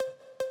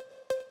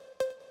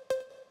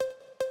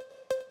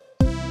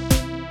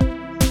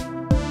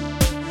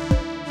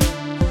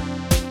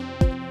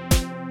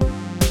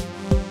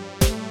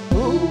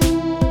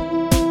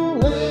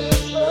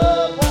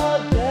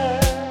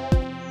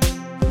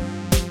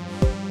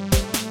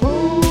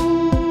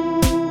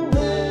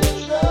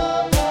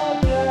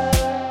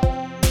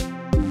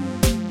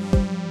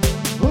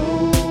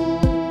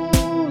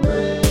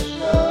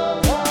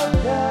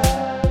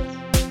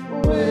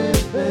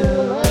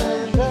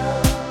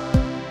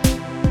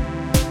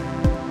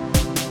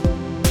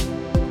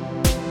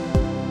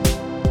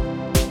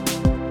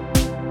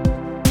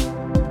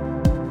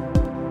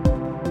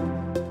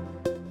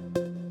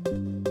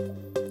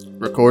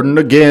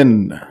recording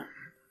again.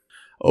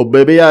 Oh,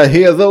 baby, I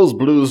hear those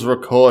blues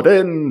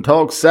recording.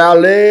 Talk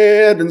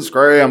salad and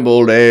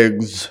scrambled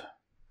eggs.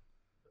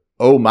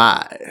 Oh,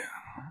 my.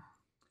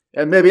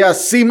 And maybe I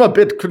seem a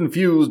bit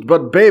confused,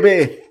 but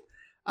baby,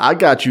 I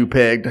got you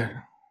pegged.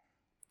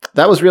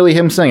 That was really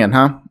him singing,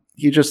 huh?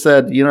 He just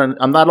said, you know,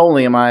 I'm not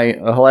only am I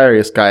a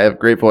hilarious guy, I have a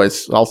great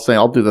voice.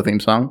 I'll do the theme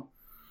song.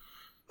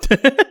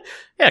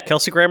 Yeah,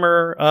 Kelsey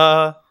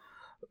Grammer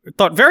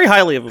thought very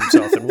highly of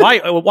himself, and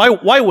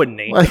why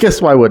wouldn't he? Well, I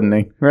guess why wouldn't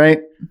he, right?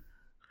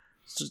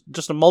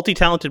 Just a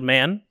multi-talented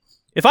man.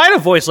 If I had a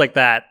voice like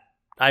that,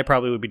 I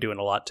probably would be doing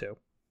a lot too.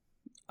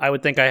 I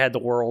would think I had the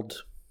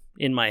world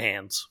in my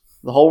hands.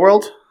 The whole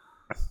world?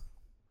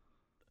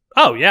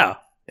 Oh yeah,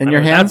 In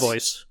your hands? That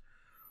voice.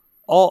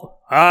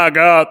 I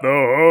got the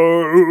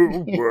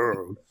whole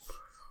world.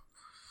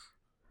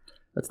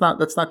 That's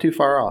not too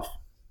far off.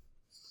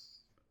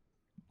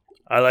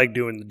 I like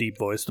doing the deep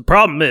voice. The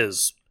problem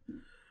is,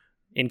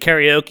 in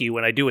karaoke,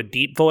 when I do a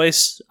deep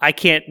voice, I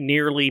can't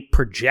nearly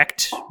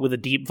project with a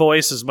deep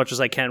voice as much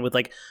as I can with,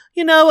 like,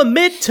 you know, a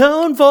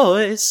mid-tone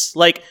voice.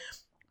 Like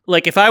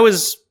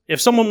if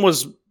someone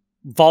was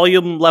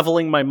volume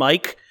leveling my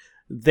mic,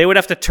 they would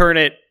have to turn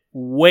it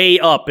way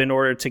up in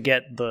order to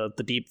get the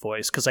deep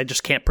voice, because I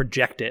just can't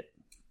project it.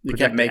 You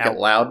can't make it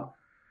loud?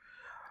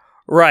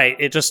 Right.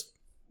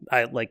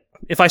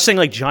 If I sing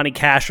like Johnny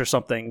Cash or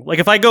something, like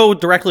if I go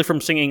directly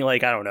from singing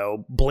like, I don't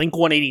know, Blink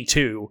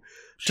 182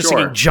 to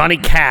singing Johnny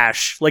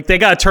Cash, like they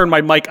gotta turn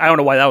my mic, I don't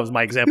know why that was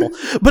my example,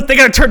 but they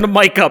gotta turn the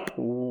mic up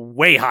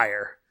way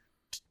higher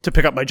to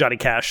pick up my Johnny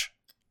Cash.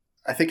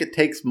 I think it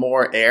takes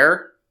more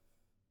air.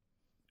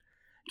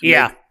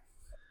 Yeah.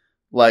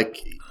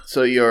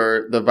 So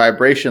the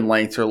vibration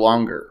lengths are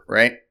longer,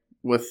 right?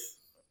 This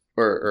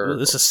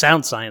is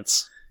sound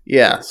science.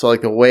 Yeah, so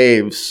like the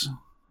waves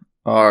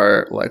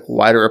are like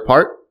wider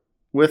apart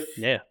with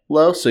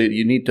low, so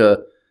you need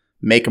to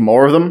make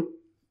more of them.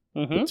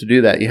 Mm-hmm. To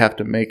do that, you have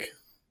to make...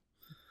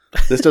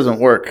 This doesn't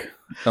work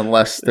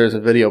unless there's a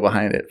video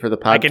behind it for the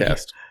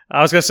podcast.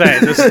 I was going to say,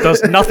 this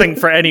does nothing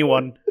for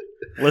anyone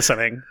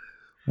listening.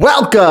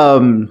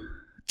 Welcome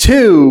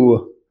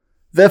to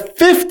the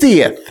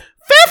 50th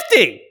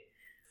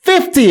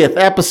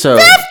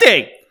episode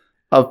 50!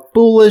 of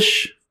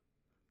Foolish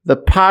the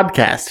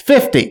Podcast.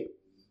 50.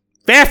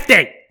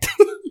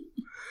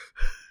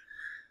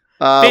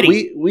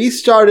 We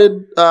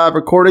started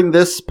recording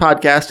this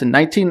podcast in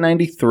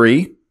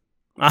 1993.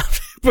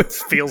 It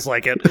feels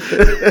like it.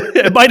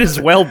 It might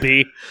as well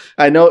be.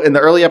 I know in the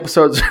early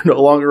episodes are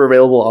no longer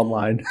available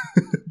online,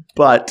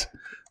 but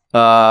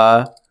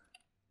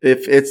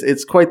if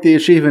it's quite the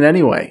achievement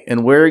anyway.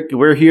 And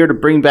we're here to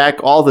bring back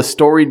all the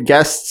storied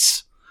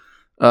guests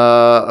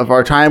of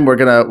our time. We're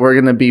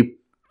gonna be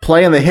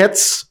playing the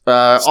hits.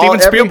 Steven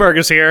Spielberg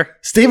is here.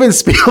 Steven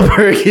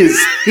Spielberg is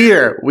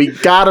here. We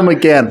got him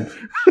again.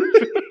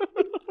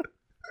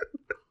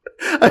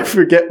 I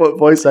forget what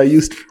voice I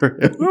used for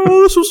him.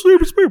 Oh, this was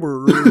Steven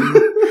Spielberg. Boy.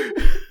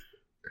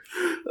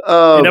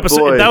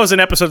 That was in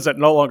episodes that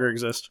no longer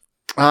exist.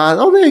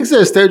 They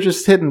exist. They're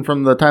just hidden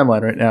from the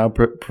timeline right now.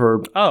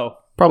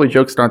 Probably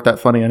jokes that aren't that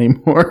funny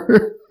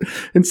anymore.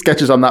 And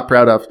sketches I'm not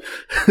proud of.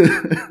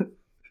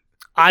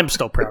 I'm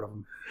still proud of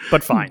them,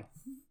 but fine.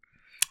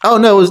 Oh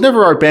no, it was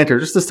never our banter.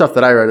 Just the stuff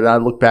that I read and I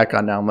look back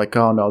on now. I'm like,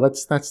 oh no,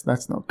 that's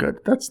no good.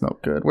 That's no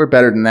good. We're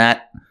better than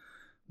that.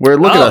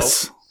 Look at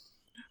us.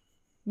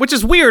 Which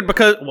is weird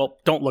because, well,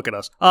 don't look at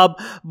us.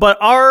 But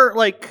our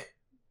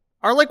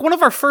one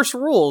of our first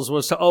rules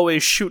was to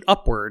always shoot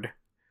upward.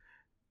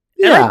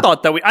 Yeah. And I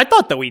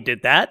thought that we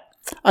did that.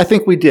 I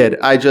think we did.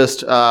 I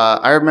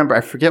remember,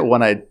 I forget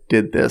when I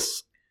did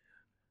this.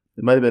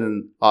 It might have been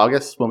in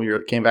August when we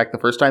came back the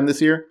first time this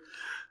year.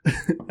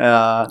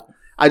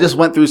 I just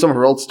went through some of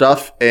her old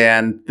stuff,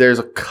 and there's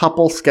a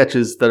couple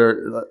sketches that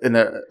are in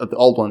the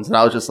old ones, and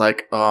I was just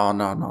like, "Oh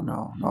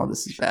no,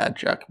 this is bad,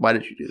 Chuck. Why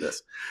did you do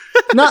this?"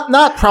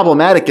 not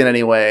problematic in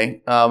any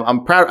way.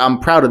 I'm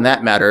proud in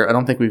that matter. I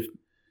don't think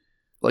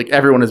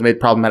everyone has made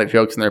problematic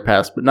jokes in their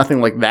past, but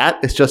nothing like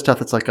that. It's just stuff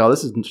that's like, "Oh,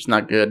 this is just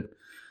not good."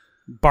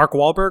 Bark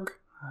Wahlberg?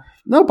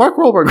 No, Bark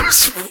Wahlberg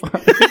was fun.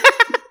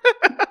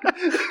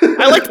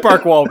 I liked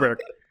Bark Wahlberg.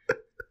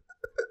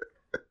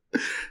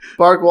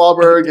 Bark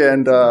Wahlberg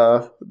and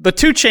the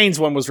 2 Chainz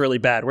one was really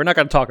bad. We're not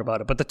going to talk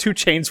about it, but the 2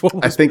 Chainz one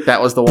was I think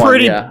that was the one.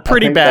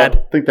 Pretty bad.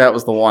 I think that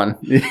was the one.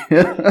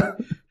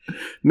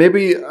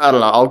 Maybe, I don't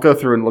know. I'll go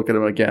through and look at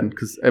him again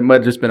because it might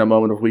have just been a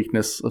moment of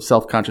weakness, of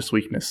self-conscious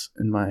weakness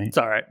in my... It's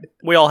all right.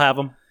 We all have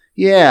them.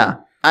 Yeah.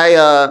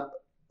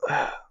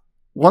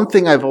 One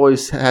thing I've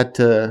always had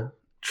to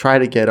try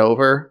to get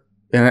over,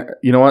 and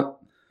you know what?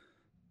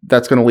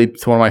 That's going to lead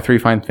to one of my 3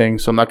 fine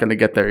things, so I'm not going to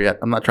get there yet.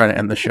 I'm not trying to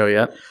end the show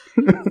yet.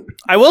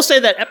 I will say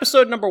that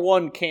episode number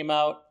 1 came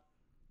out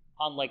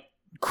on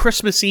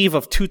Christmas Eve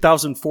of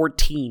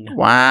 2014.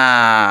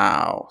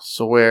 Wow.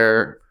 So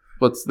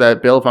what's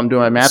that, Bill? If I'm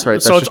doing my math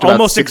right, so it's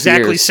almost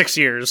exactly 6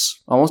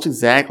 years. Almost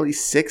exactly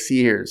 6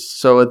 years.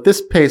 So at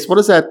this pace, what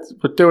is that?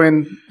 We're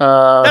doing...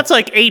 That's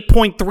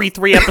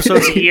 8.33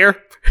 episodes a year.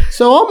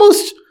 So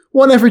almost...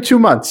 One every 2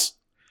 months.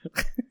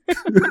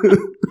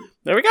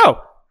 There we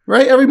go.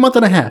 Right? Every month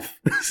and a half.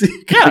 So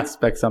you can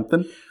expect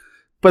something.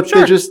 But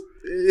Sure.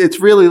 it's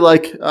really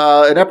like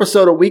an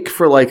episode a week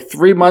for like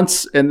 3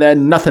 months and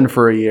then nothing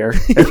for a year.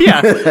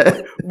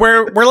 Yeah.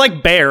 We're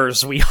like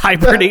bears. We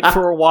hibernate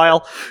for a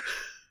while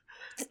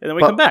and then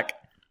we come back.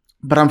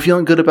 But I'm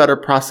feeling good about our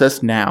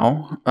process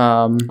now.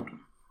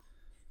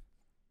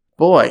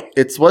 Boy,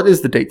 what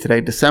is the date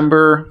today?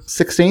 December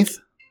 16th?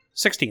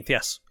 16th,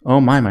 yes. Oh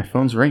my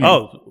phone's ringing.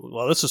 Oh,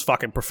 well, this is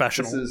fucking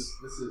professional. This is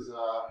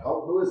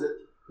who is it?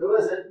 Who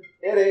is it?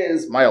 It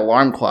is my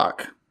alarm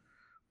clock.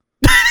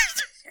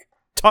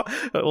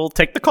 We'll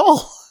take the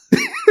call.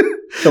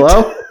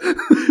 Hello?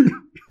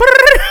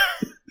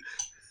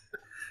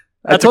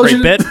 That's a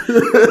great bit.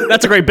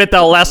 That's a great bit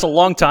that'll last a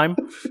long time.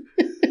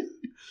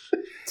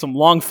 Some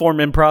long form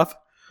improv.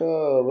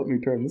 Oh, let me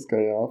turn this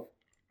guy off.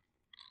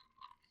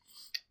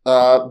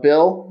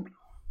 Bill?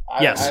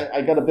 Yes.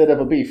 I got a bit of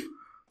a beef.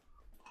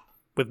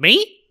 With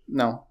me?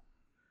 No.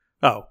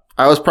 Oh.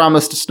 I was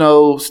promised a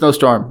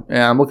snowstorm,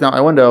 and I'm looking out my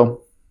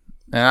window,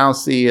 and I don't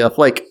see a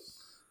flake.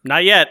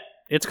 Not yet.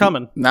 It's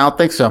coming. I don't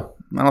think so.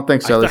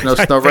 There's no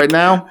snow right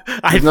now.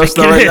 I'm going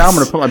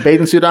to put my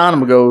bathing suit on. I'm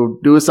going to go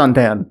do a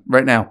suntan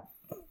right now.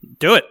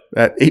 Do it.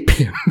 At 8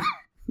 p.m.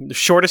 The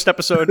shortest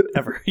episode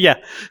ever. Yeah.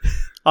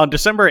 On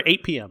December at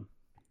 8 p.m.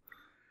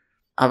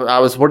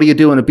 What are you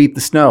doing to beat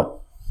the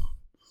snow?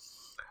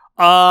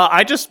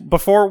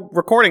 Before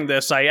recording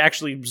this, I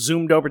actually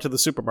zoomed over to the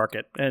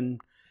supermarket, and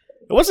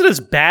it wasn't as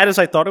bad as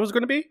I thought it was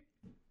going to be.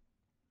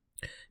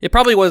 It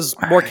probably was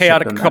more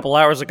chaotic a couple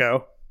hours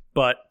ago,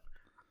 but,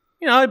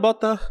 I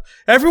bought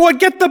everyone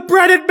get the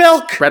bread and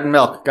milk! Bread and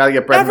milk. Gotta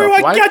get bread and milk.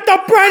 Everyone get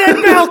the bread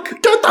and milk!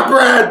 Get the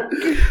bread!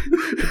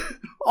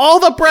 All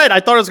the bread! I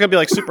thought it was going to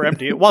be, super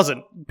empty. It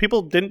wasn't.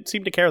 People didn't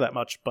seem to care that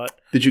much, but...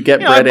 Did you get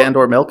bread and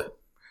or milk?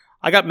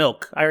 I got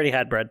milk. I already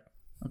had bread.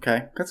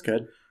 Okay, that's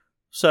good.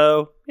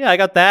 So, I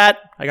got that.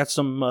 I got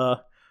some...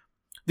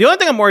 The only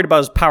thing I'm worried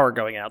about is power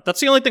going out. That's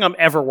the only thing I'm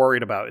ever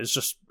worried about is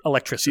just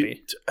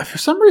electricity. For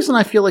some reason,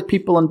 I feel like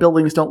people in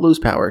buildings don't lose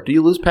power. Do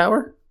you lose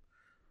power?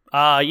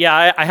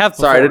 Yeah, I have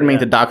before. Sorry, I didn't mean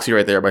to dox you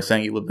right there by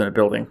saying you lived in a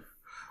building.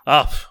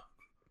 Oh.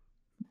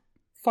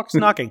 Fuck's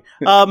knocking.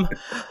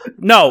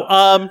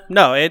 No.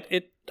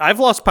 I've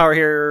lost power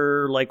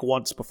here,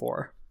 once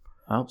before.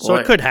 Oh, boy. So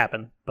it could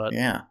happen, but...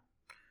 Yeah.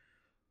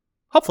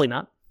 Hopefully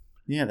not.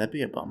 Yeah, that'd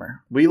be a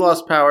bummer. We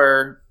lost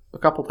power a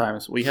couple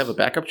times. We have a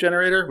backup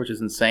generator, which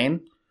is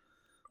insane.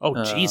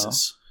 Oh,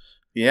 Jesus.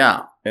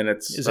 Yeah, and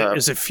it's...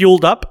 Is it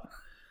fueled up?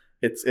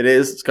 It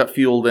is. It's got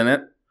fueled in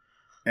it.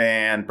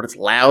 But it's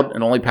loud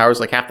and only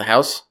powers half the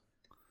house.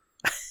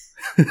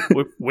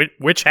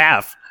 Which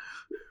half?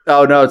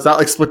 Oh, no, it's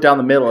not split down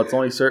the middle. It's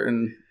only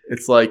certain...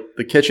 It's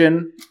the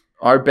kitchen,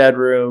 our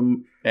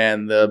bedroom,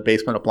 and the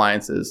basement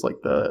appliances,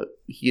 the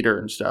heater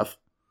and stuff.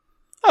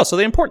 Oh, so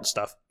the important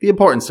stuff. The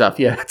important stuff,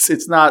 yeah.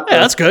 It's not... Yeah,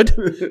 that's good.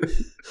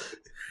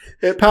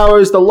 It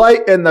powers the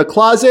light in the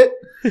closet.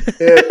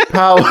 It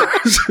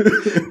powers...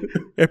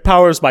 It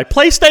powers my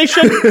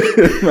PlayStation.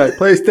 My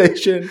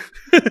PlayStation.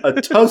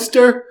 A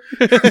toaster.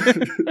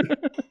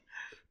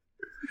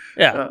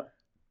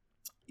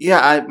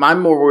 Yeah.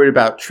 I'm more worried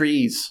about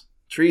trees.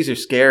 Trees are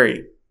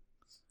scary.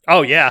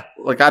 Oh, yeah.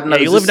 I don't know.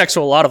 Yeah, you live next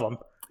to a lot of them.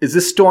 Is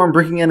this storm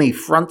bringing any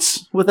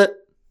fronts with it?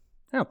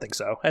 I don't think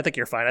so. I think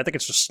you're fine. I think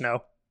it's just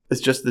snow.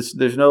 It's just this.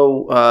 There's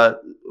no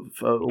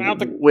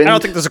wind. I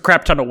don't think there's a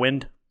crap ton of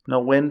wind. No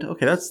wind.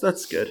 Okay,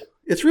 that's good.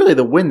 It's really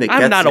the wind that gets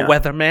you. I'm not a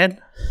weatherman.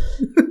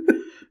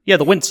 Yeah,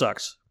 the wind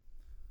sucks.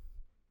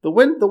 The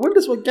wind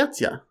is what gets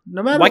you.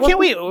 No matter. Why can't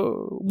we?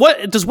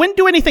 What does wind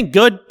do anything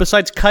good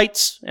besides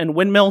kites and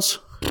windmills?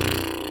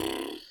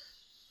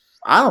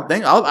 I don't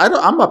think.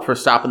 I'm up for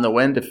stopping the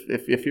wind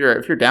if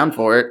you're down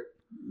for it.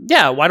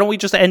 Yeah. Why don't we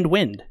just end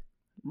wind?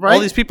 Right. All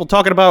these people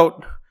talking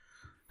about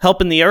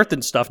helping the earth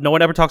and stuff. No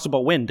one ever talks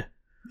about wind.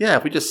 Yeah,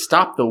 if we just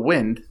stop the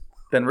wind,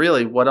 then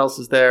really, what else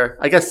is there?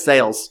 I guess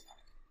sails.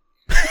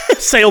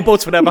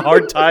 Sailboats would have a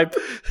hard time.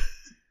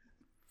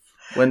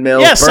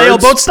 Windmills. Yeah, birds,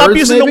 sailboats. Stop birds,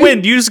 using maybe? the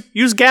wind.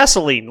 Use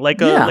gasoline,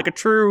 like a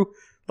true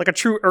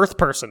Earth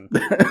person.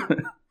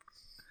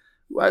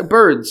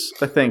 Birds,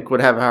 I think, would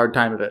have a hard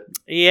time of it.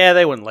 Yeah,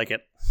 they wouldn't like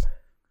it.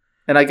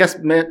 And I guess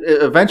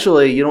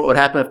eventually, you know what would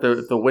happen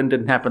if the wind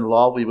didn't happen at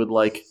all? We would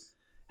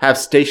have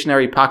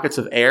stationary pockets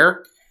of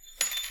air.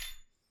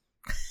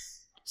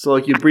 So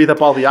you breathe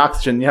up all the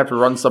oxygen, you have to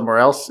run somewhere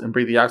else and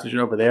breathe the oxygen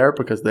over there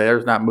because the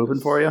air's not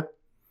moving for you.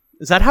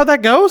 Is that how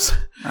that goes?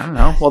 I don't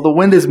know. Well, the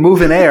wind is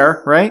moving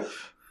air, right?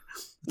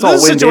 It's all a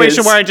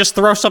situation where I just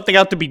throw something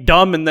out to be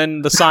dumb, and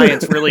then the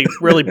science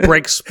really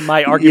breaks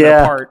my argument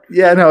apart.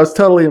 Yeah, no, it's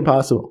totally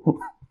impossible.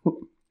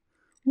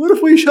 What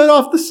if we shut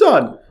off the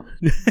sun?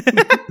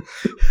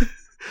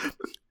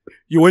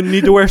 You wouldn't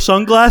need to wear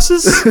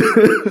sunglasses?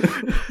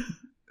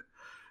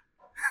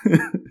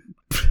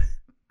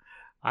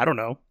 I don't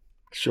know.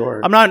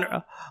 Sure.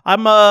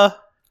 I'm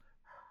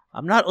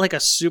not like a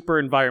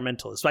super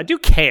environmentalist. I do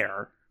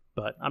care,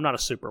 but I'm not a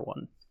super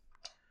one.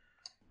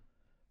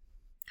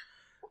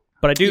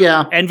 But I do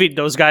envy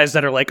those guys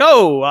that are like,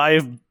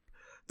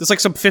 there's like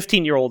some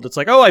 15-year-old that's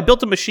like, I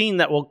built a machine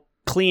that will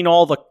clean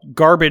all the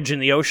garbage in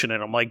the ocean.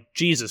 And I'm like,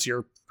 Jesus,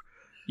 you're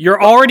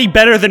already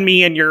better than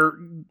me, and you're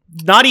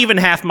not even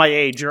half my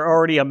age. You're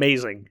already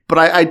amazing. But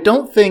I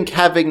don't think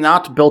having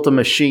not built a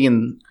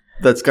machine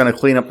that's going to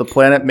clean up the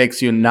planet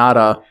makes you not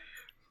a...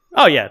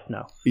 Oh, yeah,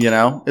 no.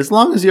 As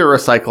long as you're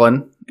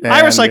recycling.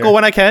 I recycle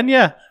when I can,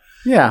 yeah.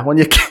 Yeah, when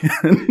you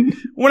can.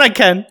 When I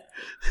can.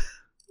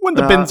 When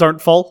the bins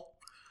aren't full.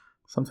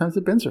 Sometimes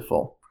the bins are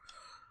full.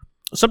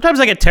 Sometimes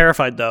I get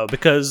terrified, though,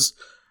 because,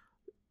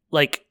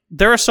 like,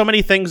 there are so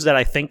many things that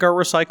I think are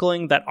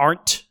recycling that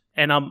aren't,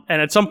 and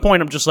at some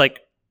point I'm just like,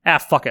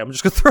 fuck it, I'm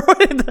just gonna throw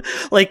it in.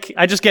 Like,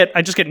 I just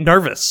get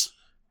nervous.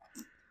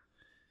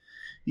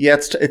 Yeah,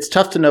 it's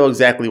tough to know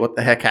exactly what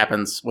the heck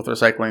happens with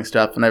recycling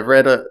stuff. And I've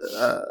read we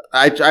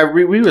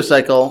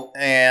recycle,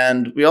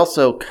 and we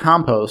also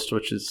compost,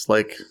 which is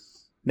like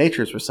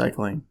nature's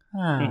recycling.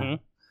 Mm-hmm.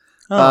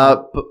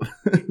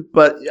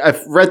 But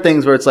I've read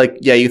things where it's like,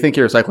 yeah, you think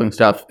you're recycling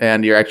stuff,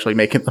 and you're actually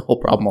making the whole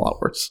problem a lot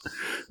worse.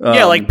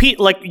 Yeah, like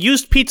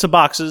used pizza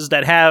boxes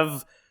that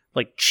have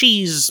like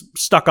cheese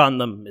stuck on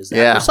them. Is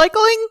that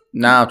recycling?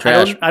 No,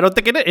 trash. I don't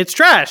think it is. It's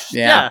trash.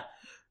 Yeah.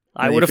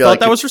 I would have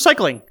thought that was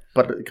recycling.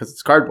 But because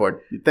it's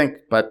cardboard, you'd think.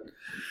 But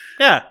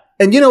yeah.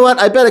 And you know what?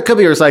 I bet it could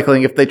be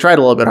recycling if they tried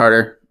a little bit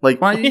harder. Like,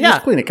 why don't you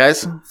just clean it,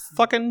 guys?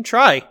 Fucking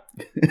try.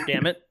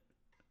 Damn it.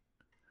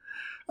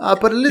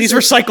 But these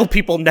recycle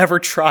people never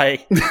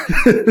try.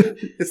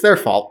 It's their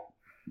fault.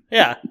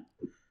 Yeah.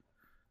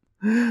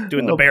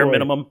 Doing the bare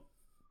minimum.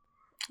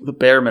 The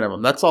bare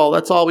minimum. That's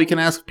all we can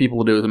ask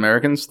people to do as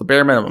Americans. The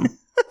bare minimum.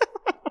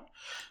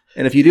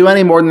 And if you do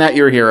any more than that,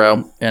 you're a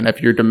hero. And if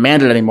you're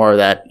demanded any more of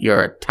that,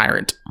 you're a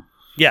tyrant.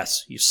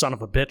 Yes, you son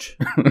of a bitch.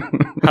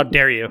 How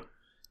dare you?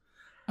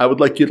 I would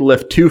like you to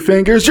lift 2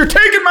 fingers. You're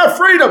taking my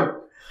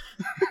freedom!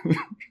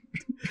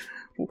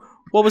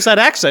 What was that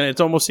accent? It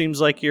almost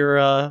seems like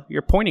you're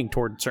pointing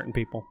toward certain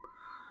people.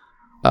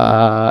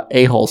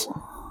 A-holes.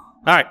 All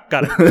right,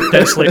 got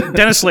it.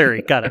 Dennis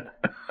Leary, got it.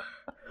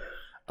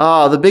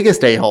 The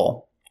biggest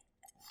a-hole.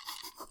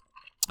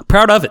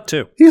 Proud of it,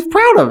 too. He's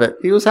proud of it.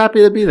 He was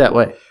happy to be that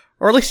way.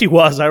 Or at least he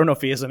was. I don't know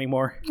if he is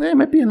anymore. Yeah, he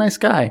might be a nice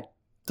guy.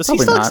 Does he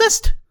still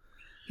exist?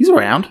 He's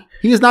around.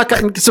 He has not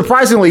gotten,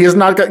 surprisingly, he has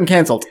not gotten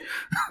canceled.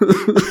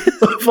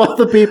 Of all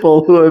the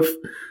people who have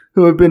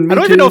been... I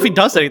don't even know if he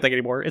does anything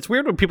anymore. It's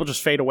weird when people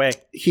just fade away.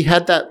 He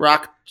had that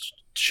rock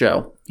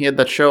show. He had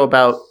that show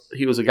about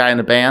he was a guy in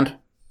a band.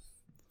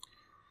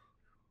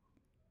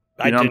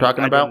 You know what I'm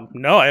talking about?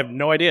 No, I have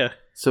no idea.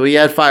 So he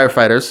had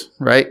Firefighters,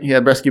 right? He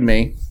had Rescue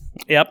Me.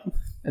 Yep.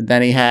 And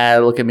then he had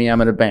Look at Me,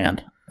 I'm in a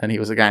Band. And he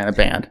was a guy in a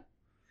band.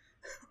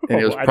 And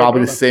it was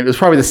probably the same. It was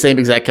probably the same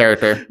exact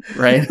character,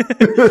 right?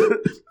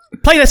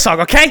 Play this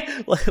song, okay?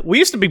 We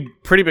used to be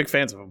pretty big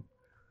fans of him.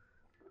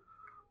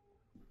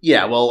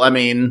 Yeah, well, I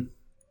mean,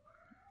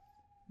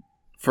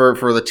 for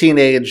the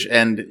teenage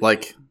and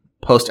like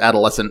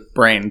post-adolescent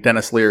brain,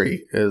 Dennis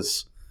Leary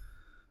is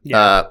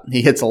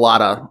he hits a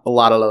lot of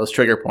those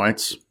trigger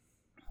points.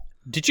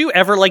 Did you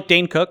ever like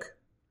Dane Cook?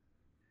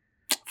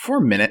 For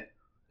a minute,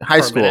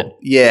 high school,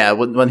 yeah,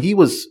 when he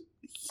was.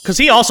 Because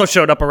he also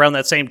showed up around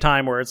that same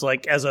time where it's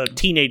like, as a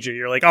teenager,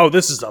 you're like, oh,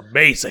 this is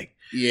amazing.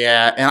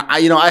 Yeah,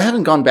 and I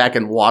haven't gone back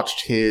and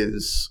watched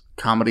his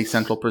Comedy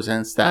Central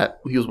Presents that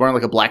he was wearing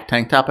like a black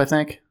tank top, I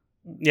think.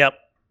 Yep.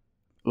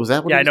 Was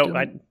that what? Yeah, he was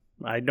doing?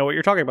 I know what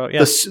you're talking about. Yeah.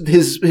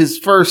 His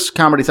first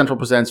Comedy Central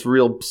Presents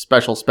real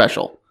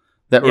special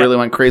that really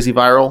went crazy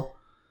viral.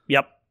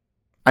 Yep.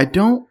 I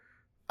don't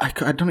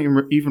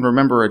even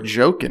remember a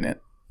joke in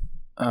it.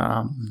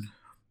 I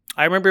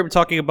remember him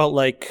talking about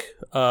like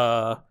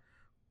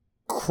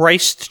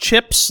Christ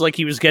chips, like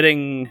he was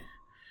getting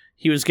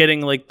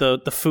like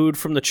the food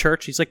from the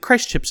church. He's like,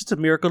 Christ chips, it's a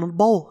miracle in a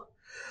bowl.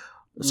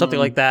 Something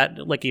like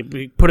that. Like he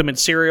put him in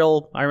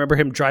cereal. I remember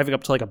him driving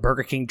up to like a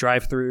Burger King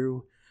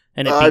drive-thru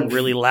and it being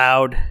really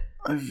loud.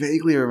 I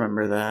vaguely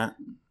remember that.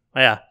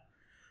 Yeah.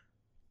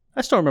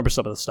 I still remember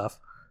some of the stuff.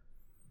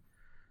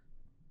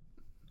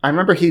 I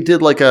remember he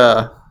did like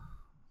an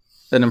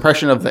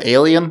impression of the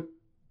alien.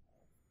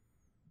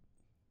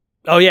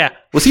 Oh, yeah.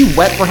 Was he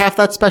wet for half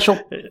that special?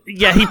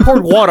 Yeah, he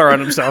poured water on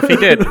himself. He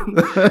did.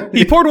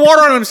 He poured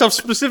water on himself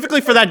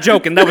specifically for that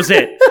joke, and that was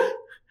it.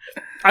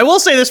 I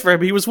will say this for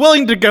him. He was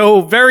willing to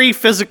go very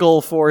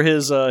physical for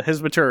his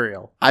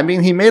material. I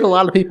mean, he made a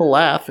lot of people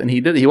laugh, and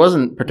he did. He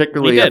wasn't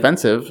particularly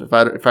offensive,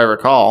 if I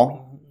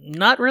recall.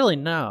 Not really,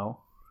 no.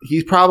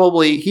 He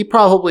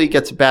probably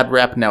gets a bad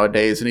rap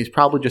nowadays, and he's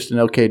probably just an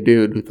okay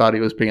dude who thought he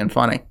was being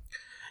funny.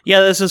 Yeah,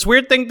 there's this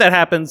weird thing that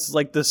happens,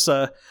 like this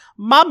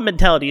mob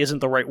mentality isn't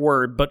the right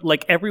word, but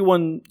like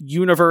everyone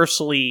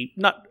universally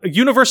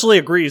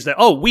agrees that,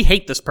 oh, we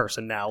hate this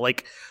person now.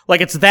 Like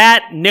it's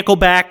that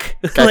Nickelback,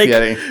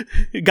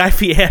 Guy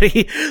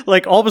Fieri.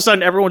 Like all of a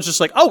sudden everyone's just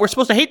like, oh, we're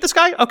supposed to hate this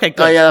guy? Okay,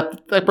 good. Oh yeah,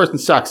 that person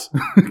sucks.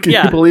 Can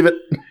you believe it?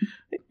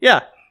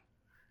 Yeah.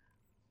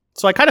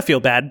 So I kind of feel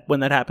bad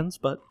when that happens,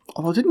 but...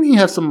 Although didn't he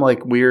have some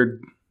like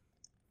weird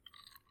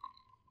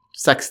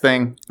sex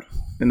thing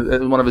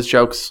in one of his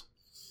jokes.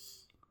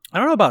 I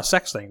don't know about a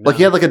sex thing. No. Like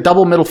he had like a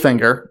double middle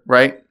finger,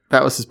 right?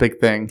 That was his big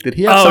thing. Did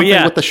he have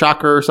something with the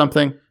shocker or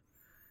something?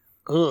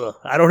 Ugh,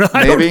 I don't know.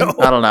 Maybe?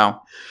 I don't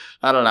know.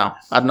 I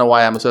don't know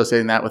why I'm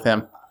associating that with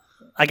him.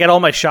 I get all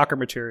my shocker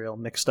material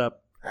mixed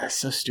up. That's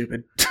so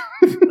stupid.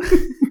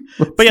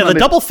 But yeah, the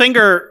double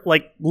finger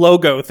like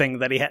logo thing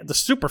that he had, the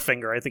super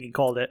finger, I think he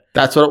called it.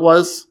 That's what it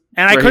was?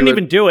 And I couldn't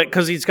even do it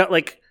because he's got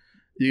like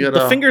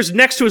the fingers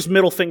next to his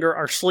middle finger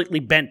are slightly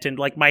bent, and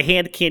like my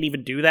hand can't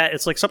even do that.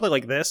 It's like something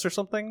like this or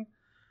something.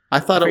 I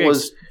thought it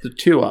was the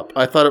two up.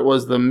 I thought it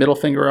was the middle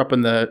finger up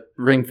and the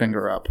ring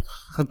finger up.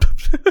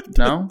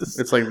 No?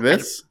 It's like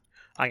this?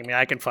 I mean,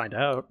 I can find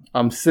out.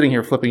 I'm sitting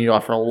here flipping you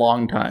off for a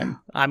long time.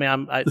 I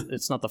mean,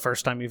 it's not the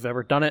first time you've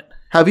ever done it.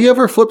 Have you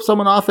ever flipped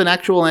someone off in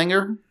actual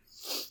anger?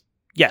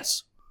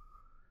 Yes.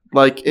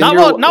 Like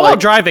not while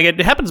driving. It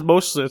happens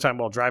most of the time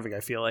while driving,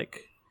 I feel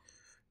like.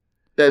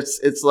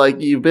 It's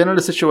like you've been in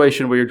a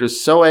situation where you're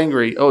just so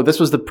angry. Oh, this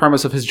was the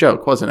premise of his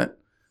joke, wasn't it?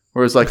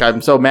 Where it's like,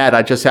 I'm so mad,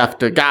 I just have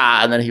to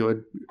and then he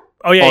would.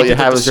 Oh yeah, all you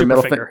have is your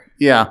middle finger.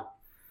 Yeah.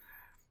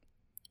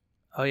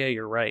 Oh yeah,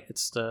 you're right.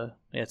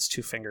 It's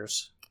two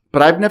fingers.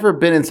 But I've never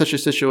been in such a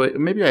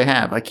situation. Maybe I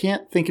have. I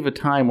can't think of a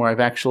time where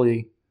I've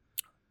actually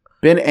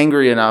been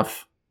angry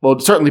enough. Well,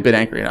 certainly been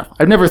angry enough.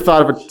 I've never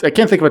thought of it. I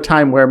can't think of a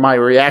time where my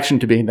reaction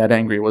to being that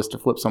angry was to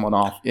flip someone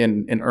off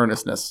in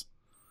earnestness.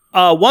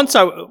 Once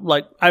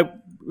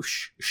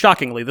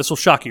shockingly, this will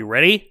shock you.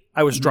 Ready?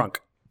 I was drunk.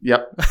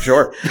 Yep,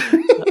 sure.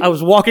 I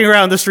was walking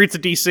around the streets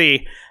of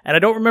DC, and I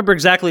don't remember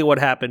exactly what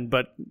happened,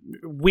 but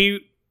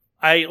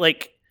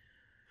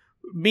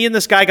me and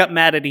this guy got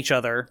mad at each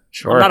other.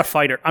 Sure. I'm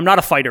not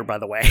a fighter, by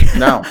the way.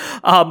 No.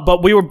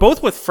 But we were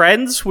both with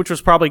friends, which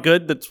was probably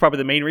good. That's probably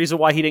the main reason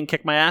why he didn't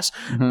kick my ass.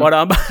 Mm-hmm.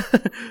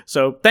 But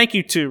so thank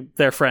you to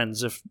their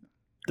friends if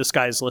this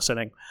guy's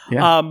listening.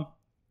 Yeah.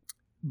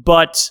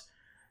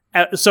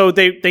 So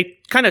they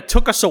kind of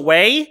took us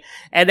away,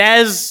 and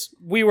as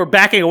we were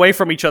backing away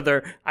from each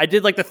other, I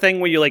did like the thing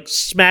where you like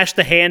smash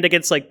the hand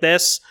against like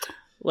this.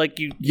 Like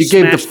you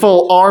gave the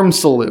full arm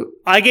salute.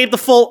 I gave the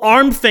full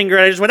arm finger,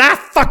 and I just went,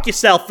 fuck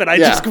yourself, and I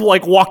just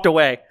like walked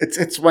away.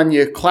 It's when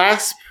you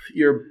clasp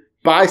your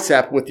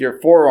bicep with your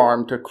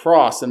forearm to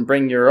cross and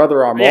bring your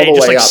other arm all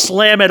the way up.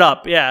 Slam it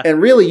up, yeah. And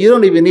really, you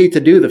don't even need to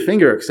do the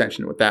finger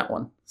extension with that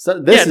one.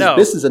 So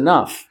this is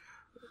enough.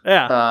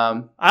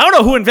 Yeah. I don't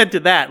know who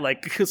invented that.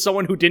 Like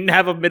someone who didn't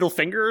have a middle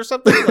finger or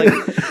something. Like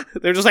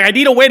they're just like, I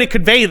need a way to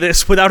convey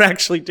this without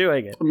actually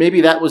doing it.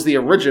 Maybe that was the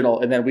original,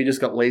 and then we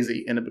just got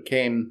lazy, and it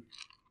became.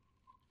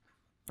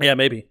 Yeah,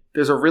 maybe.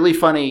 There's a really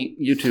funny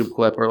YouTube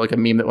clip or like a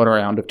meme that went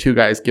around of two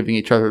guys giving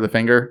each other the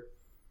finger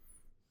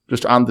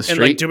just on the street.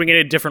 And like doing it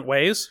in different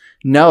ways?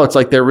 No, it's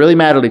like they're really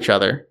mad at each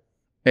other.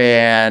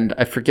 And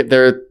I forget,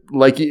 they're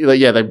like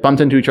they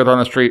bumped into each other on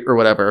the street or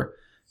whatever.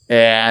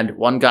 And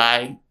one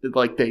guy,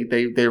 like they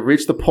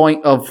reach the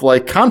point of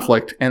like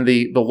conflict, and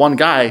the one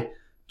guy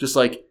just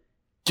like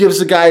gives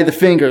the guy the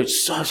finger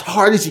as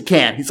hard as he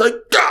can. He's like,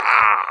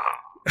 ah!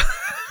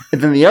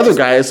 And then the other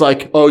guy is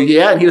like, oh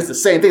yeah, and he does the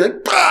same thing, like,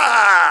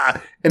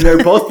 ah! And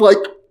they're both like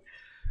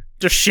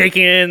just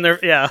shaking it in their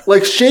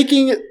like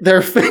shaking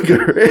their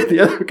finger in the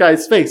other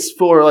guy's face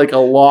for like a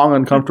long,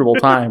 uncomfortable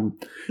time.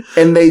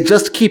 And they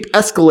just keep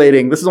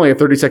escalating. This is only a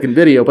 30-second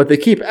video, but they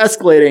keep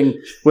escalating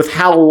with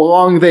how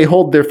long they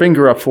hold their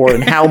finger up for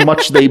and how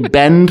much they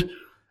bend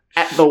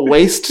at the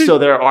waist so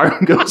their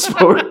arm goes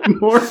forward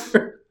more.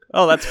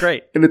 Oh, that's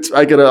great. And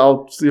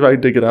I'll see if I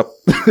can dig it up.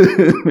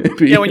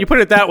 Maybe. Yeah, when you put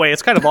it that way,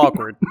 it's kind of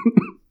awkward.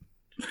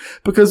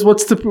 Because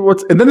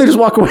and then they just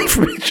walk away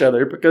from each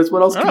other because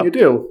what else can you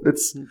do?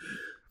 It's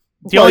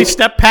the only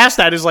step past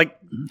that is like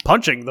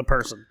punching the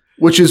person.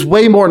 Which is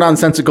way more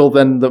nonsensical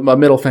than a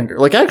middle finger.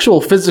 Like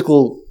actual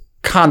physical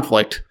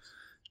conflict,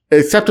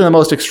 except in the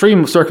most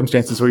extreme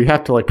circumstances where you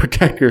have to like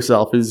protect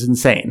yourself, is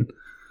insane.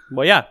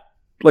 Well, yeah.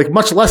 Like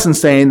much less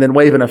insane than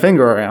waving a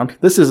finger around.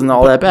 This isn't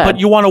all that bad. But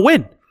you want to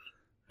win.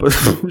 But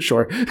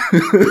sure.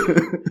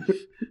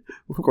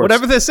 Of course.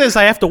 Whatever this is,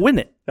 I have to win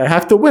it. I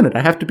have to win it.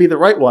 I have to be the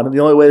right one. And the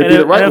only way to be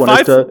the right one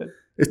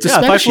is to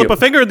smash if I flip a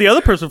finger and the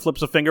other person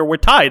flips a finger, we're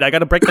tied. I got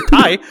to break the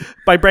tie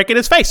by breaking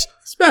his face.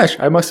 Smash.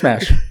 I must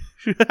smash.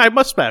 I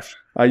must smash.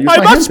 I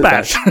must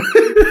smash.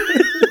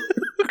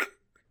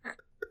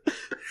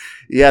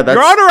 Yeah, that's...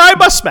 Your Honor, I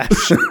must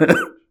smash.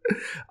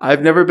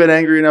 I've never been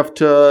angry enough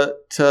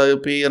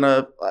to be in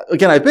a...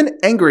 Again, I've been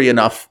angry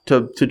enough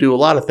to do a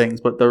lot of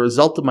things, but the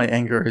result of my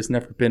anger has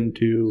never been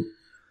to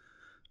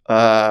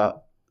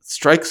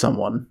strike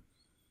someone.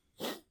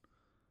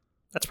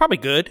 That's probably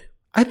good.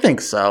 I think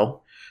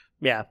so.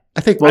 Yeah.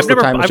 I think most of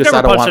the time it's just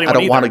I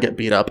don't want to get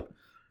beat up.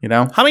 You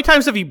know? How many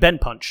times have you been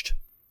punched?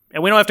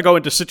 And we don't have to go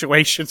into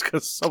situations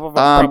because some of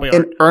them probably are.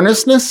 In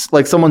earnestness,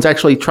 like someone's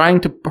actually trying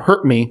to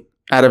hurt me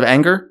out of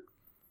anger.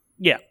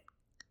 Yeah.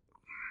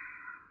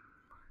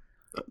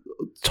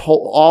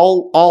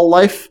 All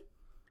life?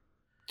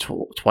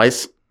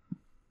 Twice.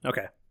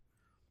 Okay.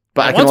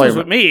 But I can once only was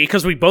with me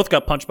because we both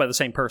got punched by the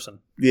same person.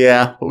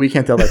 Yeah, but we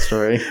can't tell that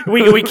story.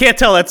 we can't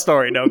tell that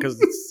story, no, because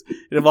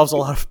it involves a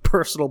lot of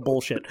personal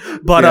bullshit.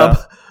 But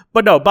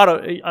no,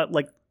 about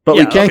But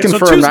we can't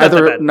confirm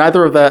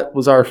neither of that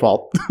was our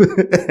fault.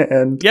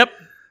 And yep.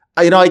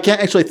 I can't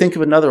actually think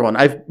of another one.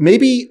 I've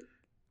been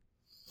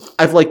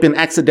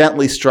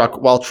accidentally struck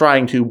while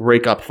trying to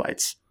break up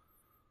fights.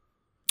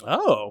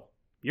 Oh,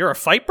 you're a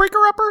fight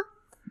breaker upper?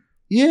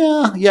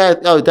 Yeah.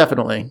 Oh,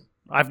 definitely.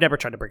 I've never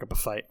tried to break up a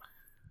fight.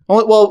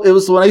 Well, it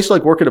was when I used to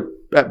work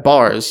at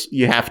bars.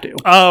 You have to.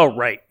 Oh,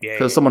 right. Yeah.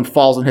 Because someone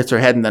falls and hits their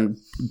head and then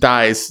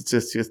dies.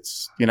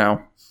 It's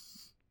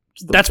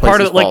that's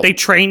part of it. Like, they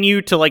train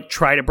you to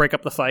try to break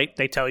up the fight.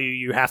 They tell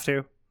you have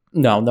to.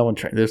 No one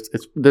trains.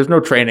 There's no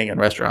training in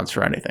restaurants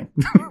for anything.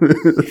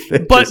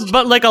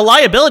 but a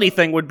liability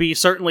thing would be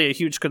certainly a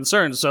huge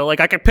concern. So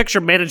I could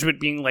picture management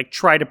being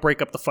try to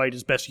break up the fight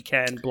as best you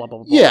can. Blah blah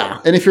blah.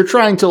 Yeah, and if you're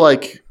trying to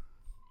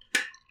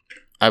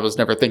I was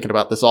never thinking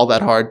about this all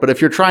that hard, but if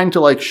you're trying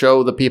to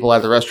show the people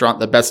at the restaurant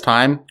the best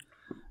time,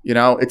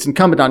 it's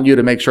incumbent on you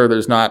to make sure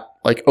there's not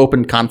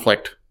open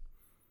conflict.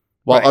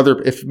 While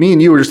if me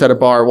and you were just at a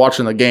bar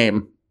watching the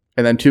game,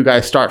 and then two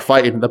guys start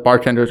fighting, and the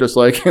bartender's just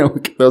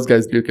those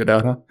guys duke it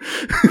out, huh?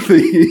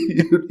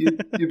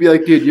 You'd be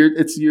like, dude,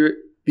 you're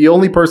the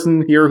only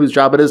person here whose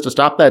job it is to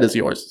stop that is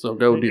yours. So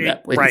go do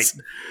that,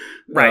 please.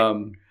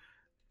 Right.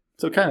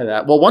 So kind of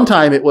that. Well, one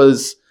time I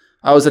was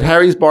at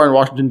Harry's Bar in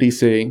Washington,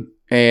 D.C.,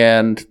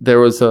 and there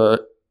was do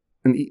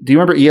you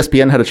remember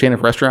ESPN had a chain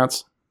of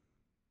restaurants?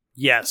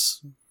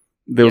 Yes.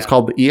 It was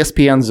called the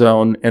ESPN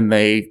Zone, and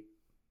they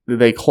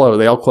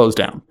all closed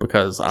down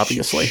because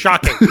obviously.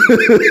 Shocking.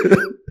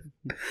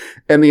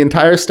 And the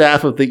entire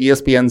staff of the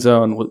ESPN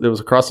Zone that was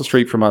across the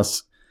street from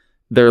us,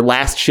 their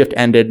last shift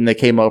ended and they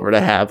came over to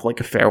have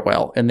a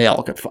farewell, and they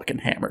all got fucking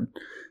hammered.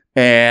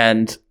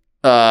 And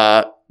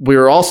we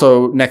were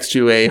also next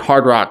to a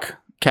Hard Rock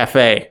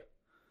cafe.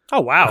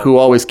 Oh, wow. Who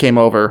always came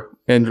over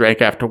and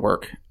drank after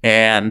work.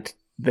 And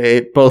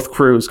both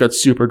crews got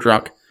super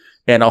drunk.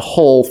 And a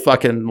whole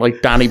fucking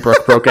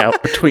Donnybrook broke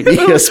out between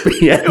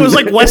ESPN. It was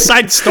West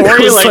Side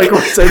Story. It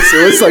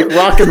was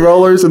rock and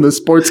rollers and the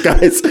sports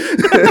guys.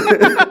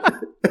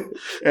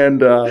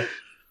 And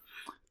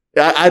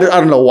I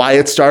don't know why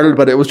it started,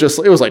 but it was 2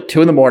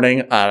 a.m. on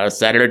a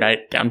Saturday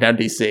night downtown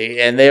DC,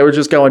 and they were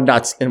just going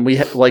nuts. And we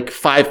had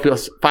five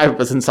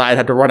of us inside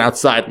had to run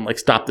outside and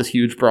stop this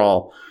huge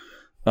brawl.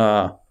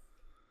 I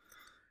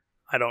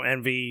don't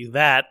envy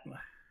that.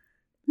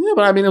 Yeah,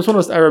 but it was one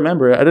of those, I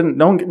remember.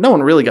 No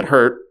one really got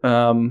hurt.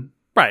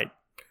 Right.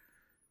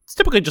 It's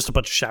typically just a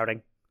bunch of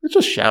shouting. It's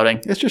just shouting,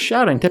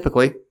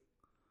 typically.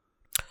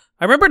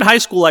 I remember in high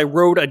school, I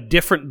rode a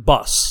different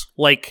bus.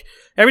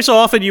 Every so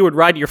often, you would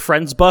ride your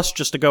friend's bus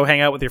just to go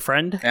hang out with your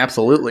friend.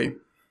 Absolutely.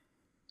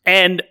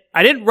 And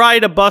I didn't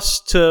ride a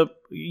bus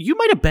you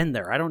might have been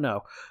there, I don't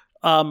know.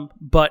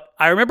 But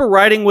I remember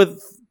riding on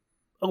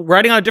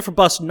a different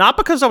bus, not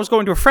because I was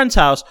going to a friend's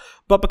house,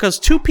 but because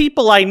two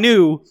people I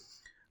knew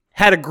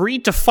had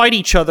agreed to fight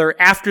each other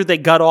after they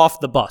got off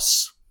the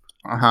bus.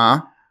 Uh-huh.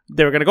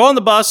 They were going to go on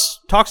the bus,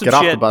 talk some shit.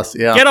 Get off the bus,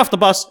 yeah. Get off the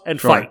bus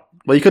and fight.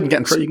 Well, you can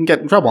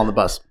get in trouble on the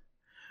bus.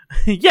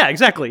 Yeah,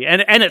 exactly.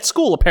 And at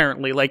school,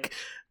 apparently.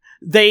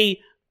 They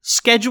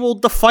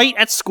scheduled the fight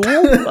at school.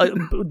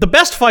 The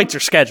best fights are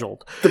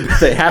scheduled.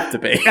 They have to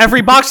be.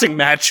 Every boxing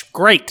match,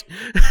 great.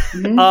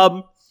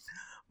 Mm-hmm.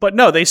 But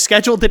no, they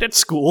scheduled it at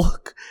school,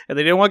 and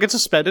they didn't want to get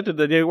suspended, and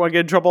they didn't want to get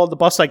in trouble on the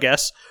bus, I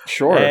guess.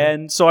 Sure.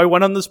 And so I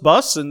went on this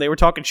bus, and they were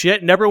talking shit,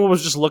 and everyone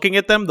was just looking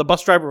at them. The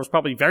bus driver was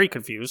probably very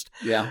confused.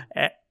 Yeah.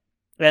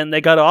 And they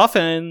got off,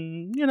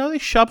 and, they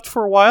shoved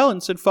for a while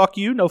and said, fuck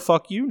you, no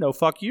fuck you, no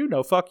fuck you,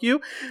 no fuck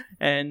you,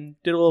 and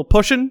did a little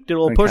pushing,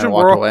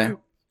 Walked away.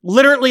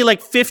 Literally,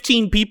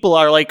 15 people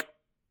are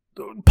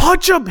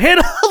punch him, hit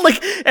him.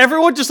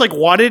 Everyone just,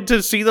 wanted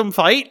to see them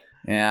fight.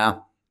 Yeah.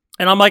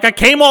 And I'm I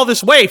came all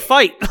this way,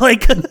 fight.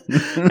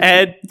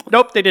 And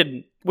nope, they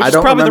didn't. Which is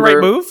probably the right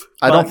move.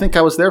 I don't think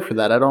I was there for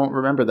that. I don't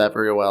remember that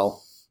very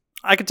well.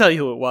 I can tell you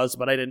who it was,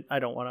 but I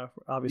don't want to,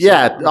 obviously.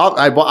 Yeah,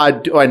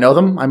 do I know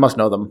them? I must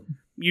know them.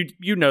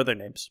 You know their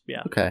names,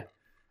 yeah. Okay.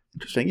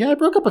 Interesting. Yeah, I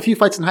broke up a few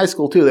fights in high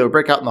school, too. They would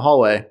break out in the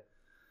hallway.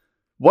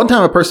 One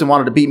time a person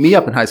wanted to beat me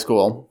up in high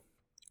school,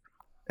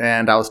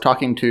 and I was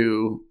talking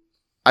to...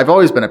 I've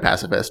always been a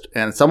pacifist,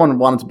 and someone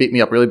wanted to beat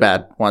me up really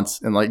bad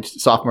once in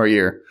sophomore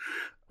year.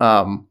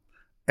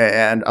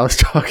 And I was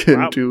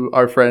talking to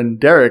our friend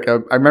Derek. I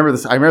remember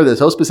this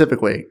so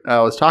specifically. I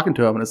was talking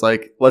to him, and it's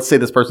let's say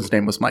this person's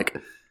name was Mike.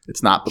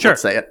 It's not, but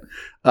Let's say it.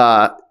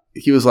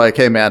 He was like,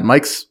 "Hey man,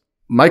 Mike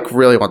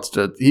really wants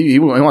to. He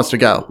wants to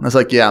go." And I was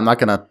yeah, I'm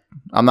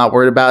not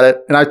worried about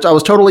it. And I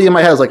was totally in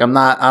my head. I was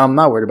I'm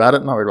not worried about it.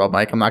 I'm not worried about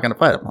Mike. I'm not going to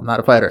fight him. I'm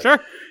not a fighter. Sure.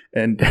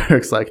 And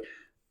Derek's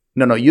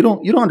no, you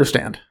don't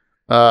understand.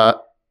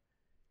 The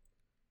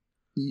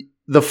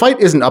fight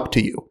isn't up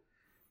to you.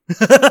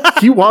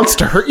 He wants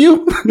to hurt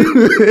you.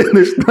 And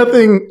there's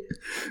nothing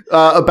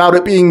about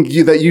it being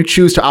you that you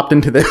choose to opt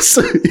into this.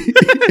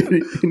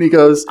 And he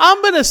goes,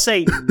 I'm gonna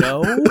say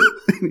no.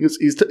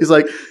 he's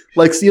like,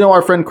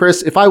 our friend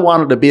Chris, if I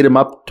wanted to beat him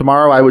up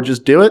tomorrow, I would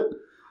just do it.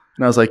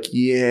 And I was like,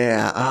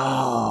 yeah,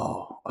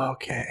 oh,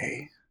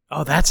 okay.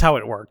 Oh, that's how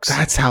it works.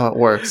 That's how it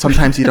works.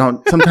 Sometimes you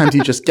don't. Sometimes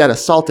you just get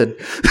assaulted.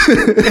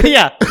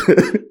 Yeah.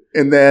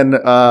 And then,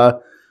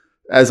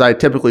 as I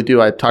typically do,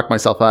 I talk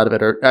myself out of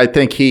it. Or I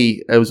think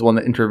he was the one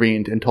that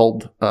intervened and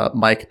told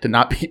Mike to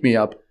not beat me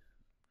up.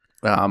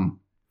 And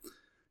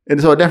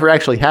so it never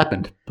actually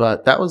happened.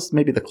 But that was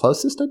maybe the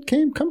closest I'd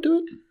come to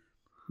it.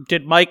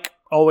 Did Mike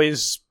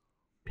always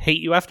hate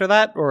you after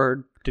that,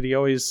 or did he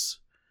always?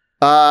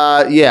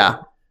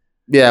 Yeah.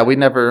 We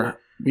never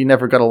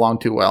got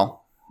along too well.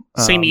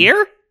 Same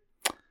year.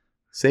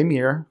 Same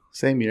year.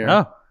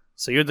 Oh.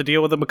 So you had to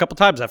deal with him a couple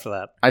times after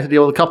that. I had to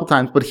deal with a couple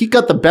times, but he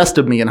got the best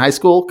of me in high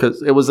school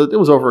because it was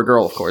over a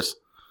girl, of course.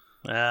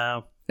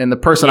 And the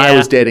person I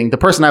was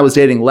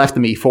dating left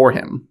me for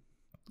him.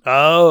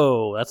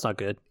 Oh, that's not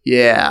good.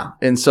 Yeah,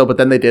 and so, but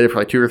then they dated for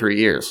like 2 or 3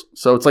 years.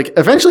 So it's like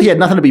eventually he had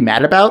nothing to be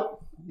mad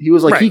about. He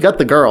was like, He got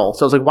the girl.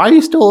 So I was like, why are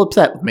you still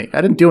upset with me?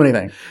 I didn't do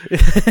anything,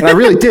 and I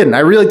really didn't. I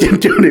really didn't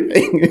do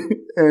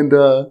anything. And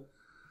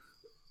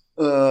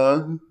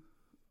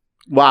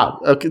wow.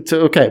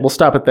 Okay, we'll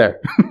stop it there.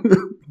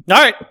 All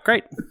right,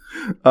 great.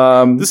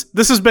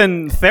 This has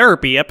been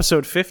Therapy,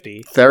 episode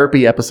 50.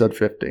 Therapy, episode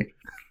 50.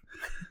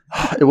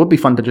 It would be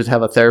fun to just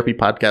have a therapy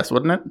podcast,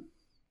 wouldn't it?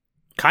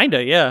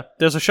 Kinda, yeah.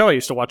 There's a show I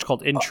used to watch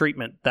called In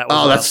Treatment.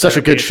 That's such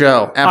a good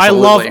show.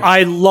 Absolutely.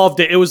 I loved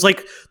it. It was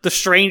like the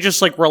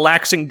strangest, like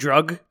relaxing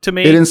drug to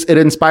me. It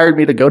inspired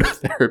me to go to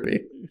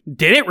therapy.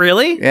 Did it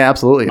really? Yeah,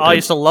 absolutely. I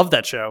used to love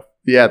that show.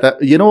 Yeah,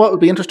 you know what would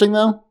be interesting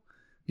though?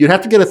 You'd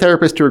have to get a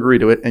therapist to agree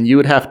to it, and you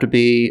would have to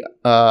be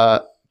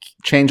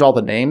change all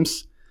the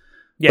names.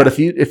 Yeah. But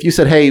if you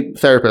said, "Hey,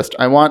 therapist,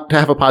 I want to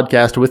have a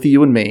podcast with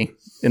you and me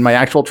in my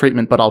actual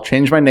treatment, but I'll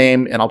change my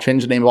name and I'll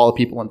change the name of all the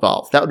people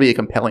involved," that would be a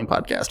compelling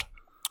podcast.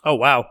 Oh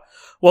wow!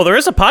 Well, there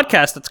is a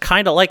podcast that's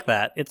kind of like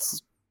that.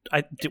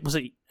 I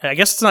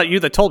guess it's not you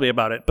that told me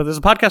about it, but there's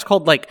a podcast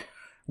called like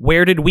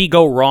 "Where Did We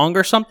Go Wrong"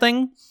 or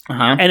something,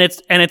 and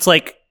it's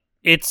like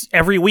it's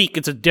every week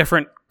it's a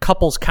different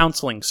couples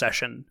counseling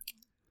session.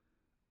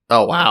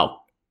 Oh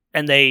wow!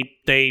 And they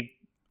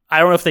I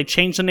don't know if they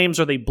change the names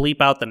or they bleep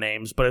out the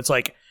names, but it's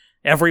like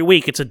every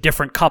week it's a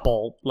different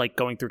couple like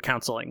going through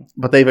counseling.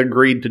 But they've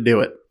agreed to do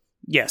it.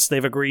 Yes,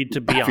 they've agreed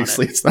to be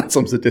Obviously, on it. It's not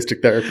some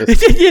sadistic therapist.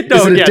 No.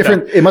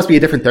 It must be a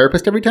different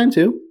therapist every time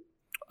too.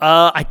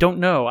 I don't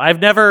know.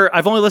 I've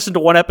only listened to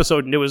one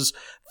episode and it was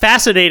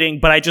fascinating,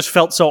 but I just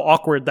felt so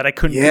awkward that I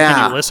couldn't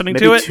continue listening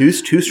to it.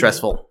 Too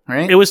stressful,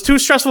 right? It was too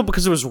stressful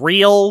because it was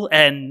real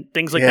and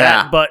things like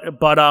that. But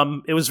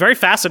it was very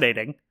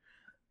fascinating.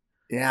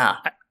 Yeah.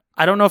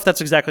 I don't know if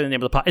that's exactly the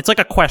name of the podcast. It's like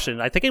a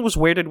question. I think it was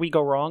 "Where Did We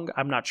Go Wrong?"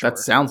 I'm not sure. That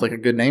sounds like a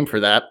good name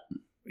for that.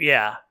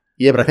 Yeah.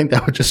 Yeah, but I think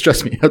that would just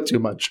stress me out too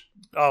much.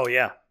 Oh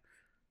yeah.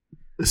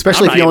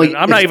 Especially if you only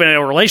I'm not even in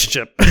a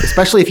relationship.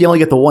 Especially if you only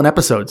get the one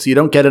episode, so you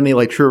don't get any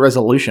like true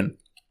resolution.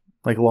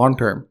 Like long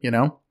term, you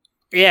know?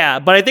 Yeah,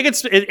 but I think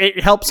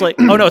it helps like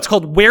oh no, it's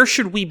called "Where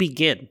Should We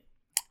Begin?"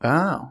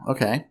 Oh,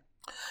 okay.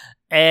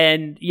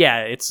 And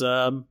yeah, it's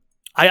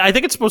I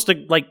think it's supposed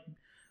to like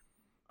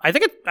I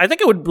think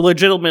it would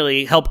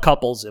legitimately help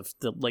couples if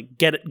they like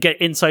get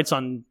insights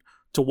on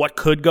to what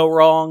could go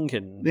wrong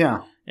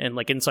and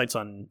like insights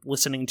on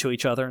listening to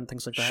each other and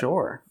things like that.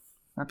 Sure.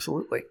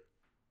 Absolutely.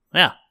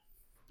 Yeah.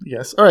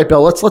 Yes. All right,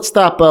 Bill, let's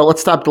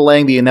stop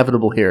delaying the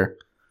inevitable here.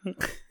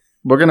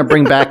 We're going to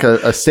bring back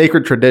a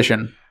sacred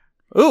tradition.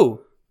 Ooh.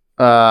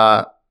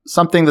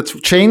 Something that's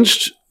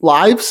changed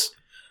lives.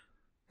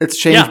 It's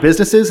changed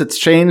businesses. It's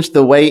changed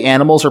the way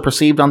animals are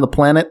perceived on the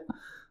planet.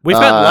 We've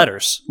gotten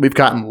letters. We've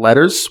gotten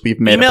letters. We've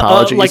made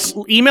apologies. Like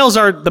emails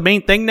are the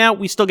main thing now.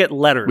 We still get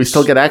letters. We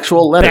still get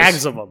actual letters.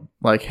 Bags of them.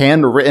 Like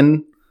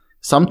handwritten,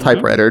 some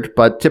typewritered,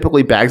 but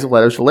typically bags of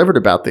letters delivered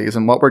about these.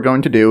 And what we're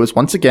going to do is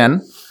once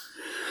again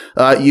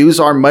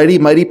use our mighty,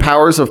 mighty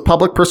powers of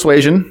public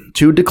persuasion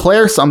to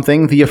declare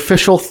something the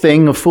official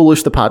thing of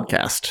Foolish the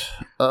Podcast.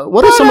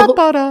 What are some of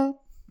the...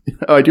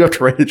 Oh, I do have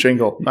to write a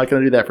jingle. I'm not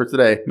going to do that for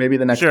today. Maybe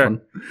the next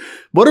one.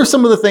 What are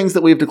some of the things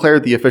that we've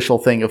declared the official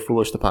thing of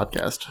Foolish the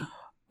Podcast?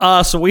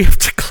 So we have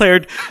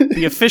declared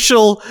the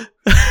official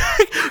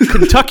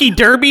Kentucky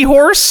Derby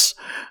horse.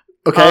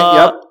 Okay,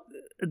 yep.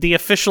 The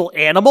official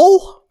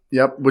animal.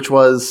 Yep, which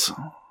was...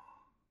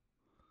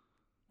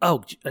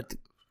 Oh,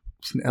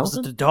 was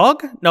it the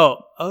dog?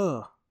 No.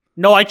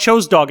 No, I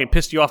chose dog and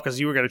pissed you off because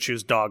you were going to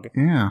choose dog.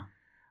 Yeah.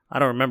 I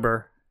don't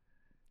remember.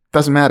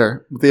 Doesn't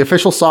matter. The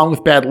official song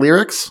with bad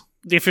lyrics.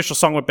 The official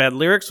song with bad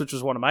lyrics, which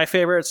was one of my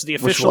favorites. The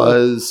official... Which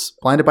was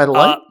Blinded by the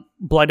Light?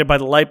 Blinded by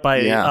the Light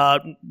by Bruce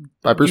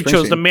Springsteen. You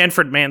chose the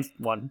Manfred Mann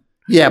one.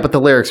 Yeah, but the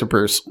lyrics are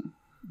Bruce.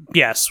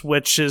 Yes,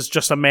 which is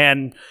just a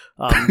man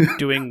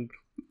doing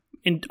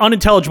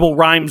unintelligible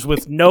rhymes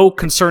with no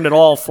concern at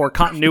all for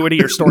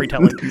continuity or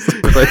storytelling.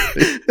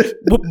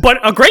 But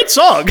a great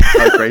song.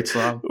 A great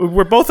song.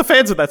 We're both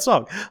fans of that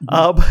song.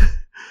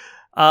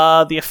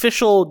 The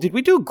official... Did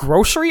we do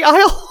grocery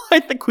aisle?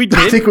 I think we did.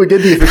 I think we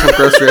did the official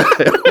grocery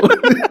aisle.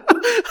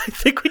 I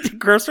think we did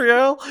grocery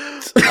aisle.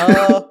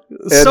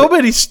 So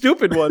many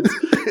stupid ones.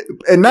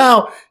 And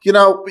now,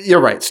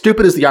 you're right.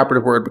 Stupid is the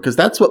operative word because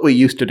that's what we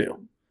used to do.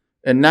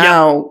 And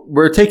now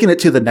we're taking it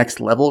to the next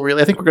level,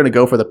 really. I think we're going to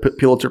go for the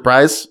Pulitzer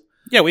Prize.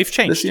 Yeah, we've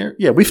changed. This year.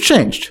 Yeah, we've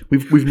changed.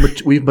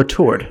 We've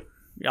matured.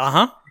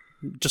 Uh-huh.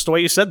 Just the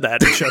way you said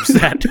that, it shows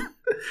that.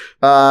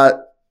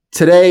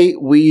 Today,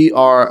 we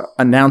are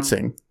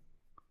announcing...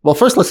 Well,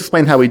 first, let's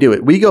explain how we do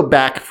it. We go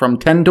back from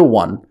 10 to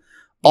 1,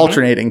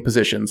 alternating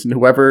positions, and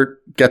whoever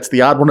gets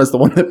the odd one is the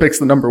one that picks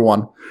the number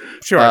 1.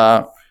 Sure.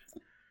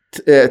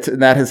 And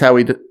that is how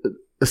we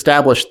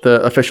established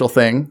the official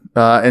thing.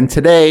 And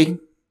today...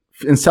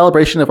 in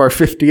celebration of our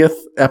 50th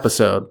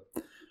episode,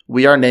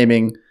 we are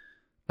naming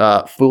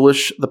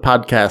Foolish the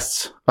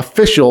Podcast's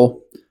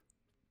official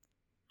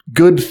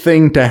good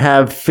thing to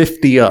have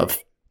 50 of.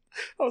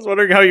 I was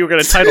wondering how you were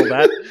going to title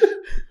that.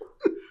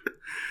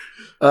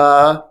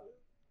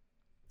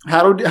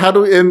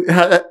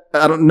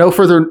 No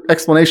further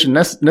explanation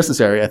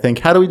necessary, I think.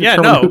 How do we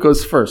determine who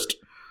goes first?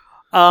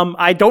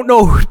 I don't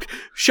know.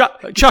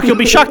 Chuck, you'll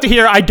be shocked to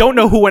hear I don't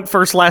know who went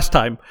first last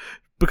time.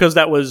 Because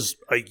that was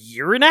a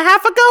year and a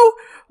half ago.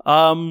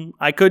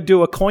 I could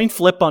do a coin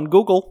flip on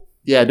Google.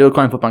 Yeah, do a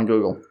coin flip on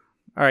Google.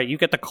 All right, you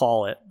get to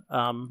call it.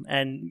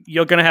 And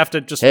you're going to have to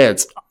just...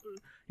 Heads.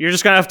 You're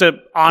just going to have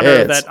to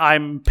honor that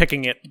I'm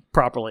picking it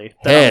properly.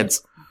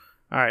 Heads.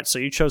 All right, so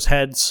you chose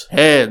heads.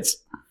 Heads.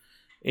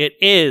 It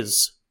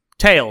is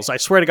tails. I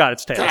swear to God,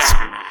 it's tails.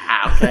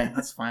 Okay,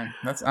 that's fine.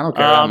 I don't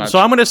care that much. So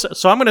I'm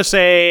gonna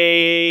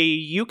say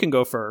you can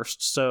go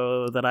first,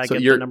 so that I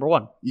get the number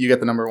 1. You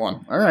get the number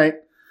 1. All right.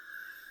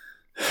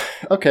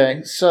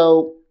 Okay,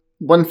 so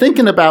when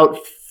thinking about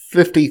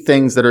 50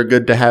 things that are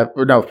good to have,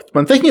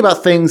 when thinking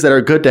about things that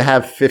are good to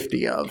have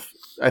 50 of,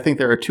 I think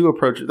there are 2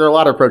 approaches. There are a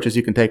lot of approaches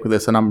you can take with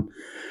this, and I'm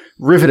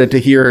riveted to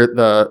hear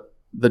the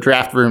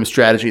draft room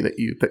strategy that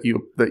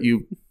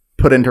you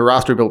put into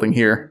roster building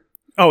here.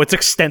 Oh, it's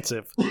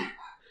extensive.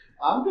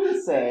 I'm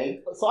gonna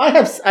say so.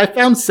 I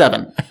found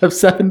 7. I have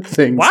 7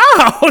 things.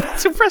 Wow,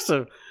 that's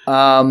impressive.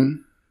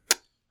 And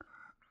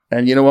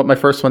you know what my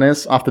first one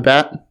is off the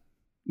bat?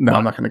 No,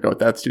 I'm not going to go with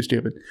that. It's too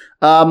stupid.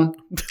 I'm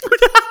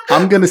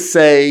going to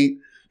say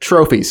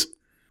trophies.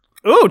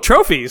 Ooh,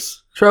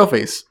 trophies.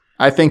 Trophies.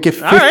 I think if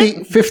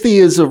 50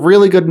 is a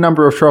really good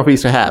number of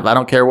trophies to have. I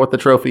don't care what the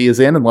trophy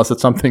is in, unless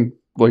it's something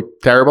like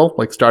terrible,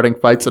 like starting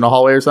fights in a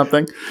hallway or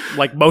something.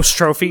 Like most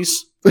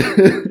trophies?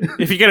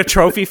 If you get a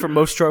trophy for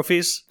most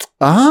trophies?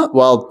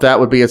 Well, that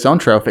would be its own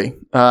trophy.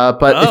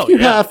 But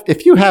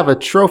if you have a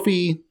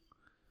trophy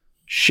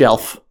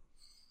shelf...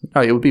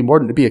 No, it would be more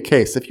than to be a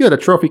case. If you had a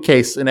trophy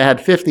case and it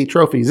had 50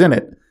 trophies in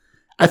it,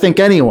 I think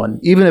anyone,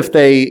 even if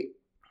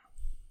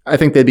I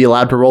think they'd be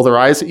allowed to roll their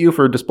eyes at you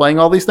for displaying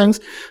all these things,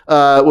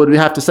 would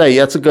have to say,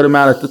 yeah, that's a good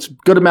amount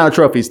of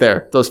trophies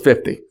there, those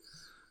 50.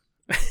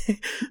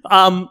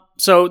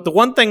 So the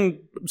one thing,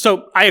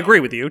 so I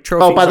agree with you.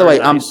 Trophies. Oh, by the way,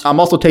 nice. I'm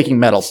also taking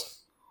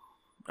medals.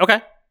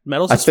 Okay.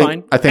 Medals is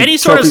fine. I think any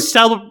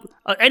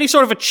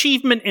sort of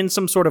achievement in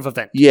some sort of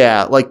event.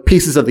 Yeah, like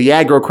pieces of the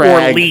aggro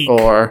crag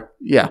or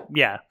yeah.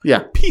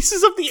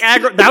 Pieces of the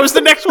aggro. That was the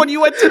next one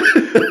you went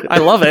to. I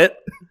love it.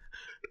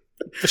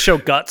 The show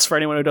Guts for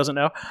anyone who doesn't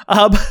know.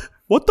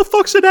 What the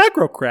fuck's an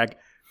aggro crag?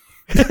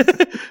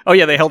 Oh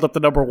yeah, they held up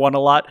the number 1 a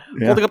lot.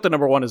 Yeah. Holding up the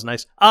number 1 is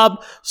nice.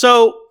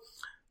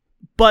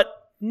 But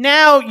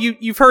now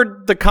you've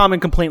heard the common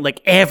complaint like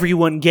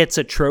everyone gets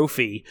a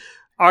trophy.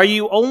 Are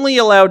you only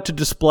allowed to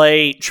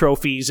display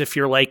trophies if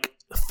you're like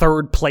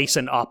 3rd place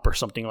and up or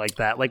something like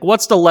that? Like,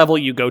 what's the level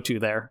you go to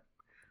there?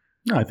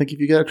 No, I think if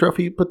you get a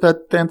trophy, you put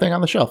that damn thing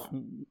on the shelf.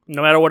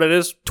 No matter what it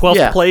is?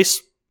 12th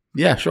place?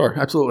 Yeah, sure.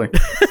 Absolutely.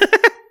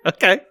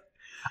 Okay.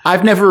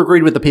 I've never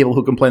agreed with the people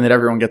who complain that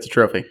everyone gets a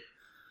trophy.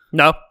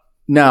 No.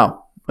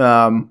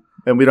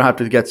 And we don't have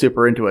to get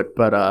super into it,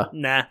 but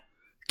nah.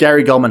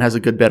 Gary Gulman has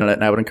a good bit on it,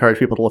 and I would encourage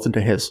people to listen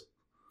to his.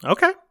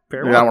 Okay.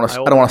 Very well. I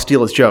don't want to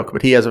steal his joke,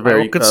 but he has a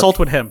very consult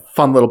with him.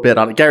 Fun little bit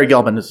on it. Gary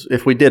Gulman is,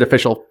 if we did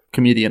official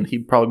comedian,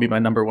 he'd probably be my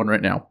number 1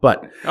 right now.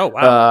 But oh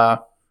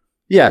wow,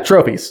 yeah,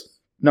 trophies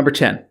number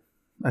 10.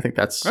 I think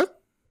that's. Good.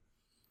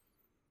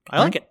 I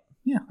like it.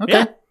 Yeah. Okay.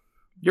 Yeah.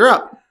 You're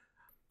up.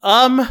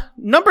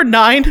 Number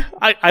 9.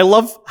 I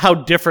love how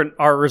different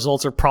our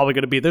results are probably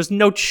going to be. There's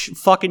no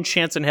fucking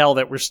chance in hell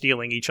that we're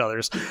stealing each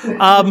other's.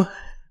 I'm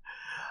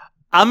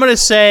gonna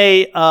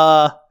say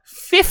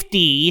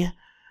 50.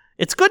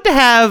 It's good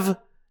to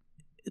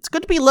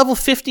be level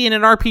 50 in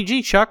an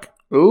RPG, Chuck.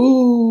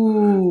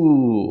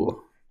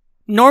 Ooh.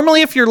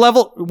 Normally, if you're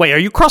level... Wait, are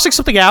you crossing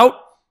something out?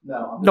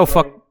 No.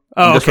 Fuck.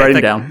 I'm just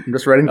writing down.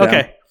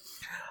 Okay.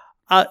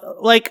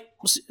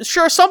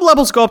 Sure, some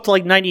levels go up to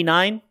like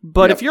 99,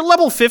 but if you're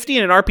level 50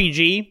 in an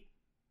RPG,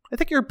 I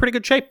think you're in pretty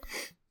good shape.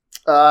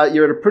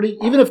 You're at a pretty...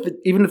 Even if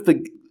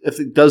the if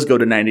it does go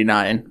to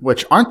 99,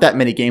 which aren't that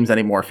many games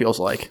anymore, feels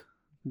like.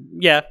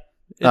 Yeah.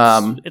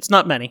 It's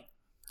not many.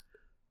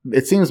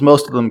 It seems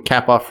most of them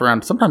cap off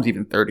around sometimes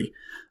even 30.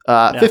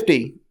 Yeah.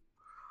 50.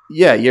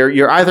 Yeah,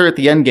 you're either at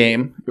the end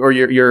game or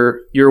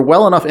you're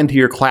well enough into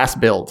your class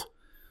build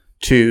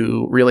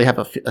to really have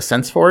a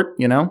sense for it,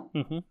 you know?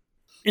 Mm-hmm.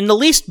 In the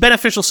least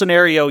beneficial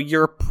scenario,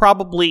 you're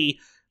probably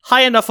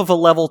high enough of a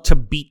level to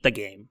beat the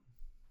game.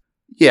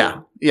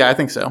 Yeah, I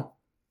think so.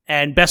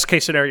 And best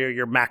case scenario,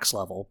 you're max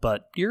level,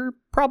 but you're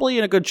probably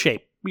in a good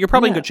shape. You're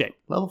probably in good shape.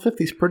 Level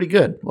 50 is pretty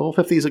good. Level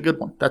 50 is a good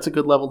one. That's a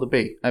good level to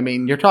be. I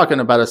mean, you're talking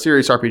about a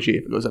serious RPG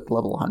if it goes up to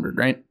level 100,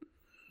 right?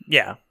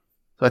 Yeah.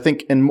 So I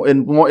think in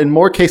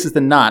more cases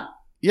than not,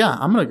 yeah,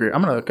 I'm gonna agree.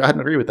 I'm gonna go ahead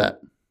and agree with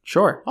that.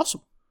 Sure.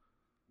 Awesome.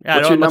 Yeah, I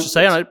don't have much to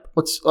say on it.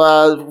 What's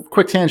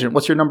quick tangent?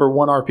 What's your number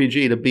one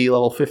RPG to be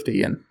level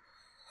 50 in?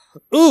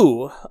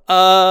 Ooh,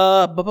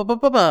 probably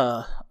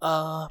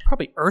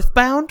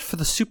Earthbound for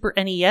the Super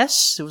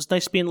NES. It was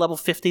nice being level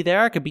 50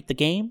 there. I could beat the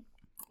game.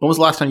 When was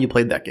the last time you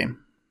played that game?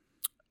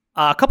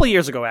 A couple of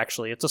years ago,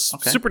 actually. It's a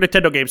Super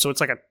Nintendo game, so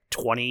it's like a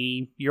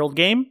 20-year-old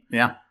game.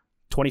 Yeah.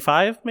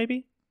 25,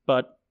 maybe?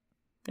 But,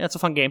 yeah, it's a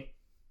fun game.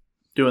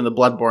 Doing the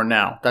Bloodborne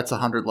now. That's a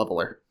 100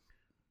 leveler.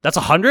 That's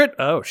 100?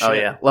 Oh, shit. Oh,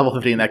 yeah. Level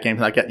 50 in that game's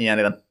not getting you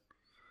anything.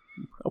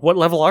 What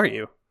level are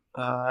you?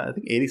 I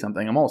think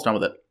 80-something. I'm almost done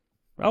with it.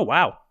 Oh,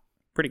 wow.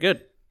 Pretty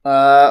good.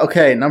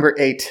 Okay, number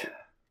 8.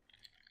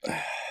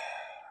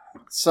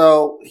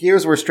 So,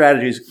 here's where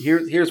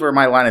here's where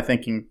my line of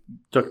thinking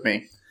took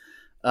me.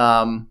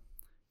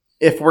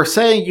 If we're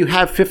saying you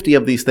have 50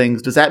 of these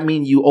things, does that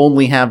mean you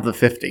only have the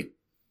 50?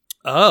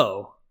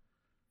 Oh.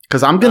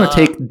 Because I'm going to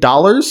take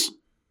dollars.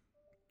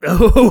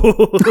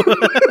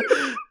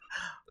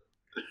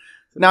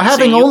 Now,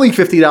 having only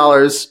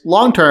 $50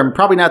 long term,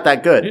 probably not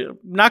that good.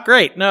 Not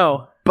great,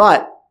 no.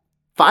 But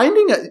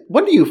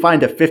when do you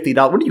find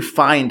 $50? When do you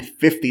find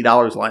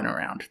 $50 lying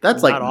around?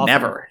 That's Not like often.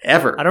 never,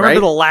 ever. I don't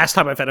remember the last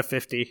time I've had a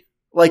 50.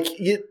 Like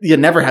you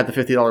never had the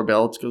 $50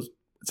 bill. It's because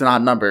it's an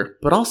odd number,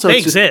 but also They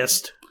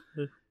exist.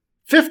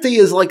 50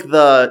 is like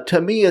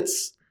to me,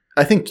 it's,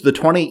 I think the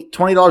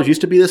 $20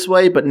 used to be this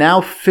way, but now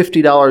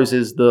 $50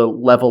 is the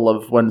level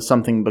of when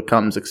something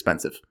becomes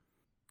expensive.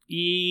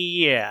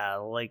 Yeah,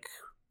 like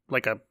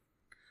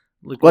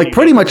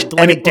pretty much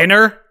like a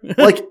dinner.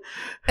 Like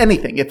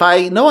anything. If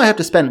I know I have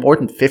to spend more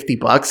than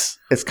 $50,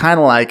 it's kind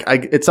of like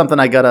it's something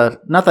I gotta.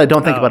 Not that I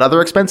don't think about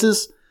other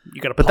expenses,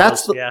 you gotta. But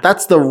pause,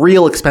 that's the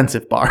real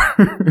expensive bar.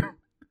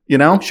 You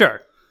know?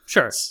 Sure.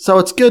 So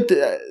it's good.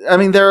 I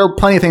mean, there are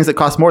plenty of things that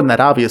cost more than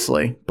that,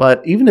 obviously.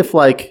 But even if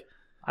I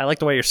like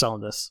the way you're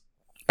selling this.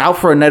 Out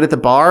for a night at the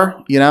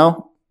bar, you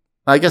know,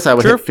 I guess I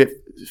would hit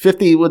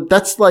 50.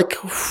 That's like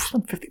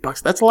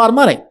 $50. That's a lot of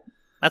money.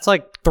 That's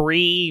like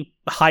 3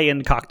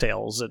 high-end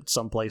cocktails at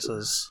some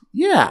places.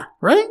 Yeah,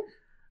 right?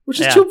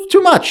 Which is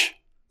too much.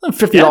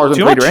 $50 on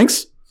 3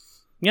 drinks.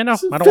 Yeah, no,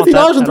 I don't want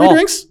that $50 on 3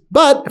 drinks.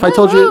 But if I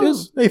told you it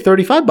was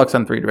 $35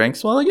 on 3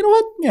 drinks, well, you know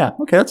what? Yeah,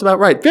 okay, that's about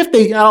right.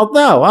 50? I don't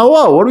know. Oh,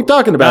 whoa, what are we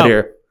talking about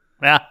here?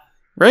 Yeah.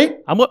 Right?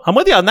 I'm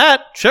with you on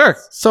that. Sure.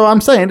 So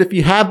I'm saying if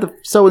you have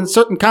in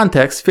certain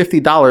contexts,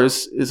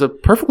 $50 is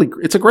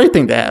it's a great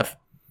thing to have.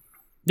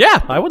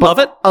 Yeah, I would love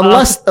it.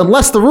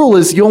 Unless the rule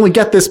is you only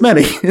get this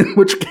many, in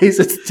which case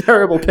it's a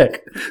terrible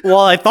pick. Well,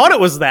 I thought it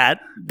was that.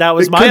 That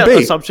was my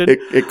assumption.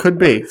 It could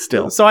be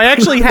still. So I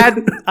actually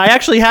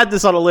had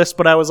this on a list,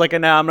 but I was like,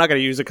 no, I'm not going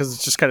to use it because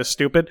it's just kind of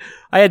stupid.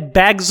 I had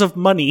bags of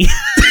money.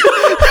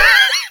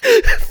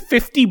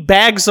 50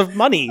 bags of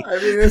money. I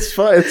mean, it's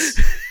fun.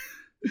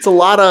 It's a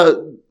lot of.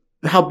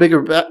 How big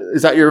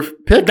is that your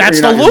pick?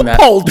 That's the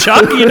loophole,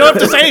 Chuck. You don't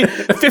have to say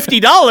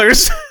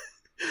 $50.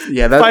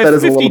 Yeah, that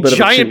is a little bit of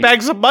a giant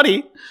bags of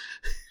money.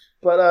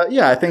 But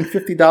yeah, I think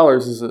 $50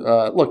 is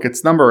look.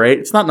 It's number 8.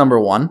 It's not number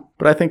 1,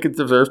 but I think it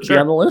deserves to be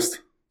on the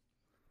list.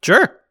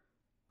 Sure,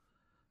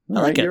 I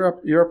like it.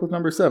 You're up with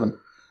number 7.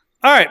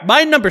 All right,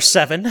 my number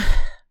 7.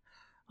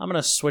 I'm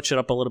gonna switch it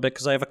up a little bit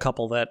because I have a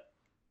couple that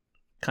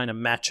kind of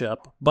match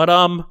up. But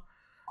I'm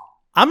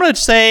gonna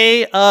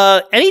say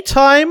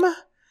anytime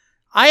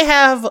I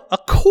have a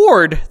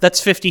cord that's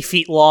 50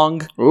 feet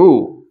long,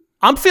 ooh,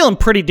 I'm feeling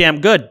pretty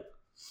damn good.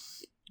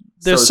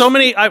 There's so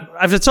many.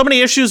 I've had so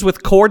many issues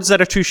with cords that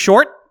are too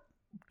short.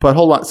 But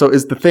hold on. So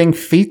is the thing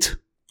feet?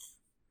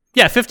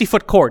 Yeah,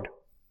 50-foot cord.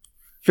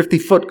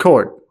 50-foot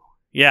cord.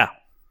 Yeah.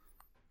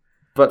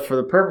 But for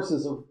the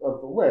purposes of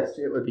the list,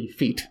 it would be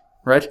feet,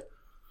 right?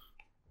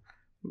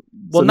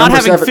 Well, so not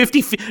having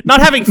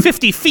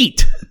 50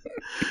 feet.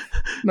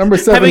 Number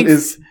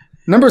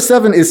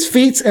 7 is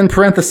feet in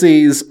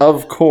parentheses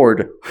of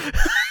cord.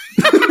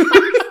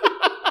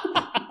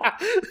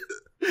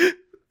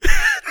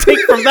 Take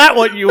from that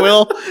what you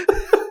will.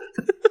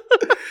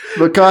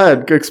 But go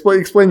ahead.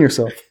 Explain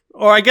yourself.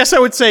 Or I guess I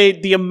would say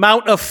the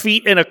amount of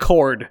feet in a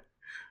cord.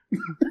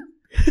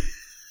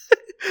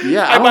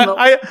 Yeah,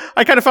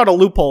 I kind of found a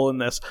loophole in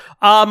this.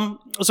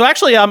 So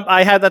actually,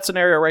 I had that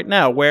scenario right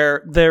now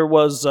where there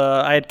was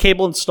I had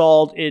cable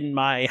installed in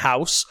my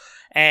house,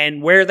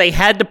 And where they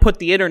had to put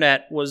the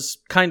internet was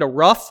kind of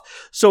rough.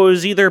 So it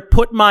was either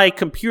put my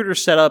computer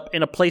setup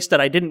in a place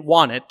that I didn't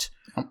want it,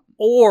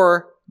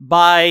 or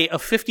buy a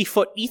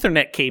 50-foot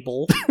Ethernet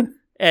cable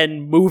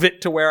and move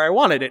it to where I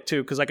wanted it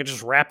to, because I could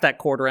just wrap that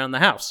cord around the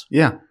house.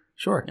 Yeah,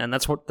 sure. And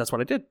that's what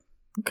I did.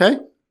 Okay.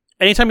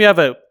 Anytime you have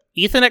a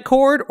Ethernet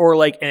cord or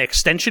like an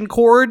extension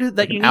cord that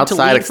Like you an need to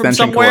outside lead from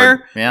extension somewhere,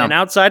 cord. Yeah. an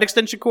outside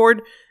extension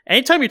cord.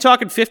 Anytime you're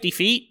talking 50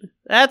 feet,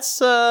 that's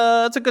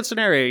a good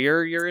scenario.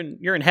 You're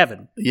in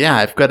heaven. Yeah,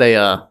 I've got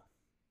a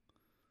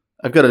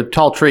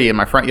tall tree in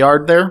my front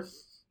yard there,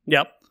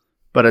 Yep.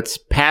 but it's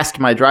past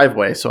my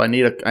driveway, so I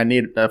need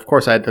of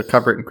course I had to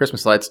cover it in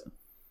Christmas lights.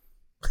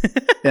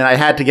 And I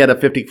had to get a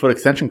 50-foot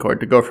extension cord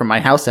to go from my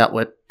house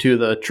outlet to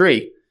the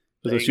tree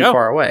because it was too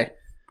far away.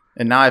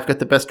 And now I've got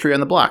the best tree on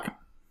the block.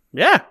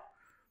 Yeah.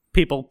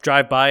 People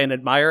drive by and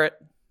admire it.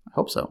 I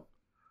hope so.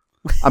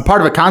 I'm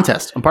part of a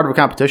contest. I'm part of a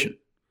competition.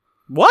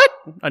 What?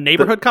 A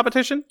neighborhood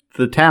competition?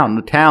 The town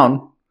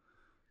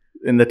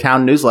in the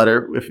town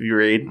newsletter, if you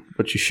read,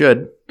 which you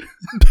should.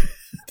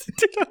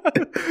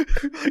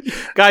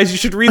 Guys, you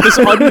should read this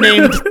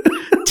unnamed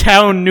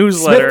town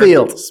newsletter.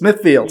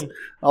 Smithfield.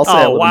 I'll say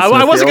Oh, wow.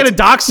 I wasn't going to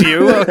dox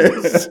you.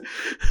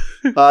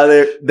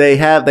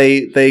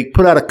 They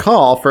put out a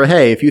call for,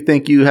 hey, if you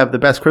think you have the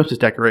best Christmas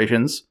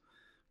decorations,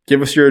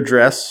 give us your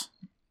address.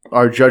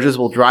 Our judges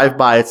will drive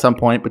by at some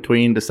point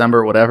between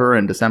December whatever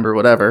and December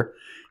whatever.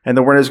 And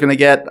the winner's going to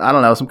get, I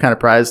don't know, some kind of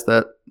prize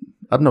that,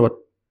 I don't know what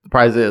the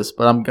prize is,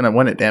 but I'm going to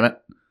win it, damn it.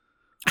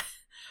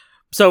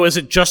 So is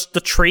it just the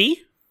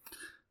tree?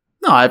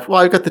 No, I've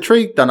got the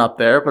tree done up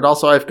there, but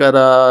also I've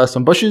got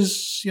some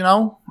bushes,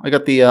 I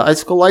got the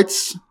icicle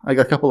lights. I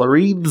got a couple of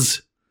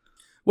wreaths.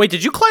 Wait,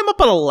 did you climb up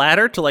on a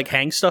ladder to like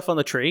hang stuff on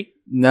the tree?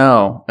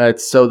 No,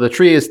 so the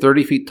tree is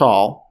 30 feet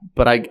tall,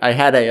 but I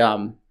had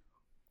a,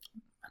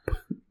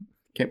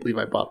 can't believe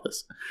I bought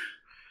this,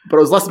 but it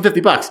was less than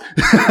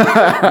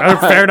 $50.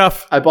 Fair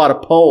enough. I bought a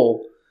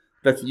pole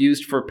that's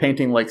used for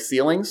painting like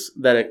ceilings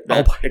that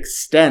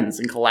extends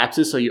and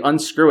collapses. So you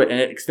unscrew it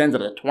and it extends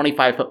at a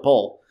 25-foot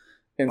pole.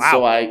 And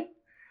so I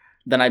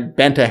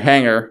bent a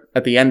hanger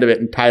at the end of it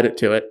and tied it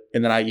to it.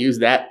 And then I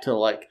used that to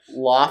like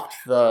loft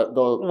the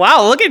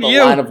wow, look at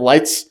you. line of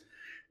lights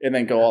and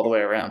then go all the way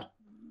around.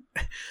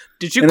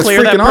 Did you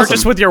clear that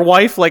purchase with your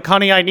wife? Like,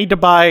 honey, I need to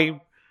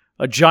buy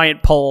a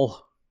giant pole.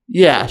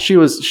 Yeah,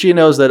 she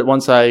knows that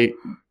once I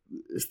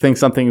think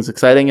something is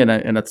exciting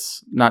and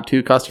it's not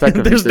too cost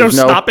effective. there's no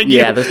stopping you.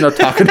 Yeah, there's no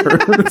talking her.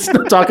 There's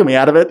no talking me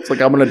out of it. It's like,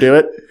 I'm going to do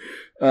it.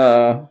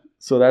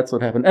 So that's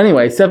what happened.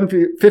 Anyway,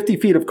 50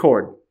 feet of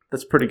cord.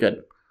 That's pretty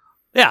good.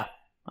 Yeah,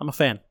 I'm a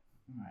fan.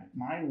 All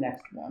right, my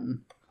next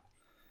one.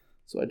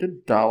 So I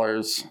did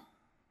dollars.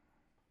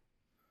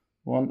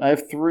 I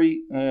have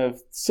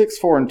 6,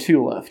 4, and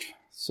 2 left.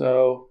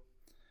 So,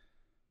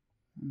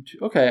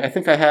 okay, I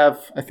think I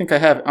have.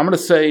 I'm going to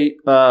say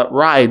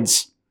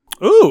rides.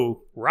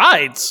 Ooh,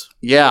 rides.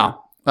 Yeah.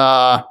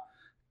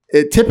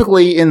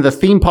 Typically in the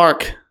theme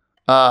park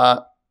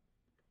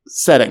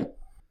setting.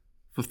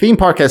 If a theme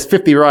park has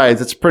 50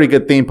 rides, it's a pretty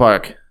good theme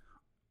park.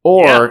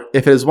 Or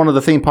if it is one of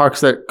the theme parks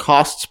that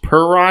costs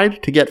per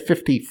ride, to get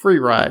 50 free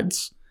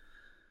rides.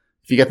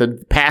 If you get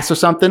the pass or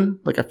something,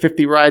 like a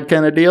 50 ride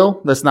kind of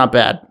deal, that's not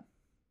bad.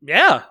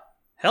 Yeah.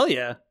 Hell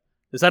yeah.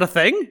 Is that a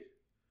thing?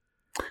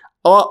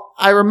 Well,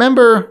 I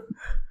remember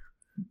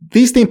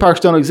these theme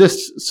parks don't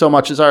exist so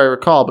much as I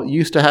recall, but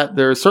used to have,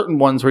 there are certain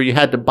ones where you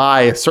had to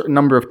buy a certain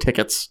number of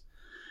tickets.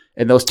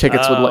 And those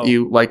tickets would let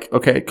you, like,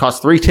 okay, it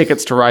costs 3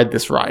 tickets to ride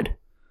this ride.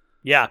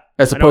 Yeah.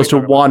 As opposed to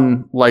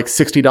one, like,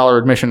 $60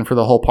 admission for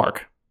the whole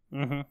park.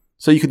 Mm-hmm.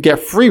 So you could get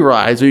free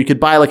rides, or you could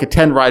buy, like, a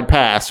 10-ride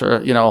pass,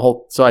 or, a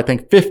whole. So I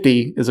think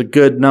 50 is a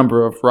good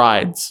number of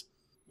rides.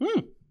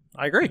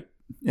 I agree.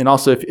 And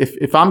also,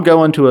 if I'm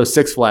going to a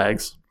Six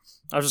Flags.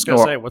 I was just going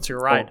to say, what's your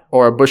ride?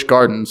 Or a Busch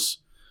Gardens,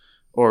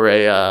 or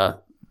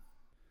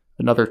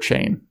another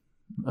chain.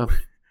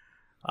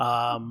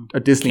 A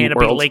Disney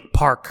Canopy World. Lake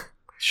Park.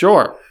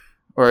 Sure.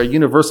 Or a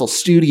Universal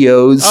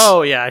Studios.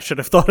 Oh, yeah, I should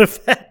have thought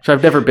of that. Which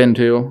I've never been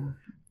to.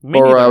 Me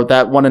or neither.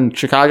 that one in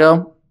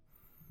Chicago.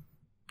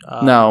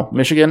 No,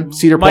 Michigan?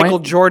 Cedar Point? Michael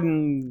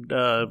Jordan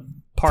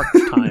park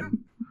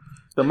time.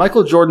 The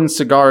Michael Jordan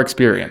Cigar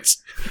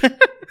Experience.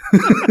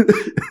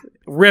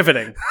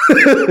 Riveting.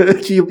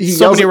 he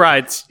So many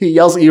rides. He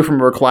yells at you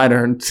from a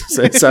recliner and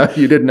says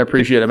you didn't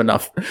appreciate him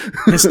enough.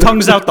 His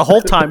tongue's out the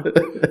whole time.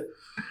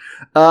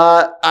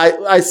 A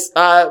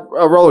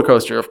roller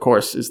coaster, of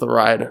course, is the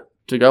ride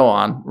to go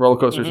on. Roller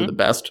coasters are the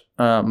best.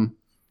 But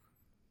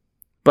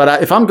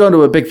if I'm going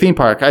to a big theme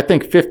park, I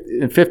think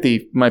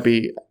 50 might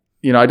be,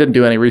 I didn't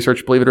do any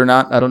research, believe it or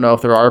not. I don't know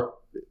if there are.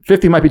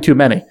 50 might be too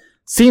many.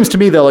 Seems to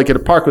me, though, like at a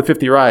park with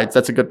 50 rides,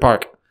 that's a good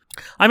park.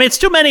 I mean, it's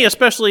too many,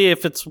 especially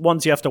if it's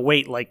ones you have to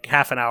wait like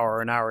half an hour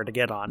or an hour to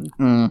get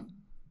on.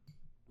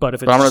 But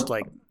if it's just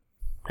like,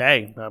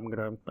 hey,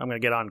 I'm gonna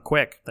get on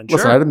quick, then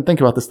listen, sure. I didn't think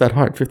about this that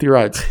hard. 50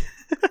 rides.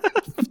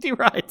 50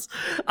 rides.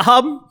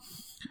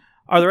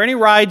 Are there any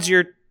rides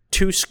you're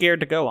too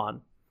scared to go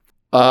on?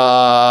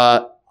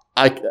 I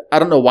I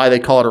don't know why they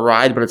call it a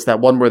ride, but it's that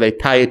one where they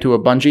tie you to a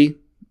bungee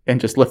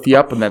and just lift you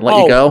up and then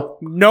let you go.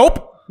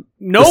 Nope.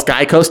 The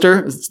Sky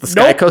Coaster? It's the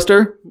Sky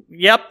Coaster?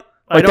 Yep.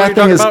 Like, that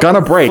thing is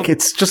gonna break.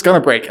 It's just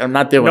gonna break. I'm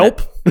not doing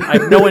it. I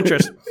have no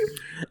interest.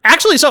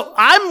 Actually, so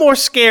I'm more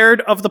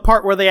scared of the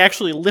part where they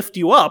actually lift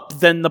you up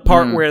than the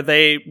part where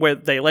they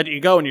let you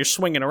go and you're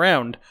swinging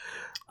around.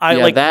 I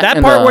like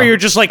that part where you're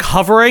just like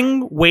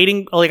hovering,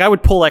 waiting. Like, I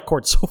would pull that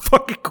cord so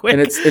fucking quick.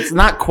 And it's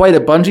not quite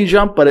a bungee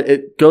jump, but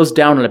it goes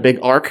down in a big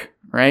arc,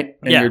 right?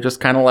 And you're just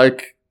kind of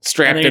like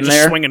strapped and then in you're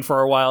there, just swinging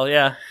for a while.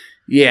 Yeah.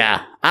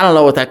 Yeah, I don't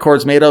know what that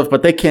cord's made of,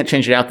 but they can't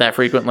change it out that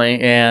frequently,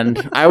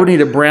 and I would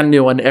need a brand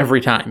new one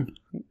every time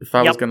if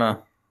I was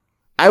gonna.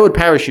 I would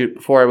parachute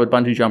before I would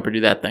bungee jump or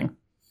do that thing.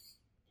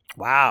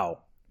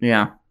 Wow.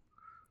 Yeah.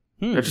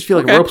 I just feel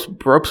like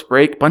ropes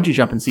break. Bungee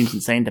jumping seems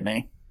insane to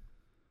me.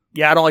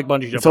 Yeah, I don't like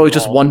bungee jumping. It's always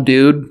just one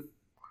dude.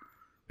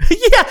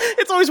 Yeah,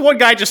 it's always one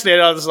guy just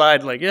standing on the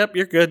side, like, yep,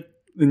 you're good.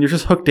 And you're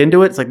just hooked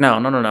into it. It's like, no.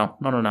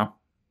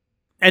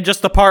 And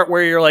just the part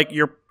where you're like,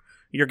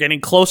 you're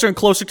getting closer and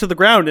closer to the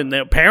ground, and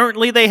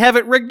apparently they have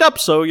it rigged up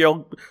so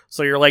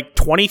you're like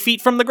 20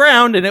 feet from the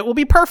ground, and it will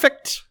be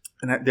perfect.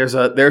 And there's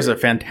a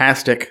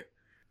fantastic,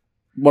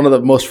 one of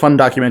the most fun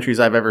documentaries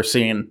I've ever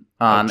seen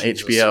on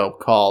HBO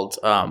called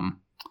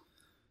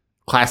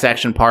Class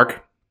Action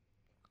Park.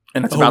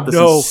 And it's about this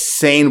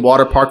insane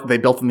water park that they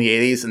built in the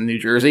 80s in New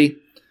Jersey.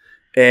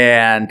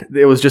 And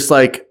it was just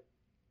like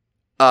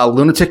a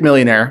lunatic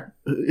millionaire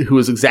who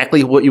was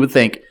exactly what you would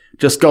think,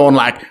 just going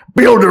like,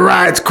 build the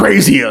rides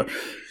crazier,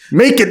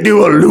 make it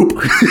do a loop.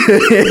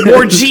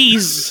 More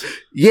G's.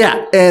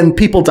 Yeah, and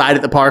people died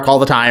at the park all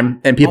the time,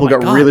 and people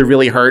got really,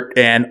 really hurt,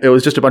 and it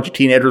was just a bunch of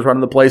teenagers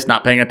running the place,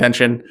 not paying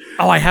attention.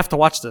 Oh, I have to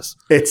watch this.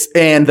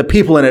 And the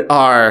people in it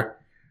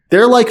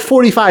they're like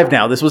 45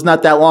 now. This was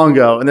not that long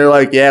ago, and they're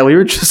like, yeah, we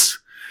were just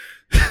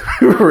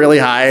we were really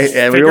high,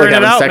 and we were like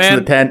having sex in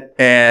the tent,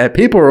 and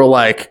people were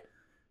like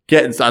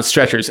getting on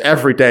stretchers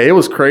every day. It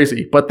was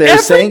crazy, but they're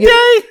saying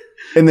it,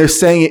 and they're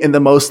saying it in the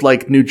most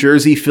like New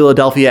Jersey,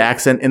 Philadelphia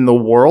accent in the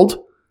world.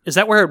 Is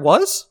that where it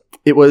was?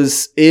 It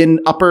was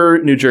in Upper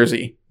New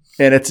Jersey,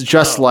 and it's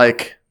just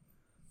like,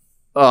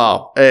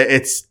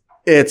 it's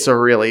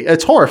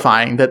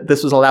horrifying that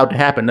this was allowed to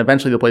happen.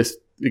 Eventually, the place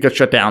got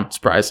shut down.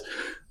 Surprise!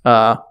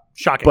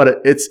 Shocking,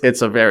 but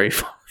it's a very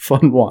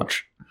fun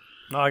watch.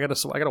 No, I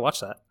gotta watch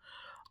that.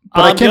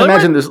 But I can't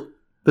imagine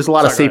there's a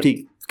lot of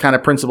safety kind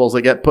of principles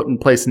that get put in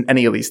place in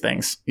any of these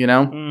things. You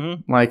know,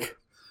 like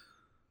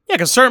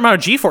because a certain amount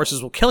of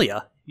G-forces will kill you.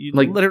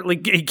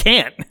 You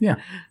can't. Yeah.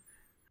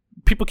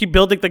 People keep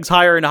building things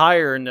higher and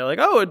higher, and they're like,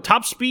 oh,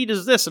 top speed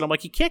is this. And I'm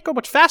like, you can't go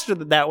much faster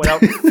than that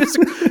without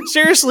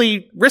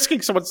seriously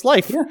risking someone's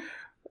life. Yeah.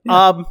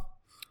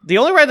 The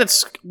only ride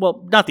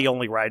not the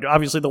only ride.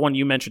 Obviously, the one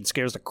you mentioned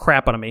scares the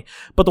crap out of me.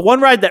 But the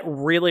one ride that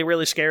really,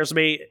 really scares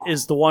me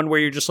is the one where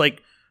you're just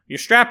like, you're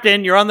strapped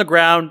in, you're on the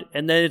ground,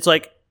 and then it's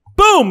like,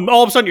 boom!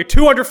 All of a sudden, you're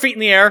 200 feet in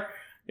the air.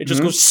 It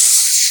just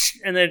goes,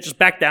 and then it just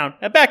back down,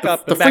 and back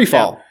up, and back free down.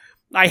 fall.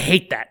 I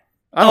hate that.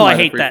 I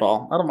hate that.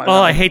 Fall. I don't mind.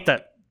 I hate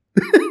that.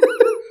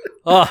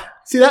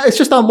 See that it's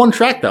just on one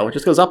track though. It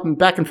just goes up and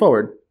back and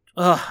forward.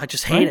 I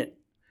just hate it.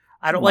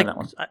 I don't like that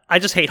one. I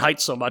just hate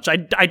heights so much.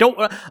 I don't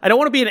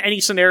want to be in any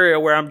scenario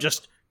where I'm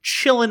just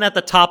chilling at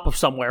the top of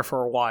somewhere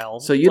for a while.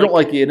 So you don't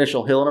like the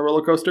initial hill in a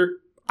roller coaster?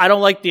 I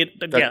don't like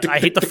I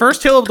hate the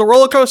first hill of the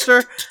roller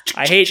coaster.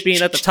 I hate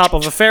being at the top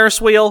of a Ferris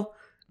wheel.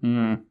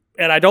 And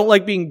I don't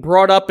like being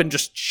brought up and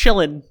just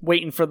chilling,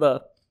 waiting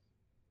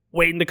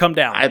to come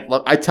down.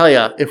 I tell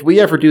you, if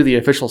we ever do the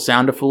official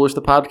sound of Foolish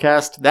the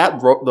podcast,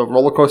 the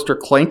roller coaster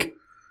clink,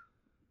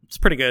 it's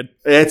pretty good.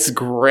 It's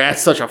great.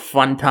 It's such a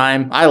fun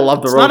time. I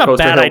love the roller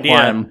coaster hill idea.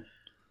 Climb.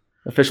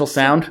 Official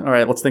sound. All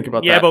right, let's think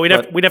about that. Yeah, but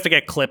we'd have to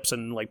get clips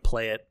and like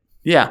play it.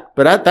 Yeah,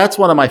 but that's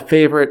one of my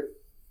favorite.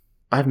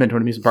 I haven't been to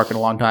an amusement park in a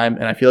long time,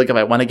 and I feel like if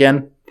I went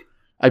again,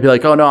 I'd be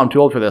like, oh no, I'm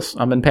too old for this.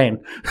 I'm in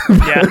pain.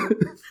 Yeah,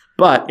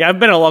 but yeah, I've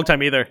been in a long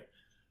time either.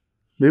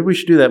 Maybe we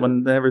should do that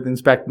when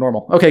everything's back to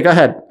normal. Okay, go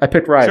ahead. I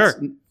picked rides.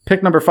 Sure.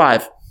 Pick number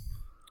 5.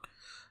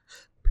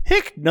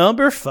 Pick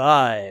number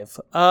 5.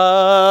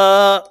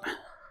 I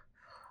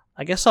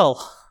guess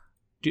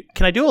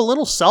can I do a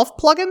little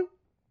self-plugging?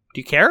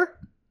 Do you care?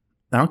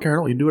 I don't care at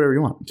all. You can do whatever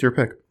you want. It's your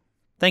pick.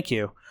 Thank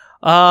you.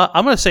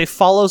 I'm going to say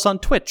follows on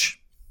Twitch.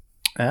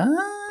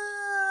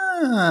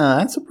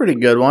 That's a pretty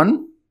good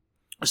one.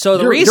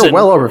 So you're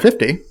well over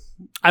 50.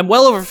 I'm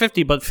well over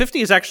 50, but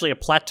 50 is actually a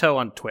plateau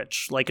on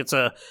Twitch. Like it's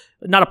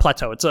not a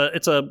plateau.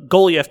 It's a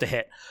goal you have to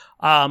hit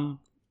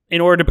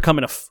in order to become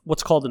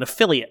what's called an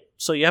affiliate.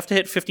 So you have to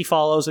hit 50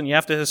 follows and you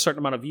have to hit a certain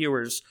amount of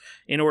viewers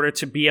in order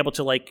to be able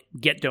to like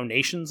get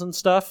donations and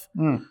stuff.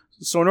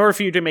 So in order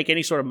for you to make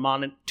any sort of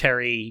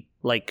monetary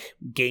like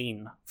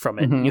gain from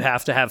it, you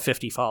have to have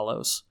 50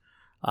 follows.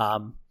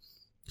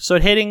 So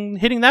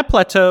hitting that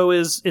plateau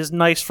is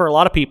nice for a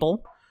lot of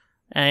people,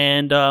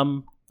 and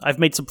I've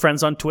made some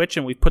friends on Twitch,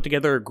 and we've put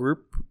together a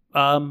group,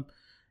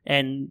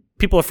 and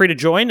people are free to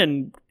join,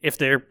 and if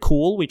they're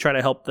cool, we try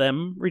to help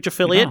them reach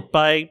affiliate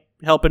by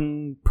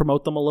helping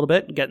promote them a little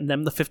bit and getting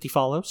them the 50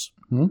 follows.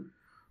 Mhm.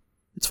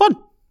 It's fun.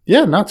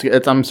 Yeah, no,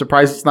 I'm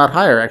surprised it's not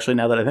higher, actually,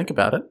 now that I think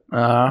about it.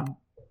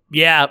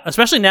 Yeah,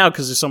 especially now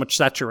because there's so much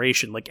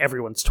saturation. Like,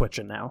 everyone's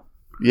Twitching now.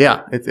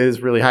 Yeah, it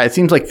is really high. It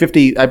seems like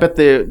 50. I bet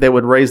they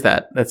would raise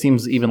that. That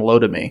seems even low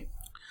to me.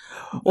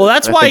 Well,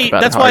 that's I why think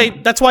about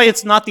it that's why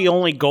it's not the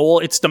only goal.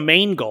 It's the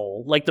main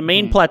goal. Like, the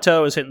main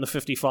plateau is hitting the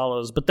 50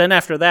 follows, but then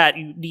after that,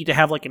 you need to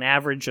have like an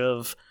average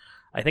of,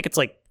 I think it's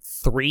like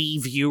 3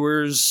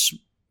 viewers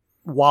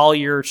while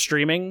you're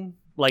streaming.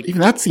 Like,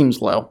 Even that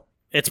seems low.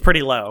 it's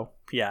pretty low.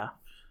 Yeah.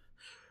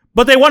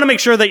 But they want to make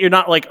sure that you're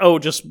not like,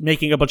 just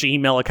making a bunch of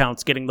email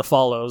accounts, getting the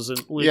follows. And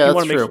Yeah,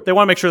 that's true. They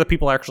want to make sure that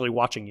people are actually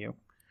watching you.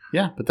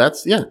 Yeah, but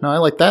no, I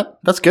like that.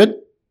 That's good.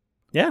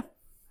 Yeah.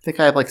 I think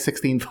I have like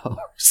 16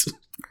 followers.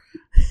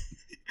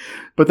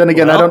 But then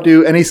again, I don't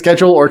do any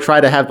schedule or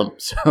try to have them.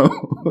 So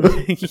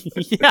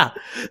Yeah.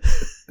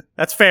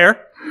 That's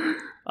fair.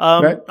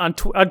 Right. On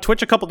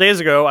Twitch a couple days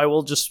ago, I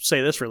will just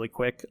say this really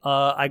quick.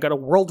 I got a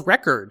world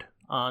record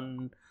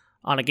on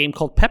a game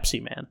called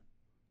Pepsi Man.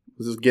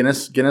 Is this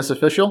Guinness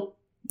official?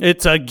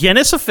 It's a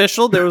Guinness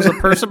official. There was a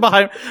person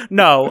behind.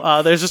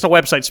 No, there's just a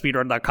website,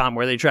 speedrun.com,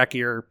 where they track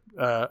your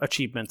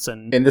achievements.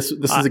 And this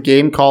is a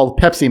game called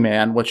Pepsi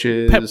Man, which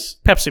is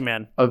Pepsi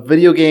Man, a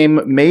video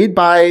game made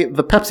by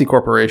the Pepsi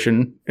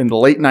Corporation in the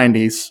late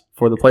 90s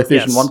for the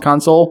PlayStation Yes. 1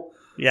 console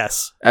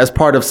Yes. as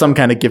part of some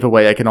kind of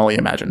giveaway, I can only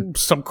imagine.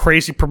 Some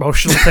crazy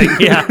promotional thing.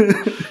 Yeah.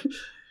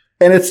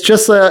 And it's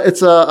just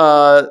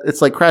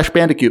it's like Crash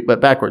Bandicoot,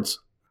 but backwards.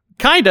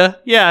 Kinda.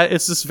 Yeah.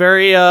 It's this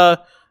very,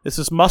 it's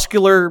this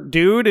muscular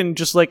dude and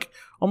just like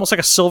almost like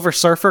a Silver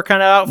Surfer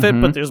kind of outfit,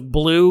 but there's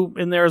blue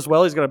in there as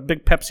well. He's got a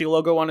big Pepsi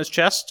logo on his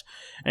chest,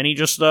 and he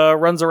just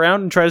runs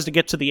around and tries to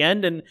get to the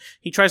end, and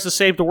he tries to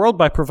save the world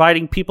by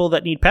providing people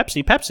that need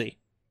Pepsi.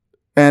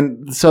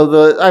 And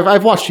so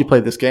I've watched you play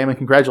this game, and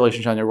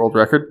congratulations on your world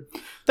record.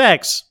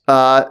 Thanks.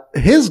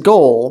 His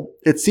goal,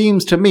 it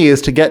seems to me,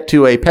 is to get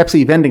to a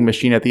Pepsi vending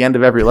machine at the end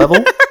of every level.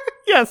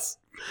 Yes.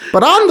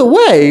 But on the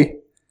way,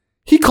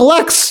 he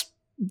collects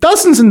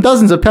dozens and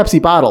dozens of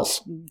Pepsi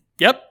bottles.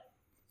 Yep.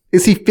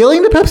 Is he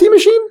filling the Pepsi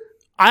machine?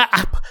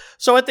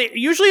 So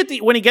usually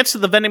when he gets to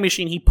the vending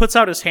machine, he puts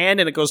out his hand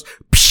and it goes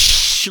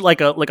psh,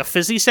 like a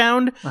fizzy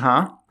sound.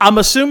 Uh-huh. I'm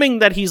assuming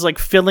that he's like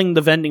filling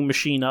the vending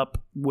machine up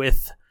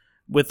with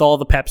all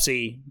the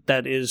Pepsi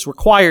that is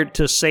required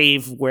to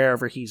save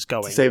wherever he's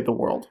going. To save the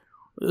world.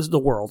 The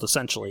world,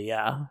 essentially,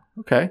 yeah.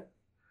 Okay.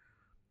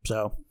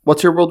 So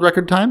What's your world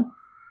record time?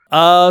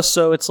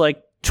 So it's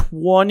like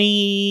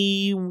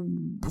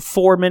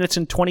 24 minutes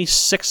and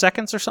 26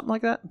 seconds or something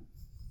like that.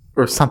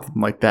 Or something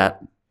like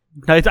that.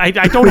 I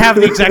don't have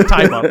the exact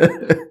time up.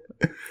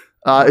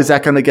 Is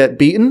that going to get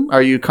beaten?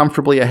 Are you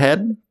comfortably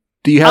ahead?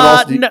 Do you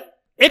have No,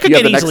 it could you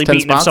have get the next easily 10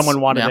 beaten if spots? someone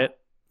wanted Yeah. it.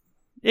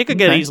 It could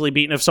get easily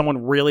beaten if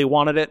someone really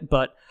wanted it,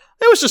 but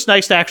it was just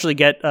nice to actually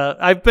get.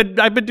 I've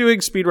been doing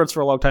speedruns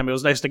for a long time. It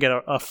was nice to get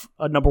a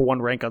number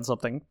 1 rank on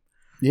something,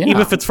 Yeah.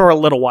 even if it's for a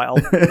little while.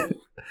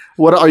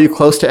 What are you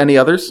close to any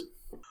others?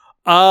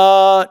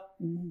 No,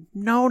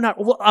 not.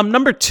 Well, I'm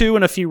number 2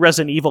 in a few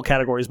Resident Evil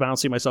categories, but I don't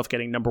see myself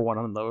getting number 1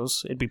 on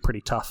those. It'd be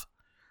pretty tough.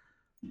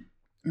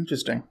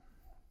 Interesting.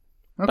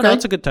 But Okay. no,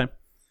 it's a good time.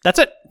 That's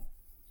it.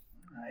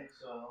 All right,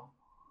 so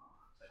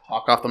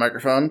talk off the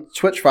microphone.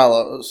 Twitch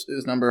follows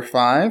is number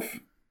 5.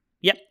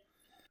 Yep.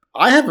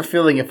 I have a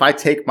feeling if I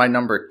take my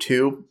number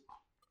 2,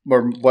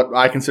 or what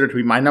I consider to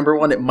be my number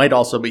 1, it might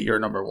also be your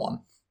number 1.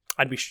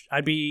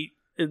 That'd be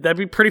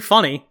pretty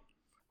funny.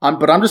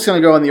 But I'm just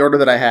going to go in the order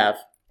that I have.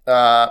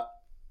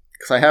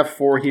 Because I have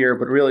 4 here,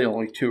 but really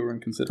only 2 are in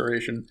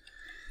consideration.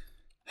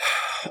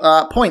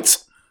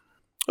 Points.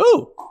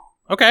 Ooh.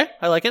 Okay.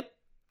 I like it.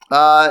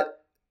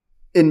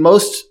 In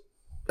most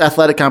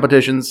athletic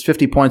competitions,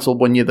 50 points will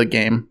win you the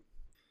game,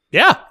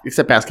 Yeah.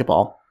 except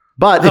basketball.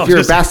 But Oh, if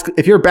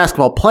you're a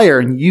basketball player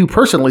and you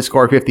personally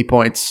score 50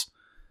 points,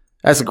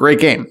 that's a great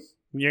game.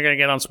 You're going to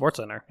get on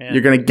SportsCenter. Yeah.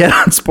 You're going to get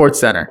on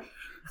SportsCenter,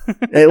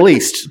 at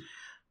least.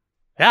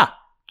 Yeah.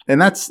 And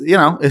that's,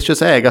 it's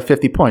just, hey, I got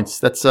 50 points.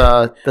 That's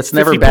never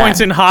 50 bad. points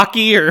in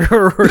hockey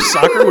or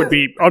soccer would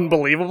be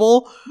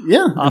unbelievable.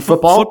 Yeah, in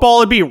football. Football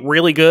would be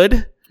really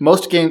good.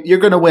 You're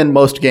going to win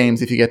most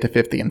games if you get to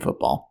 50 in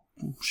football.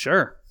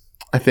 Sure.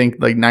 I think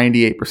like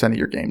 98% of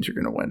your games you're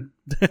going to win.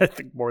 I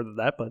think more than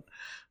that, but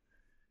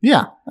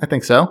Yeah, I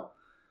think so.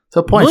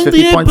 So points,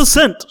 50 points.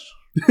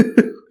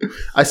 98%.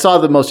 I saw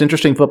the most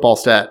interesting football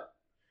stat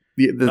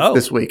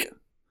this week.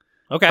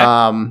 Okay.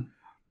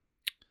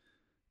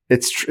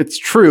 It's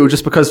true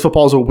just because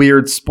football is a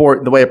weird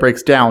sport the way it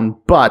breaks down,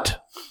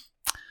 but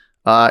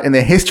in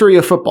the history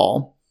of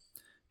football,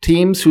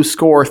 teams who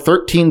score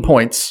 13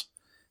 points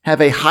have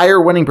a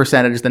higher winning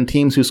percentage than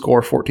teams who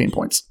score 14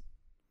 points.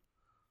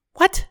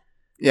 What?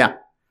 Yeah.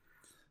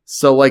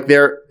 So like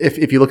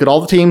if you look at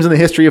all the teams in the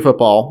history of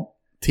football,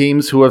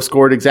 teams who have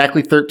scored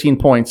exactly 13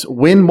 points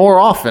win more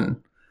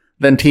often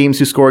than teams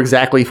who score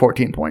exactly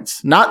 14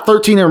 points. Not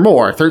 13 or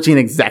more, 13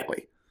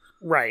 exactly.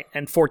 Right.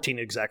 And 14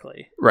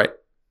 exactly. Right.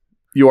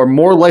 you are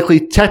more likely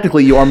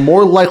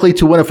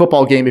to win a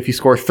football game if you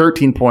score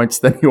 13 points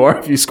than you are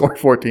if you score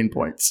 14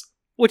 points.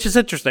 Which is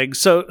interesting.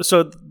 So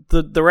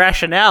the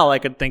rationale I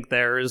could think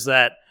there is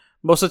that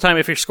most of the time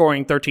if you're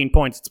scoring 13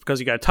 points, it's because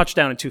you got a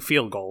touchdown and 2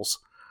 field goals.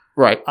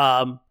 Right.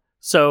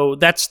 So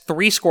that's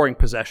 3 scoring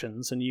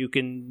possessions, and you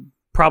can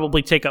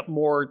probably take up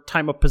more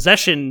time of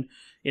possession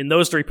in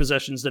those 3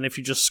 possessions than if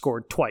you just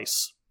scored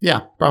twice.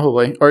 Yeah,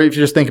 probably. Or if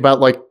you just think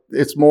about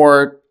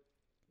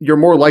you're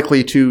more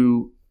likely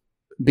to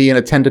be in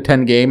a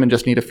 10-10 game and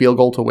just need a field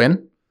goal to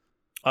win.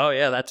 Oh,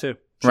 yeah, that too.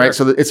 Sure. Right?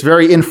 So it's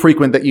very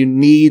infrequent that you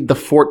need the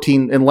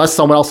 14, unless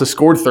someone else has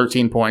scored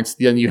 13 points,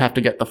 then you have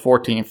to get the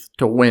 14th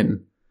to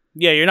win.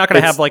 Yeah, you're not going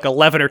to have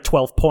 11 or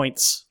 12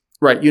 points.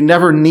 Right. You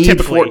never need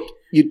typically.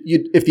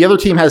 If the other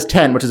team has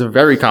 10, which is a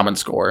very common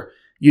score,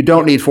 you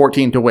don't need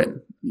 14 to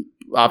win.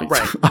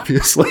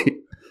 Obviously.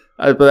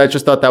 But I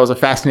just thought that was a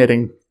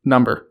fascinating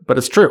number. But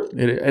it's true.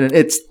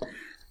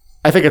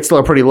 I think it's still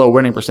a pretty low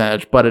winning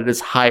percentage, but it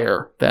is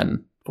higher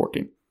than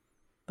 14.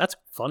 That's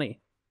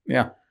funny.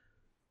 Yeah.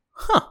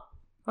 Huh.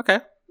 Okay.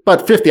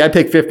 But 50, I'd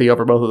take 50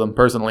 over both of them,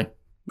 personally.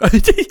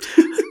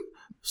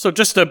 So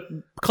just to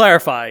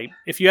clarify,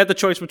 if you had the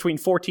choice between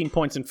 14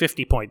 points and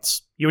 50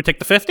 points, you would take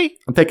the 50?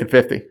 I'm taking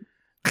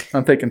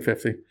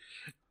 50.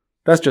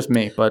 That's just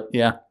me, but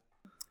yeah.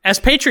 As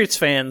Patriots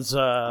fans,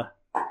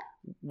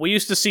 we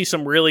used to see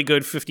some really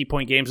good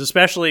 50-point games,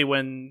 especially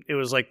when it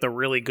was the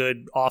really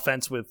good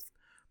offense with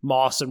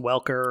Moss and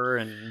Welker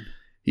and...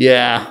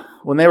 Yeah,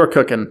 when they were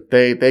cooking,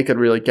 they could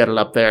really get it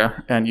up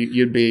there, and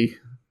you'd be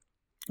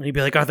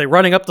like, are they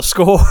running up the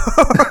score?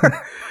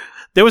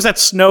 There was that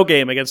snow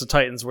game against the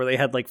Titans where they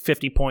had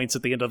 50 points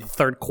at the end of the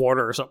third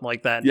quarter or something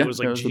like that. Yeah, it was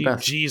the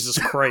best. Jesus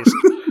Christ.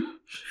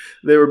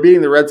 They were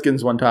beating the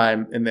Redskins one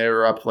time, and they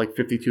were up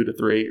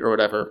 52-3 or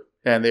whatever,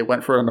 and they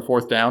went for it on the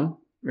 4th down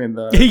in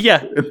the, in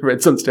the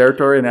Red Suns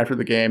territory, and after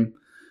the game,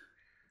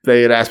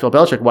 they had asked Bill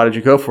Belichick, why did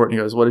you go for it? And he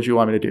goes, what did you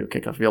want me to do,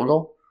 kick a field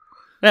goal?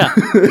 Yeah.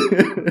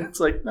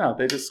 It's no,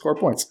 they just score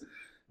points.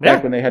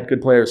 Back when they had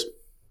good players.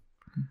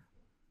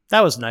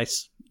 That was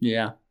nice.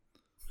 Yeah.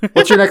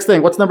 What's your next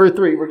thing? What's number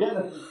 3?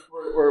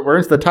 We're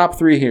into the top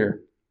 3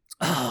 here.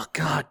 Oh,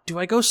 God. Do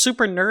I go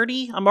super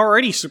nerdy? I'm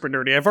already super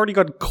nerdy. I've already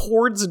got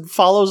chords and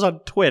follows on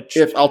Twitch.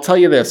 I'll tell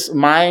you this.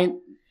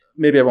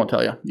 Maybe I won't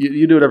tell you.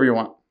 You do whatever you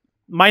want.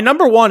 My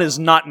number 1 is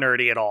not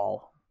nerdy at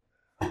all.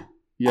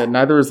 Yeah,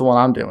 neither is the one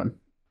I'm doing.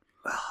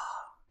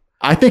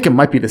 I think it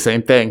might be the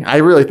same thing. I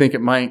really think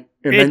it might.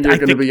 And then you're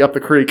going to be up the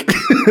creek.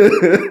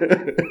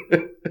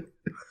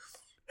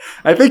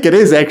 I think it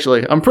is,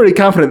 actually. I'm pretty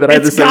confident that I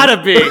have the same. It's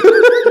gotta be.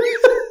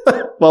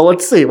 Well,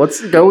 let's see.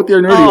 Let's go with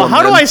your nerdy one.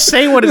 How do I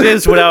say what it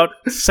is without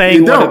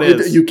saying what it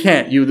is? You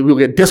can't. You will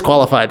get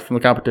disqualified from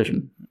the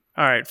competition.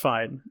 All right,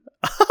 fine.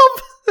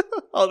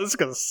 Oh, this is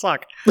going to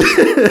suck.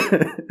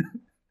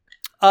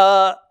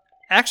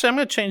 Actually, I'm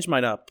going to change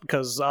mine up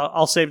because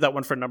I'll save that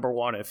one for number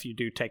 1 if you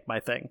do take my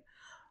thing.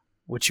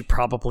 Which you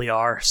probably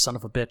are, son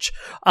of a bitch.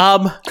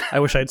 I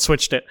wish I'd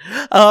switched it.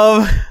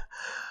 I'm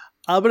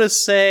going to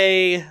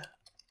say...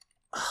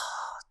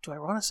 Do I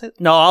want to say...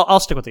 No, I'll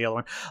stick with the other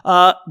one.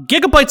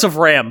 Gigabytes of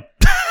RAM.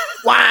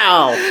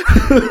 Wow!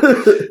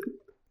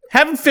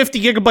 Having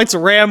 50 gigabytes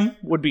of RAM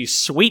would be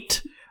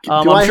sweet.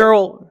 I'm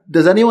sure...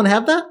 Does anyone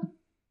have that?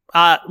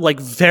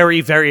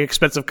 Very, very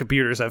expensive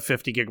computers have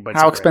 50 gigabytes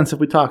How of expensive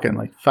RAM. we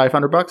talking?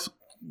 $500?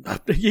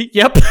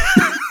 Yep.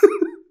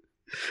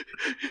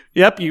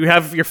 Yep, you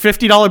have your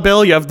 $50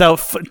 bill, you have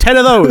 10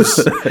 of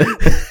those.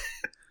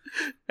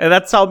 And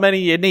that's how many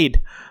you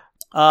need.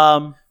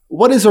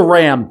 What is a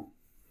RAM?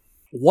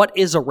 What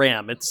is a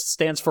RAM? It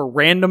stands for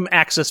Random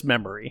Access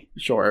Memory.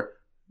 Sure.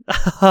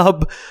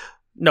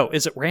 No,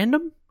 is it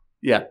random?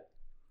 Yeah.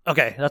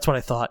 Okay, that's what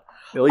I thought.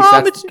 At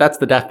least that's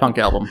the Daft Punk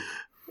album.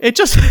 It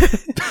just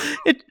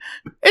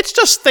it's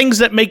just things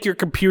that make your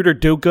computer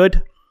do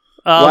good.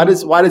 Why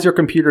does your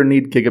computer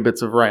need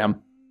gigabits of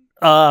RAM?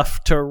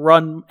 To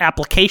run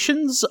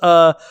applications,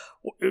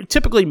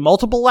 typically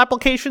multiple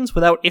applications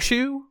without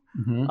issue.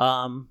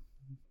 Mm-hmm.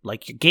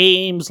 Like your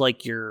games,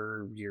 like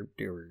your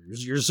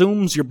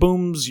Zooms, your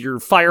Booms, your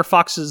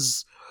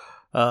Firefoxes,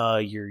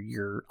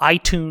 your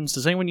iTunes.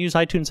 Does anyone use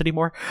iTunes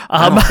anymore?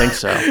 I don't think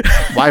so.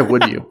 Why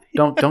would you?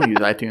 Don't use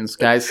iTunes,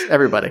 guys.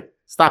 Everybody,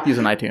 stop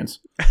using iTunes.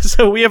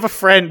 So we have a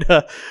friend,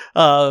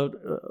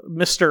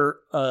 Mr.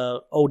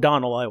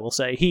 O'Donnell. I will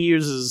say he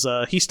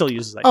still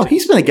uses iTunes. Oh,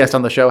 he's been a guest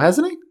on the show,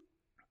 hasn't he?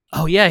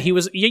 Oh yeah, he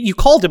was. You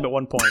called him at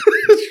one point.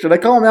 Should I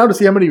call him out to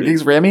see how many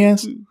gigs RAM he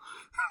has?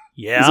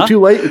 Yeah. Is it too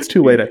late? It's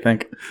too late, I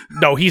think.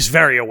 No, he's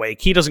very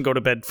awake. He doesn't go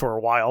to bed for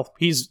a while.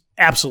 He's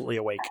absolutely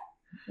awake.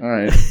 All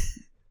right.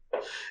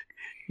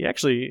 He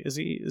actually is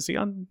he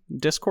on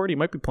Discord? He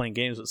might be playing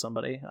games with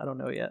somebody. I don't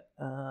know yet.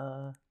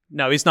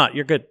 No, he's not.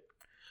 You're good.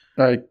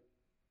 All right.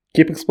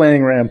 Keep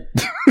explaining RAM.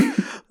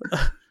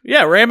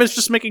 Yeah, RAM is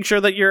just making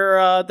sure that your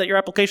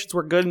applications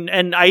work good.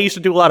 And I used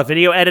to do a lot of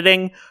video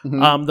editing.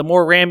 Mm-hmm. The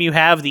more RAM you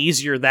have, the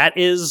easier that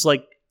is.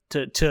 Like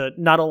to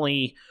not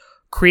only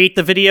create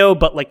the video,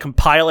 but like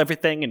compile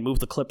everything and move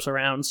the clips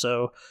around.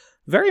 So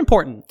Very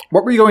important.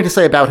 What were you going to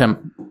say about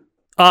him?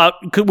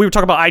 We were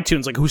talking about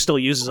iTunes, like who still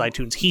uses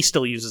iTunes. He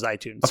still uses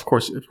iTunes. Of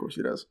course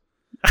he does.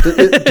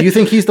 Do you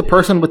think he's the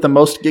person with the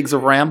most gigs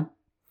of RAM?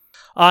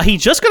 He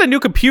just got a new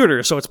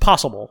computer, so it's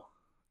possible.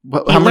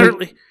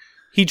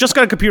 He just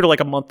got a computer like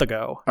a month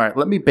ago. All right,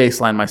 let me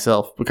baseline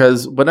myself,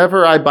 because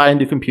whenever I buy a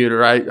new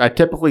computer, I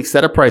typically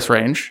set a price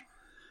range.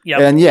 Yep.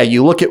 And yeah,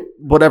 you look at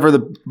whatever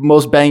the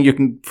most bang you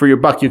can for your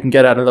buck you can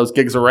get out of those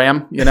gigs of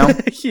RAM, you know?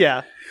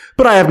 Yeah.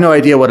 But I have no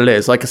idea what it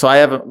is. Like, so I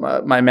have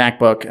my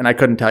MacBook, and I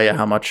couldn't tell you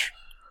how much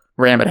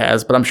RAM it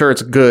has, but I'm sure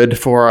it's good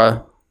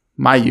for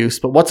my use.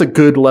 But what's a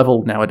good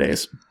level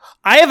nowadays?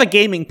 I have a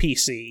gaming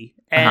PC,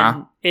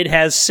 and it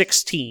has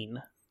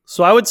 16.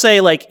 So I would say,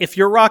 like, if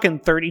you're rocking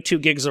 32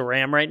 gigs of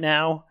RAM right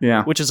now,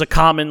 which is a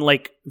common,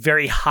 like,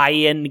 very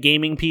high-end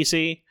gaming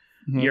PC,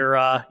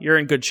 you're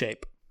in good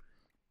shape.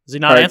 Is he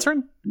not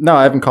answering? No,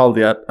 I haven't called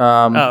yet.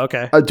 Oh,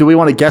 okay. Do we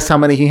want to guess how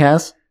many he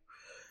has?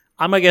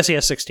 I'm going to guess he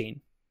has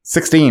 16.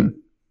 16.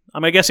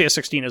 I'm going to guess he has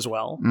 16 as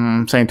well.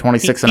 I'm saying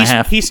 26 and a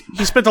half. He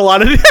spent a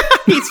lot of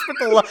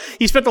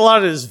he spent a lot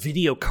of his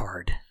video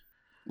card.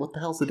 What the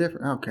hell's the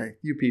difference? Okay,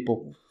 you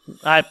people.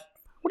 What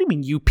do you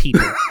mean, you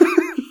people?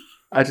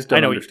 I just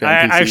don't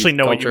understand. I actually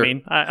know culture. What you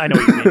mean. I know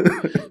what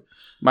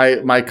you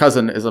mean. My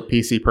cousin is a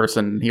PC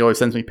person. He always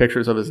sends me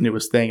pictures of his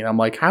newest thing, and I'm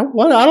like, how?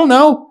 What? I don't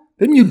know.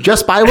 Didn't you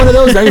just buy one of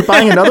those? Now you're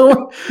buying another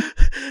one?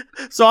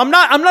 So I'm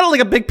not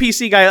like a big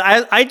PC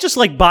guy. I just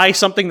like buy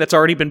something that's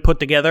already been put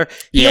together.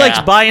 He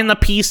likes buying the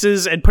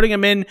pieces and putting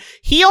them in.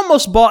 He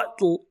almost bought.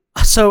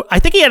 So I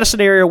think he had a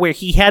scenario where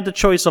he had the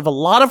choice of a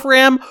lot of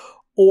RAM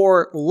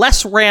or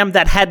less RAM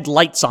that had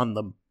lights on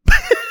them.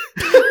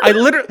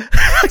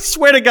 I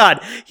swear to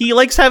God, he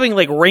likes having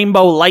like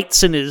rainbow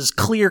lights in his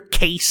clear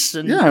case,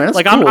 and that's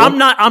like cool. I'm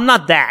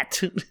not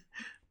that.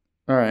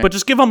 All right, but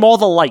just give him all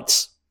the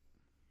lights.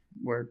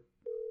 Word.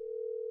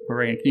 We're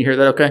ringing. Can you hear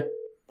that? Okay.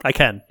 I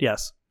can.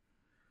 Yes.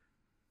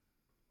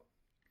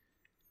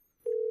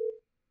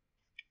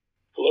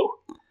 Hello.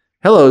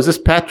 Hello. Is this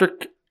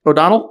Patrick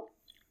O'Donnell?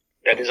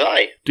 That is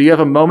I. Do you have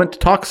a moment to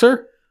talk,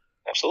 sir?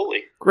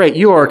 Absolutely. Great.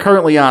 You are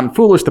currently on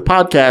Foolish the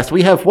Podcast.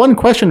 We have one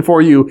question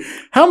for you.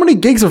 How many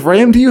gigs of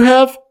RAM do you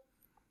have?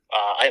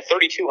 I have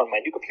 32 on my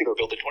new computer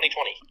built in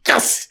 2020.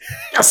 Yes.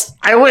 Yes.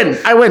 I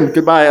win.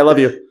 Goodbye. I love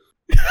you.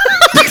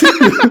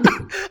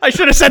 I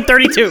should have said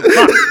 32.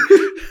 Fuck.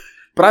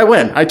 But I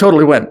win. I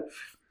totally win.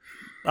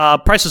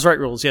 Price is Right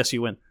rules. Yes,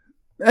 you win.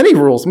 Any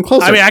rules. I'm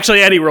closer. I mean,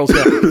 actually, any rules.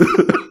 Yeah.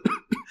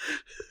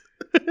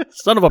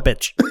 Son of a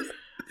bitch.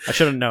 I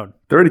should have known.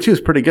 32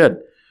 is pretty good.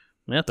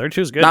 Yeah,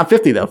 32 is good. Not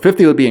 50, though.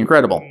 50 would be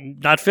incredible.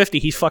 Not 50.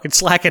 He's fucking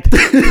slacking.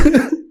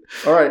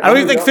 All right. I don't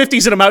even think 50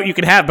 is an amount you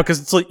can have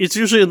because it's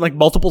usually in like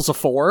multiples of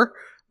 4,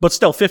 but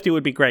still, 50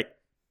 would be great.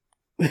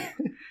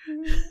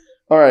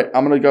 All right.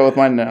 I'm going to go with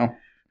mine now.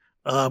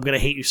 I'm going to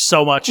hate you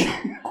so much.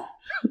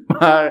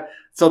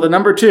 So the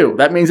number 2,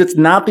 that means it's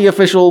not the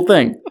official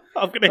thing.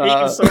 I'm going to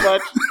hate you so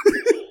much.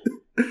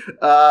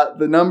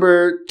 The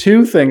number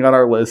 2 thing on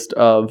our list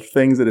of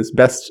things that is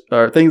best,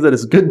 or things that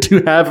is good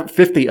to have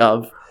 50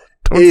 of,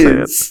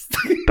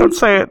 Don't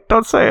say it.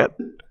 Don't say it.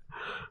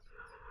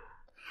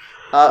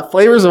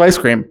 Flavors of ice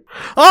cream.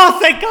 Oh,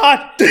 thank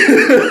God.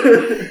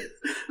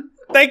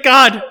 Thank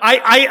God.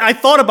 I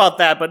thought about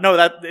that, but no,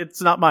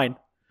 it's not mine.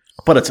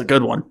 But it's a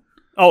good one.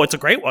 Oh, it's a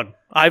great one.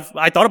 I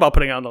thought about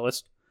putting it on the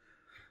list.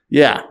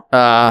 Yeah.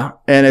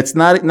 And it's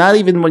not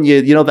even when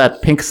you know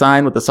that pink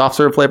sign with the soft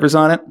serve flavors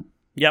on it.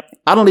 Yep.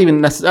 I don't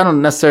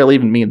necessarily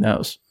even mean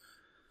those.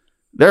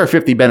 There are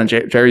 50 Ben and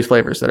Jerry's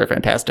flavors that are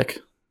fantastic.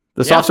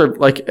 The soft serve,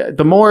 like,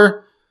 the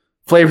more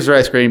flavors of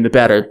ice cream, the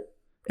better.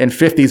 And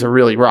 50 is a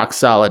really rock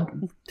solid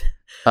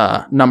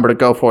number to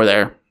go for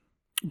there.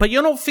 But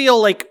you don't feel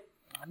like,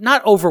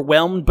 not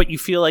overwhelmed, but you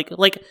feel like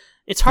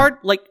it's hard,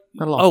 like,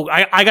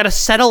 I got to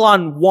settle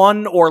on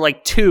 1 or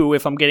like 2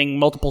 if I'm getting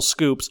multiple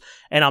scoops,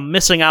 and I'm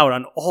missing out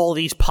on all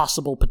these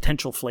possible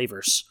potential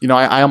flavors. You know,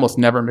 I almost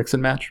never mix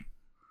and match.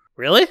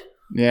 Really?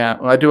 Yeah,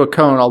 when I do a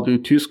cone, I'll do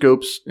 2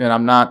 scoops, and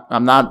I'm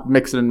not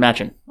mixing and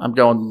matching. I'm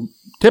going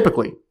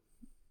typically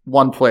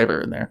 1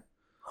 flavor in there.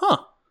 Huh.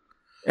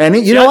 And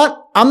you know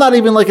what? I'm not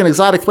even like an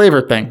exotic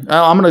flavor thing.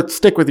 I'm going to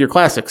stick with your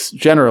classics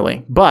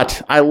generally,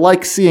 but I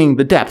like seeing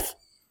the depth.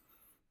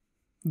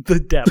 The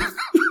depth.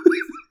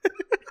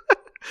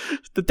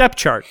 The depth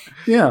chart.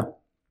 Yeah.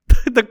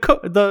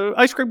 The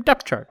ice cream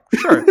depth chart.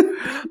 Sure.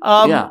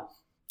 Yeah.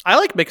 I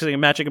like mixing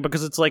and matching it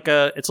because it's like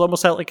it's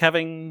almost like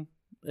having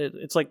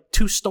it's like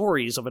 2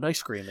 stories of an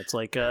ice cream. It's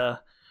like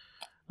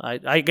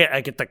I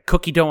get the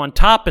cookie dough on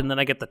top, and then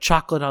I get the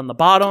chocolate on the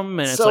bottom,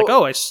 and it's like,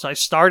 oh, I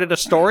started a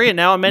story, and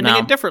now I'm ending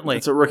it differently.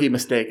 It's a rookie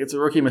mistake.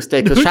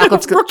 Because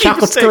chocolate's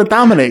going to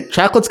dominate.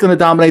 Chocolate's going to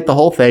dominate the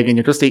whole thing, and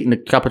you're just eating a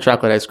cup of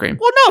chocolate ice cream.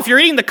 Well, no, if you're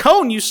eating the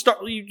cone, you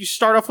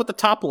start off with the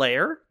top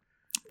layer.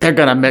 They're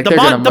gonna mush the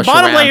bottom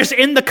around. layer's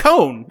in the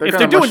cone. They're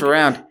gonna mush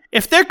around.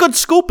 If they're good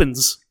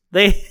scoopins,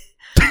 they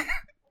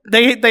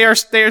are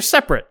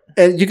separate.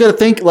 And you got to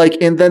think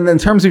and then in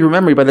terms of your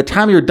memory, by the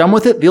time you're done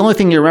with it, the only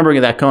thing you're remembering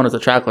of that cone is the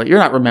chocolate. You're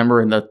not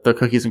remembering the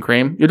cookies and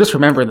cream. You're just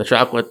remembering the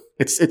chocolate.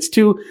 It's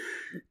too.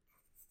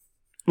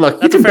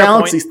 Look, That's you a can fair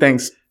balance point. these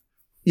things.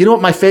 You know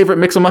what my favorite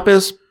mix 'em up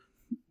is?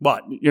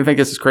 What? You think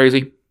this is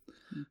crazy?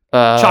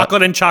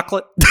 Chocolate and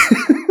chocolate?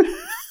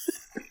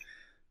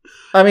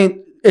 I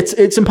mean,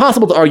 it's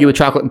impossible to argue with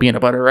chocolate and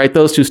peanut butter, right?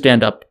 Those two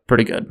stand up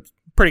pretty good.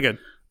 Pretty good.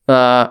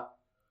 I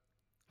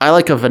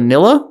like a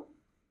vanilla,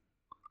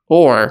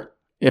 or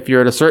if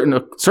you're at a certain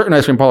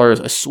ice cream parlor,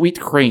 a sweet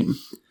cream.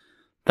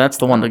 That's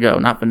the one to go,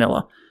 not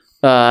vanilla.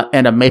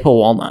 And a maple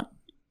walnut.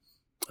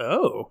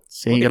 Oh.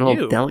 See, you get a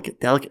little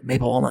delicate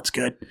maple walnut's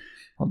good.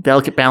 A little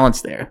delicate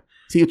balance there.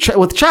 See,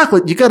 with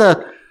chocolate, you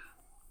gotta.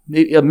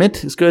 A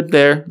mint is good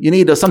there. You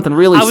need something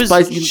really spicy. I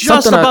was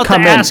just something about to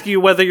come ask in. you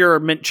whether you're a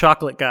mint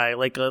chocolate guy,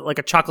 like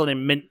a chocolate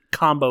and mint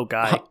combo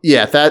guy.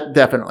 Yeah, that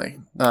definitely.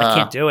 I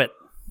can't do it.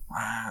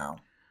 Wow.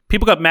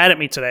 People got mad at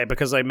me today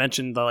because I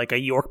mentioned a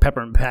York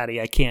peppermint patty.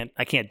 I can't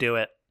do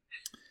it.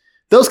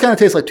 Those kind of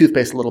taste like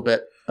toothpaste a little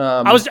bit.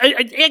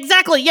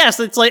 Exactly, yes.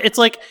 It's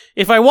like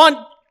if I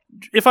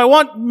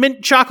want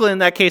mint chocolate in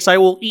that case, I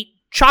will eat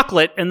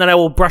chocolate and then I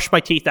will brush my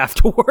teeth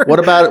afterward. What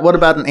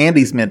about an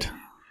Andes mint?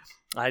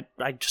 I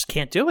just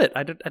can't do it.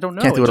 I don't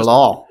know. Can't do it at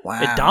all.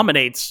 Wow. It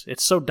dominates.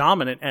 It's so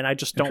dominant, and I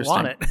just don't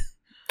want it.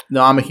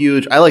 No,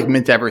 I like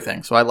mint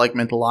everything, so I like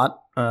mint a lot.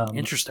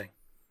 Interesting.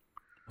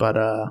 But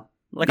I'll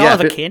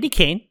have a candy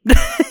cane.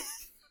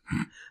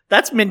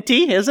 That's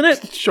minty, isn't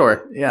it?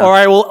 Sure. Yeah.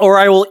 Or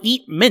I will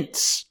eat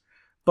mints,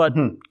 but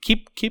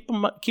keep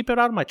it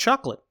out of my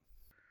chocolate.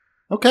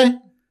 Okay.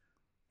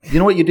 You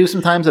know what you do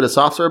sometimes at a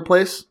soft serve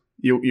place?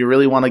 You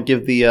really want to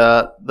give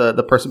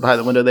the person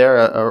behind the window there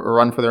a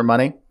run for their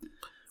money.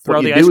 Throw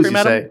what the you ice do cream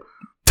is you at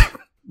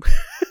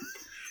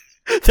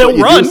say, they'll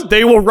run.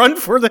 They will run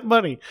for their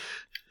money.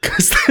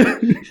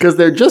 Because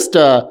they're just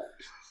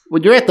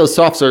when you're at those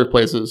soft serve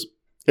places,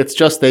 it's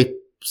just they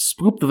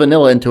scoop the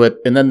vanilla into it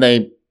and then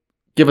they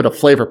give it a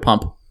flavor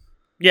pump.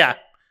 Yeah.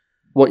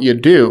 What you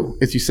do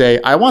is you say,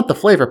 I want the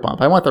flavor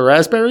pump. I want the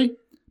raspberry,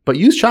 but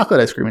use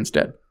chocolate ice cream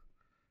instead.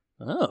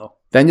 Oh.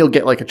 Then you'll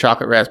get like a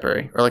chocolate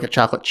raspberry or like a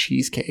chocolate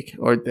cheesecake.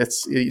 Or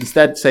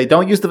instead say,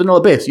 don't use the vanilla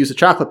base. Use a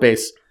chocolate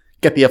base.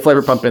 Get the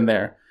flavor pump in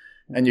there.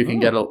 And you can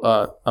get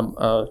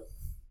a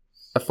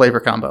flavor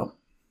combo.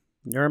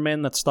 You're a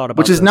man that's thought about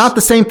Which is this. not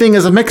the same thing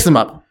as a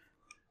mix-em-up.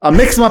 A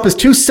mix-em-up is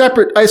two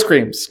separate ice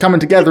creams coming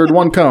together in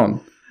one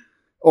cone.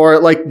 Or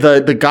like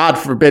the God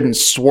forbidden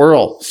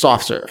swirl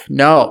soft serve.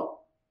 No.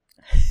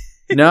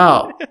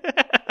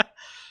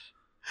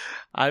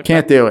 I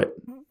can't do it.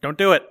 Don't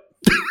do it.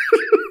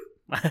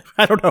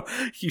 I don't know.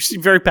 You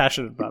seem very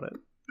passionate about it.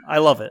 I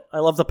love it. I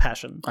love the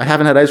passion. I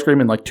haven't had ice cream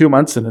in like 2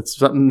 months, and it's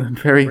something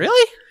very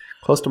Really?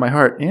 close to my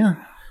heart. Yeah.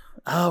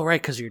 Oh,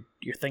 right, because your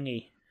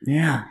thingy.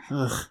 Yeah.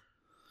 Ugh.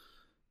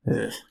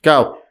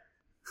 Go.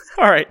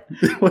 All right.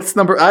 What's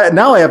number?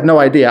 Now I have no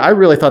idea. I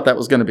really thought that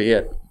was going to be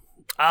it.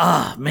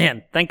 Ah,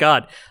 man. Thank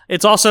God.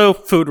 It's also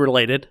food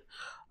related.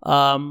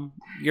 Our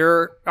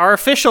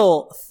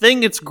official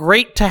thing it's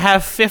great to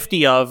have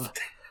 50 of,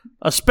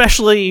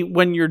 especially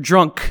when you're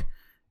drunk,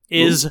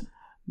 is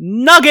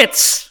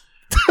nuggets.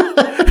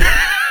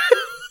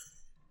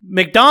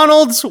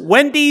 McDonald's,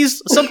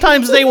 Wendy's,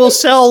 sometimes they will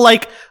sell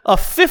like a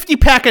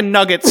 50-pack of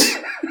nuggets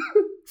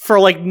for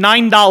like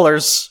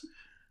 $9.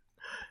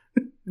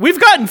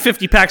 We've gotten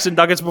 50 packs of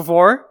nuggets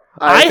before.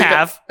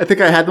 I think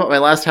I had them at my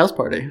last house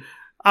party.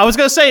 I was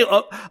going to say,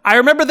 I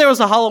remember there was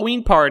a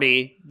Halloween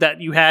party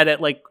that you had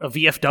at like a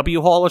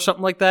VFW hall or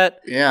something like that.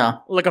 Yeah.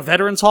 Like a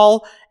veterans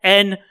hall.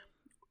 And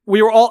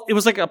it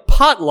was like a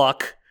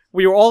potluck.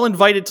 We were all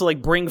invited to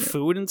like bring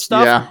food and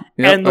stuff. Yeah.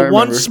 Yep, and the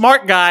one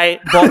smart guy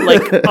bought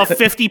like a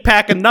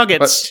 50-pack of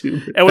nuggets.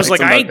 It was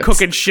like, I ain't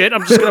cooking shit.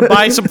 I'm just going to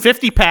buy some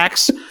 50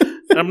 packs and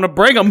I'm going to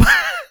bring them.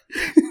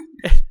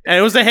 And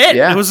it was a hit.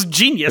 Yeah. It was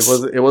genius.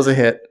 It was a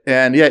hit.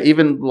 And yeah,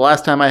 even the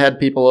last time I had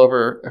people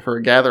over for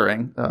a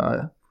gathering,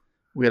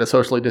 we had a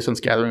socially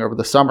distanced gathering over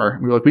the summer.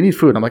 We were like, we need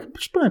food. I'm like,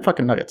 just buy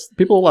fucking nuggets.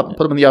 People will love them.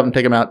 Put them in the oven,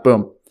 take them out.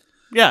 Boom.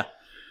 Yeah.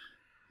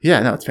 Yeah,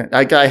 no, it's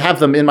fantastic. I have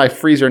them in my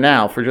freezer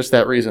now for just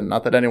that reason.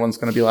 Not that anyone's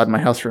going to be allowed in my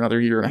house for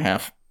another year and a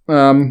half.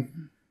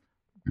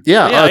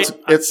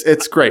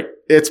 It's great.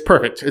 It's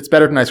perfect. It's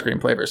better than ice cream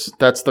flavors.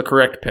 That's the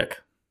correct pick.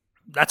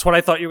 That's what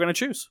I thought you were going to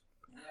choose.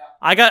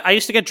 I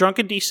used to get drunk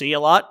in DC a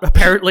lot.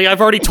 Apparently,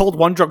 I've already told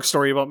one drunk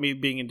story about me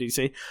being in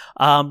DC.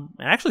 And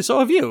actually, so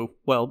have you.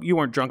 Well, you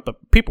weren't drunk,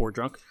 but people were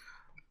drunk.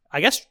 I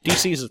guess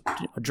DC is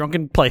a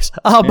drunken place.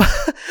 But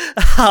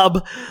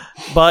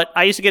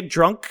I used to get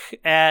drunk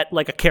at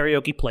like a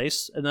karaoke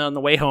place, and then on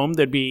the way home,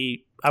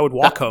 I would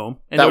walk home.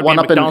 And that one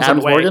up in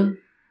Adams Morgan?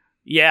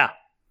 Yeah.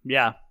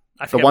 I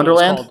the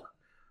Wonderland?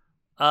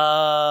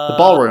 The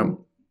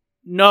ballroom.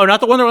 No,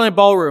 not the Wonderland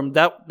Ballroom.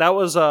 That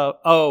was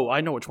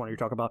I know which one you're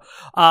talking about.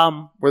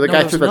 Where the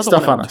guy threw that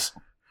stuff on us.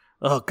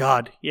 Oh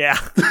God, yeah.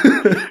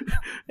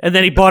 And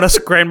then he bought us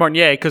Grand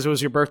Marnier because it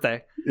was your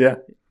birthday. Yeah.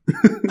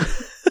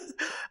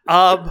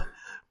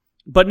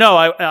 But no,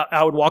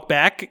 I would walk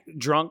back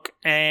drunk,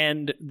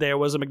 and there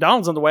was a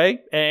McDonald's on the way.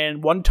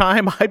 And one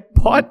time I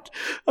bought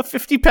a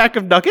 50-pack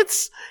of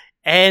nuggets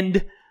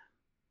and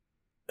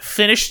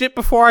finished it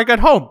before I got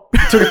home.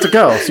 Took it to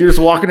go. So you're just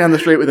walking down the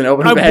street with an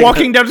open bag. I'm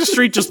walking down the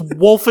street just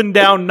wolfing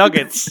down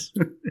nuggets.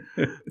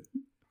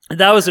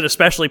 That was an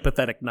especially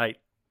pathetic night.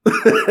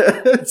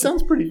 It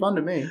sounds pretty fun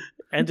to me.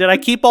 And did I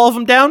keep all of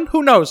them down?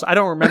 Who knows? I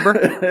don't remember.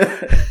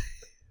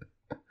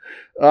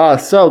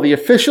 So the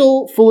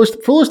official Foolish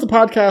the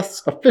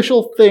Podcast's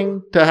official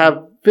thing to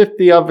have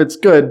 50 of, it's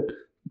good.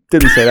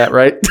 Didn't say that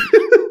right.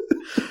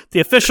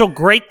 The official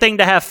great thing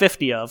to have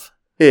 50 of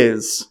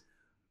is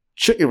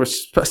we're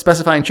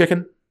specifying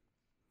chicken.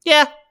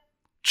 Yeah.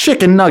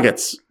 Chicken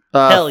nuggets.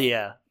 Hell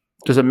yeah.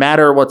 Does it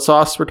matter what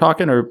sauce we're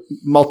talking, or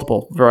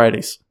multiple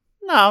varieties?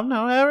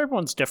 No,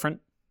 everyone's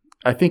different.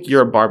 I think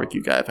you're a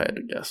barbecue guy, if I had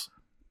to guess.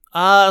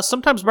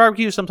 Sometimes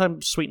barbecue,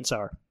 sometimes sweet and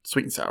sour.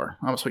 Sweet and sour.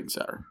 I'm a sweet and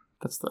sour.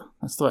 That's the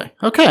way.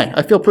 Okay,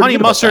 I feel pretty Honey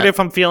good mustard about that. if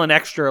I'm feeling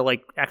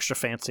extra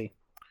fancy.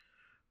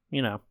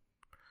 You know.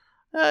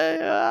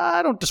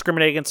 I don't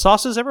discriminate against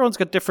sauces. Everyone's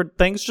got different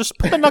things. Just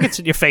put the nuggets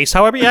in your face.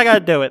 However you gotta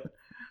do it.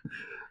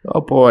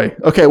 Oh boy.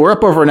 Okay, we're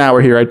up over an hour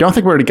here. I don't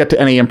think we're going to get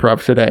to any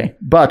improv today,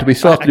 but we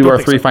still have to do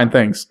our three fine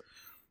things.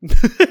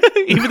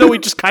 Even though we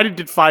just kind of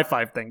did five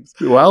things.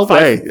 Well,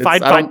 five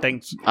fine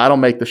things. I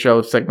don't make the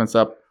show segments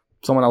up.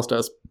 Someone else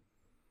does.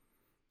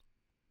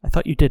 I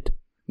thought you did.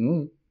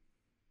 Mm.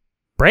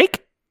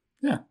 Break?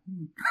 Yeah.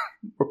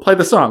 Or play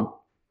the song.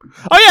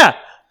 Oh yeah!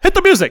 Hit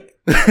the music!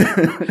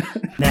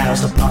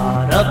 Now's the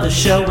part of the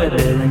show where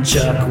Bill and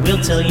Chuck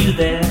will tell you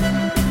their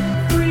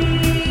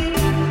three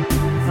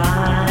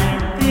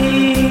fine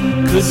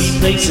things. Could be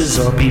places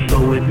or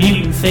people with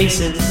mutant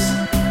faces.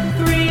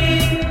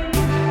 Three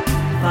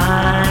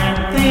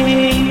fine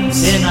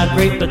things. They're not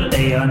great, but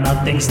they are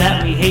not things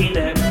that we hate.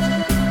 They're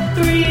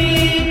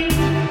three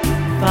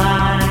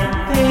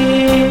fine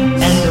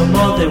things. And no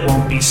more, there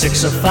won't be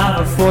 6 or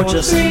 5 or 4,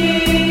 just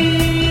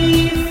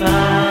three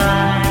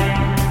fine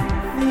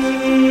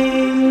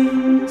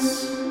things.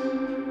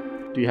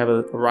 Do you have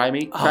a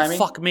rhymey? Oh,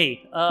 fuck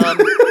me.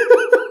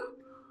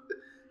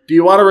 Do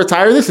you want to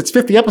retire this? It's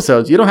 50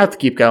 episodes. You don't have to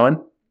keep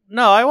going.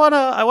 No, I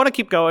wanna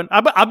keep going.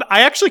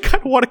 I actually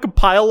kind of want to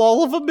compile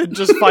all of them and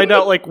just find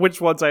out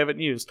which ones I haven't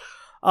used.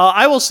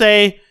 I will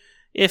say,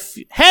 if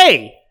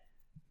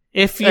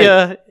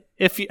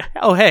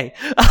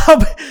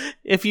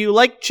you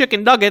like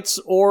chicken nuggets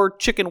or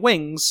chicken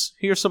wings,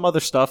 here's some other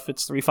stuff.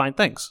 It's 3 fine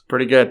things.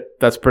 Pretty good.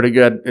 That's pretty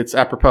good. It's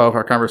apropos of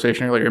our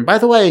conversation earlier. And by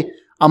the way,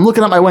 I'm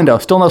looking out my window.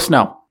 Still no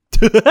snow.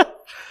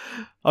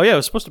 Oh yeah, it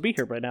was supposed to be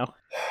here by now.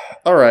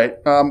 All right.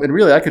 And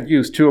really, I could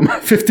use 2 of my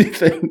 50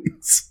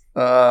 things.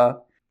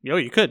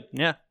 You could.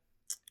 Yeah.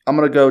 I'm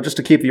going to go, just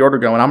to keep the order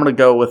going, I'm going to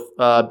go with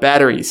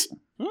batteries.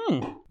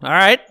 All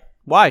right.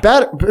 Why?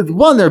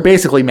 One, they're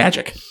basically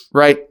magic,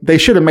 right? They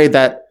should have made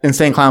that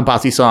Insane Clown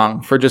Posse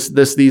song for just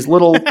these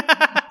little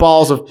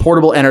balls of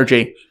portable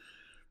energy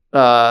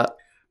that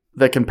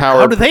can power.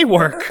 How do they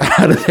work?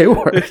 How do they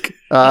work?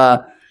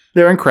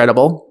 They're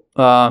incredible.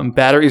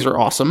 Batteries are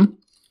awesome,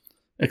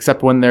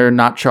 except when they're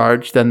not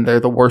charged, then they're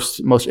the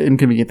worst, most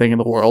inconvenient thing in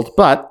the world.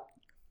 But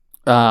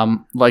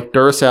like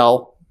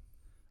Duracell,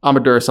 I'm a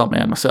Duracell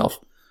man myself.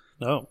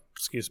 Oh,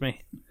 excuse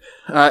me.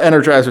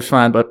 Energizer's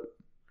fine, but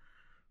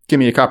give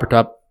me a copper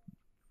top.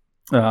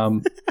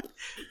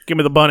 Give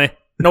me the bunny.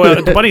 No,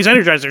 the bunny's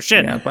Energizer.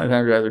 Shit. Yeah,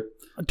 Energizer.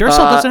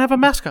 Duracell doesn't have a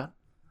mascot.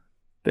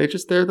 They're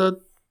the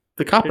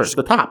copper,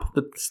 the top.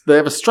 They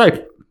have a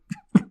stripe.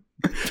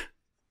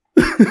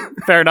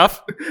 Fair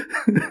enough.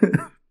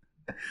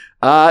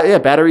 Yeah,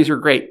 batteries are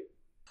great.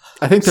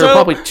 I think there are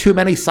probably too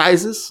many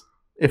sizes.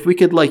 If we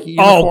could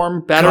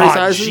uniform battery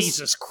sizes.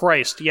 Jesus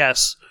Christ,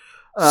 yes.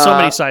 So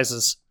many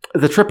sizes.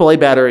 The AAA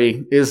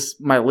battery is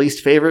my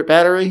least favorite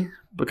battery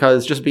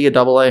because just be a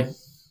AA.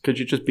 Could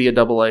you just be a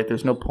AA?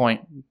 There's no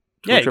point.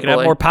 Yeah, you could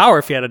have more power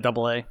if you had a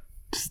AA.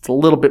 Just a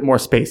little bit more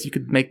space. You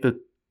could make the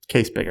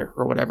case bigger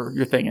or whatever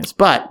your thing is.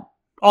 But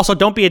also,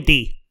 don't be a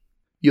D.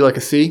 You like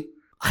a C?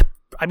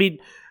 I mean,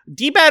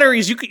 D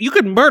batteries, you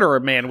could murder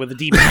a man with a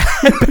D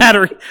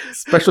battery.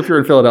 Especially if you're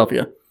in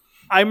Philadelphia.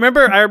 I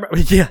remember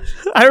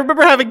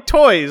having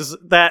toys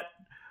that.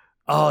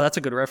 Oh, that's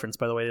a good reference,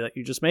 by the way, that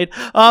you just made.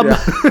 But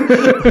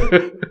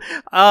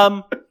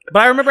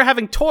I remember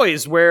having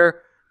toys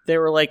where they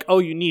were like, "Oh,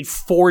 you need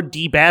 4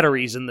 D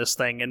batteries in this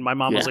thing," and my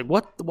mom was like,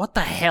 "What the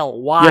hell?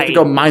 Why?" You have to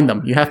go mine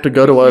them. You have to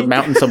go to a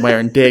mountain somewhere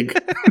and dig.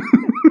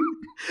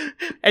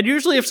 And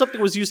usually, if something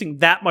was using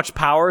that much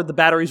power, the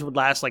batteries would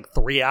last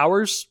 3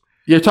 hours.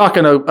 You're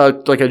talking a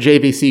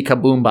JVC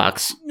kaboom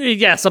box.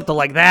 Yeah, something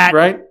like that,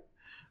 right?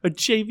 A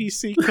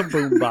JVC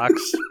kaboom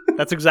box.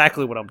 That's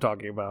exactly what I'm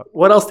talking about.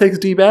 What else takes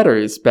D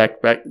batteries?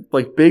 Back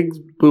like big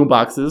boom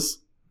boxes.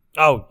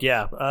 Oh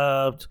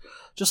yeah,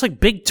 just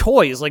big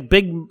toys,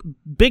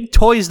 big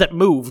toys that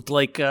moved.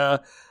 I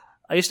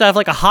used to have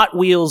a Hot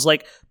Wheels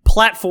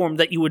platform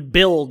that you would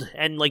build,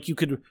 and you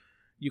could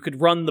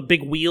run the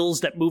big wheels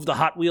that move the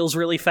Hot Wheels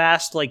really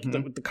fast.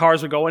 The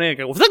cars would go in and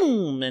go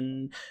vroom,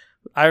 and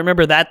I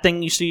remember that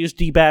thing used to use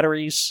D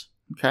batteries.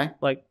 Okay.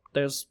 Like,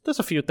 there's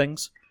a few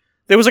things.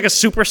 There was like a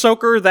super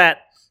soaker that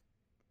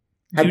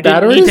Had you didn't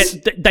batteries?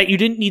 need that you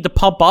didn't need to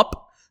pump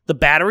up. The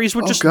batteries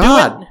would just do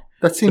God. it.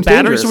 That The seems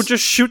batteries dangerous. would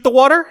just shoot the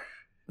water.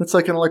 That's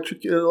like an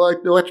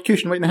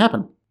electrocution waiting to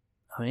happen.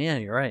 Oh yeah,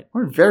 you're right.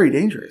 We're very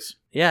dangerous.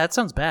 Yeah, that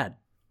sounds bad.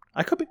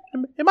 I could be.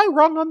 Am I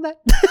wrong on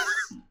that?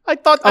 I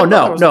thought. Oh,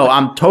 that was no,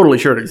 I'm totally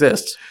sure it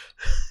exists.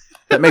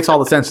 That makes all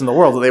the sense in the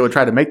world that they would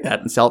try to make that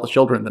and sell it to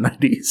children in the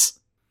 90s.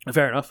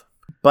 fair enough.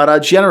 But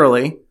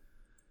generally,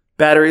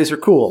 batteries are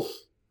cool.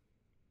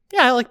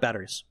 Yeah, I like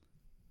batteries.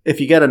 If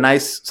you get a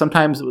nice,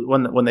 sometimes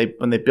when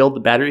they build the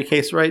battery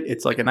case right,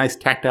 it's like a nice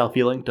tactile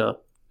feeling to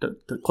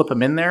clip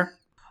them in there.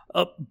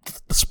 The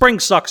spring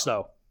sucks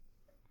though.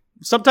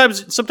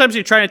 Sometimes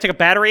you're trying to take a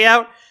battery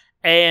out,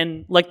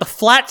 and like the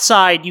flat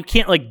side, you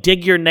can't like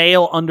dig your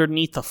nail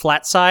underneath the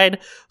flat side,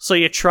 so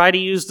you try to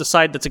use the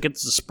side that's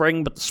against the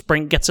spring, but the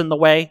spring gets in the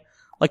way.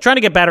 Like trying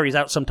to get batteries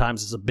out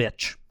sometimes is a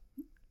bitch.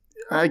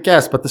 I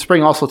guess, but the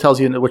spring also tells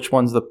you which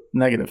one's the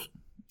negative.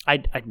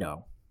 I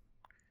know.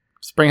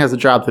 Spring has a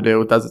job to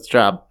do. It does its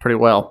job pretty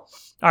well.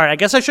 All right, I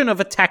guess I shouldn't have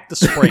attacked the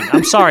spring.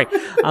 I'm sorry.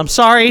 I'm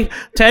sorry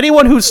to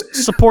anyone who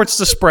supports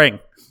the spring.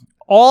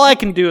 All I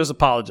can do is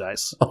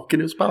apologize. All you can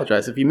do is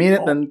apologize. If you mean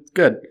it, then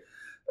good.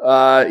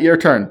 Your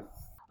turn.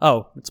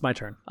 Oh, it's my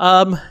turn.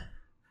 All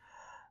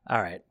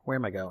right, where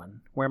am I going?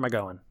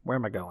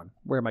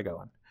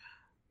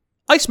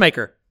 Ice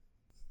maker.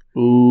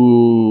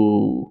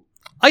 Ooh.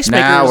 Ice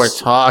Now we're makers.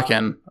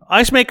 talking.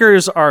 Ice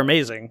makers are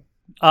amazing.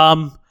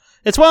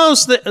 It's one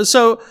of those.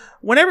 So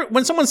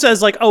when someone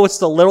says like, "Oh, it's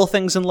the little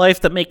things in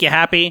life that make you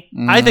happy,"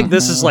 I think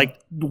this is like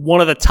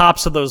one of the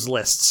tops of those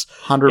lists.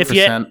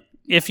 100%.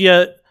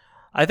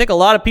 I think a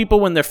lot of people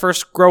when they're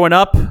first growing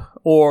up,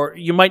 or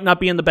you might not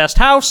be in the best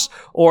house,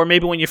 or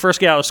maybe when you first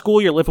get out of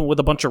school, you're living with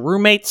a bunch of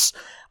roommates,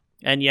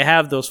 and you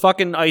have those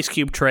fucking ice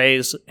cube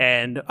trays,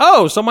 and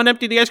someone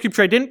emptied the ice cube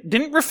tray,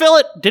 didn't refill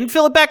it, didn't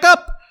fill it back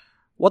up.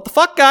 What the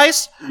fuck,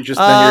 guys? You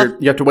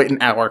have to wait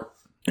an hour.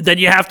 Then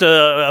you have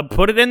to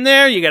put it in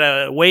there. You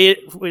gotta weigh it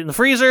in the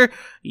freezer.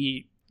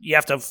 You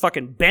have to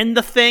fucking bend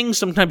the thing.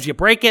 Sometimes you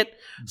break it.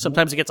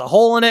 Sometimes it gets a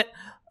hole in it.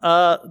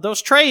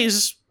 Those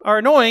trays are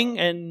annoying,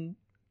 and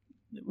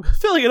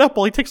filling it up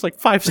only takes like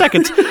 5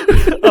 seconds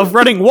of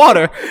running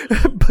water.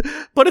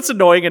 But it's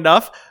annoying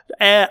enough.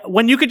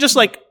 When you could just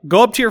like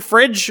go up to your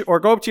fridge or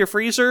go up to your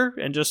freezer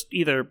and just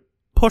either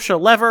push a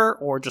lever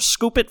or just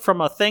scoop it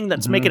from a thing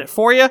that's making it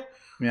for you.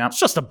 Yeah. It's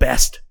just the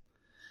best.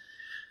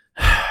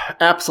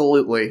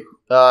 Absolutely.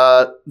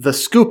 The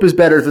scoop is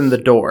better than the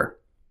door.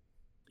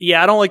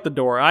 Yeah, I don't like the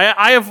door.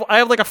 I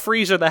have like a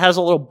freezer that has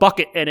a little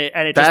bucket in it,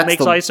 and it just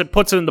makes ice and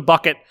puts it in the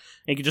bucket,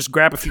 and you can just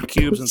grab a few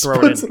cubes and throw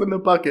it in. Puts it in the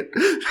bucket.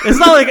 It's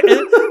not like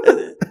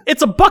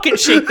it's a bucket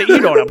shape that you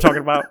know what I'm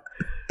talking about.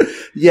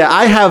 Yeah,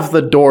 I have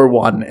the door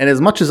one, and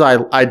as much as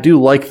I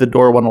do like the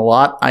door one a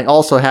lot, I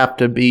also have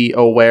to be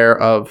aware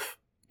of,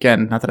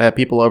 again, not that I have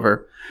people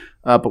over,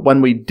 but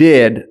when we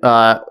did,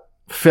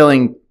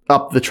 filling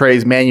up the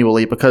trays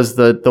manually, because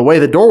the way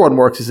the door one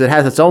works is it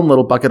has its own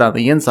little bucket on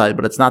the inside,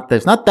 but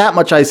there's not that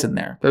much ice in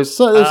there. There's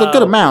a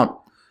good amount.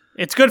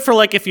 It's good for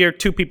like if you're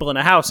two people in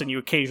a house and you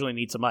occasionally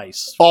need some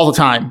ice. All the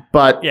time,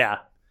 but Yeah.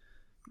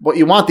 what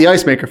you want the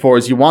ice maker for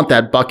is you want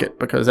that bucket,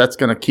 because that's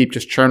going to keep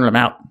just churning them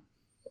out.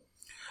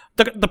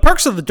 The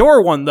perks of the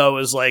door one though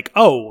is like,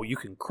 you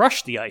can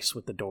crush the ice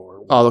with the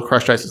door. Oh, the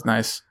crushed ice is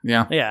nice.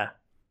 Yeah. Yeah.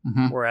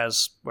 Mhm.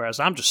 Whereas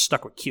I'm just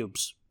stuck with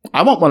cubes.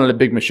 I want one of the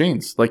big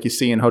machines like you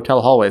see in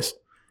hotel hallways.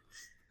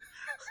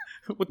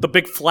 With the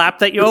big flap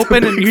that you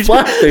open and you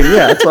Flat thing,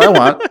 yeah, that's what I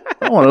want.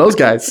 I want one of those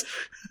guys.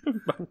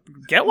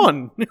 get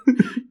one. You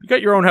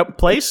got your own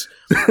place.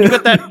 You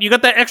got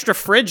that extra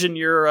fridge in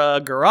your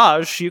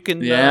garage. You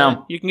can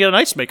you can get an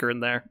ice maker in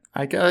there.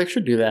 I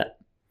should do that.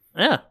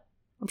 Yeah.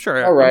 I'm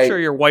sure. All right. I'm sure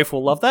your wife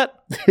will love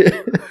that.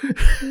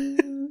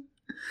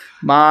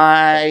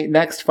 My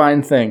next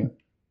fine thing.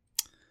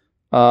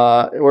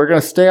 We're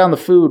gonna stay on the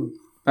food.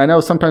 I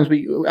know sometimes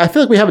I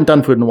feel like we haven't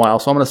done food in a while,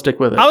 so I'm gonna stick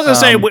with it. I was gonna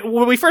say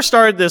when we first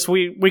started this,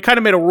 we kind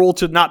of made a rule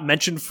to not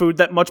mention food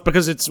that much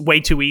because it's way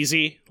too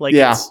easy. Like,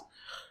 yeah.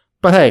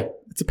 But hey,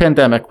 it's a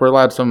pandemic. We're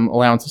allowed some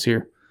allowances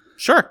here.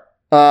 Sure.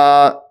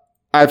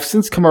 I've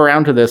since come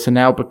around to this, and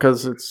now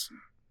because it's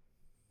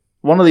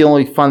one of the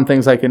only fun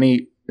things I can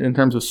eat in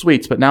terms of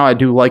sweets, but now I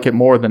do like it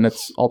more than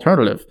its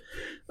alternative.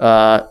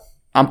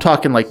 I'm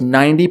talking like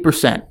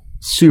 90%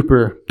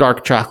 super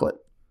dark chocolate.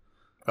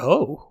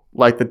 Oh.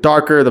 Like the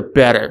darker, the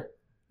better.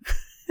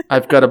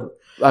 I've got a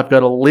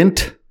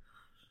Lindt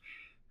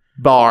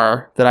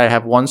bar that I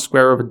have 1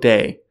 square of a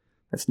day.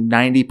 That's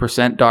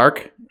 90%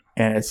 dark,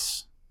 and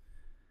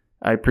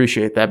I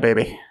appreciate that,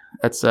 baby.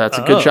 It's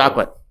a good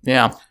chocolate.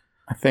 Yeah,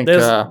 I think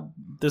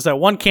there's that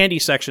one candy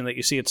section that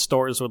you see at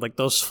stores with like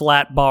those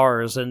flat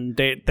bars, and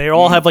they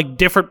all have like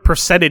different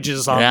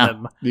percentages on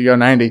them. You go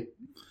 90.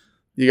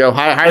 You go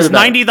higher. Is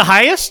 90 the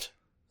highest?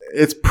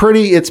 It's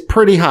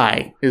pretty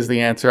high is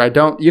the answer.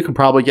 You can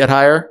probably get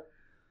higher.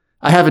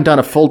 I haven't done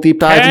a full deep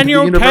dive into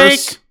the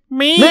universe. Take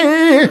me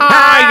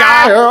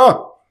higher.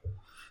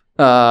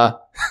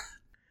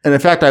 And in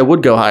fact, I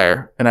would go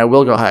higher, and I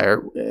will go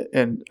higher.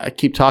 And I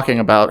keep talking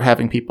about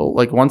having people,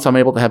 like once I'm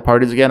able to have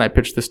parties again, I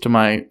pitched this to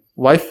my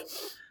wife,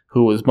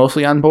 who was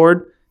mostly on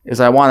board, is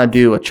I want to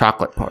do a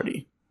chocolate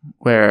party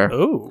where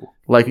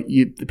like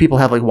people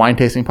have like wine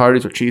tasting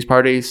parties or cheese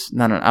parties.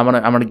 No, I'm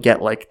gonna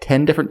get like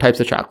 10 different types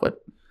of chocolate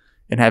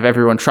and have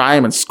everyone try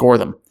them and score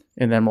them,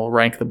 and then we'll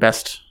rank the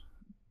best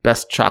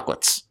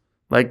chocolates,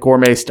 like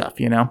gourmet stuff,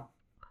 you know.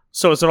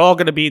 So is it all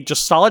going to be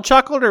just solid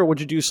chocolate, or would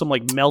you do some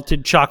like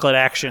melted chocolate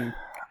action?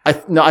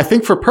 I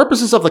think for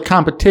purposes of the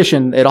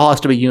competition, it all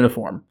has to be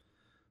uniform.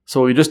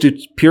 So we just do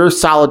pure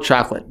solid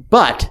chocolate.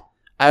 But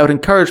I would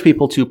encourage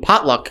people to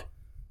potluck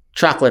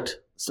chocolate,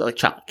 so like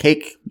chocolate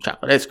cake,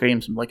 chocolate ice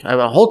cream, like I have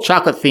a whole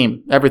chocolate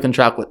theme, everything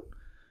chocolate.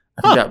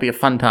 I think that would be a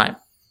fun time.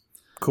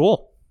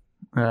 Cool.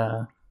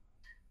 I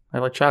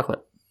like chocolate.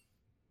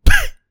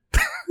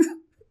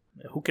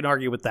 Who can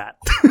argue with that?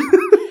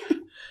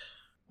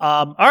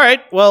 All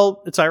right.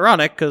 Well, it's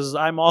ironic because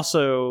I'm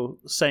also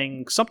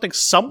saying something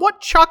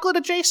somewhat chocolate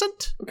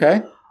adjacent.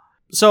 Okay.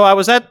 So I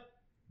was at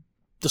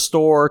the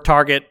store,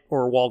 Target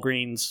or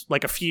Walgreens,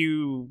 like a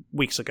few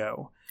weeks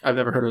ago. I've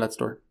never heard of that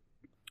store.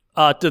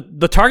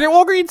 The Target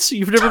Walgreens?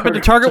 You've never been to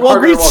Target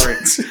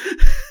Walgreens?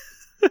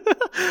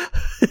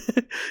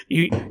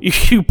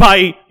 You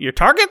buy your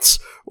Targets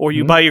or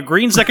you buy your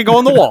greens that can go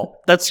on the wall.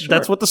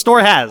 That's what the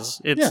store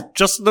has. It's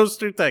just those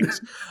two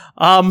things.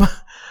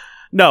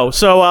 No,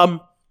 so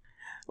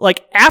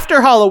like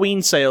after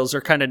Halloween sales are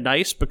kind of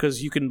nice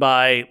because you can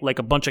buy like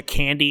a bunch of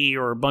candy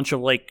or a bunch of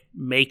like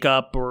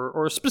makeup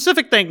or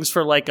specific things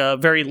for like a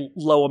very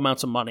low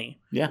amounts of money.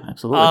 Yeah,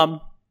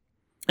 absolutely.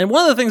 And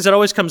one of the things that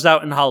always comes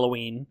out in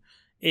Halloween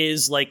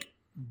is like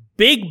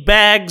big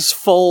bags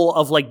full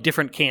of like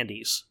different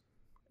candies.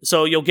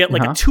 So you'll get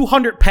like a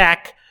 200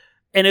 pack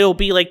and it'll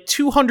be like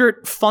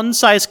 200 fun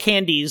size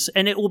candies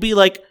and it will be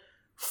like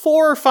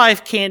 4 or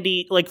 5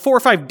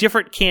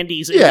 different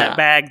candies in that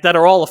bag that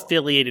are all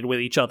affiliated with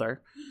each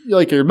other.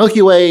 Like your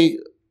Milky Way,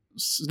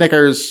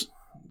 Snickers,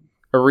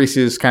 or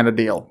Reese's kind of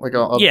deal. Like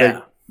a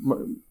big...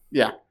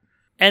 Yeah.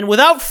 And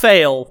without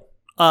fail,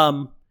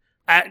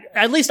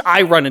 at least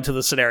I run into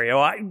the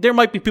scenario. There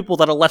might be people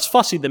that are less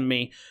fussy than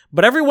me,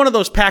 but every one of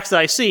those packs that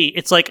I see,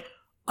 it's like,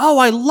 oh,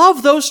 I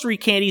love those 3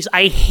 candies.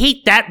 I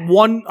hate that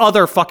one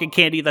other fucking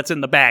candy that's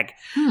in the bag.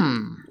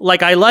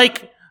 Like I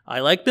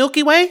like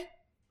Milky Way.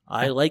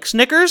 I like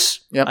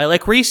Snickers. Yep. I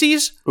like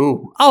Reese's.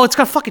 Ooh. Oh, it's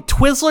got fucking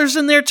Twizzlers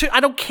in there too. I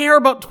don't care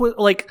about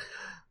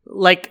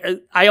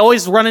I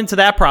always run into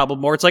that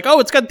problem where it's like,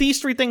 oh, it's got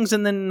these 3 things,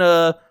 and then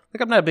like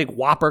I'm not a big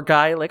Whopper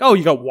guy. Like, oh,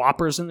 you got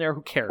Whoppers in there.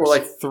 Who cares? Or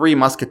like 3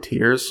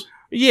 Musketeers.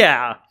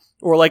 Yeah.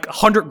 Or like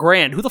 100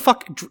 grand. Who the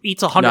fuck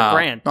eats 100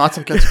 grand? No, that's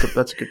a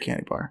good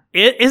candy bar.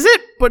 Is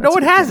it? But no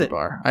one has it.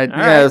 Bar.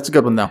 That's a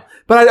good one though.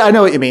 But I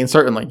know what you mean.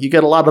 Certainly, you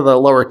get a lot of the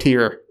lower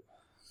tier,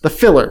 the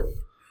filler.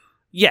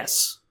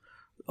 Yes.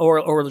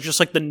 Or just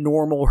like the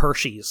normal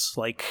Hershey's,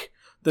 like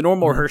the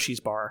normal Hershey's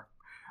bar.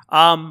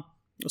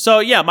 So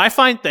yeah, my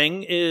fine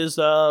thing is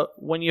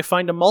when you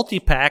find a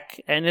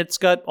multi-pack and it's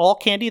got all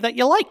candy that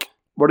you like.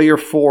 What are your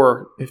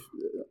 4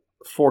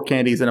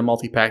 candies in a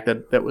multi-pack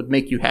that would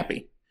make you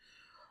happy?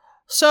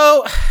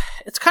 So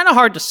it's kind of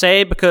hard to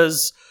say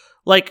because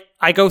like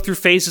I go through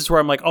phases where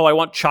I'm like, oh, I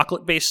want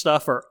chocolate-based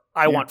stuff or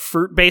I want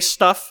fruit-based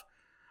stuff.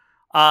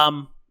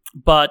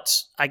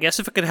 But I guess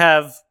if it could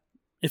have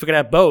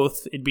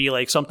both, it'd be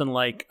like something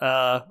like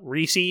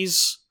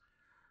Reese's,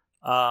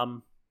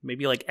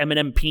 maybe like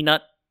M&M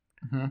peanut,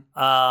 and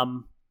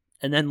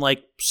then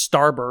like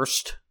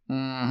Starburst,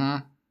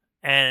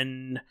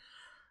 and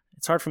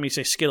it's hard for me to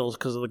say Skittles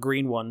because of the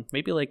green one.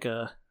 Maybe like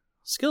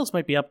Skittles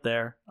might be up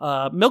there.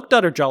 Milk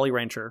Dud or Jolly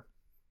Rancher.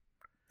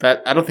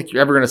 That I don't think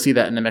you're ever going to see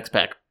that in the mix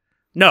pack.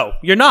 No,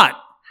 you're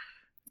not.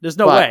 There's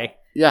no way.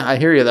 Yeah, I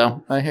hear you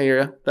though. I hear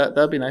you.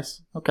 That'd be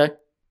nice. Okay.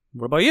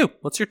 What about you?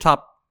 What's your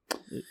top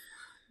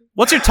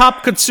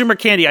consumer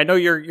candy? I know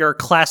you're a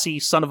classy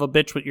son of a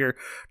bitch with your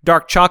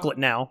dark chocolate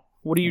now.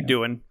 What are you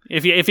doing?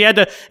 If you had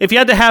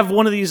to have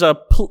one of these with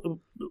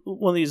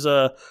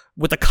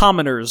the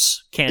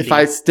commoners candy. If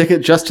I stick it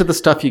just to the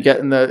stuff you get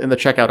in the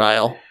checkout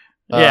aisle.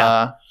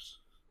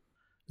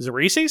 Is it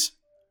Reese's?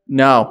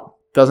 No,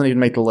 doesn't even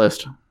make the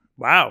list.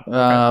 Wow.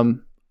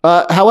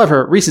 Okay.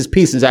 However, Reese's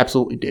Pieces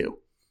absolutely do.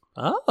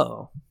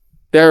 Oh.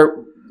 They're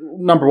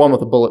number 1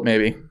 with a bullet,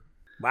 maybe.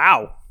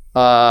 Wow.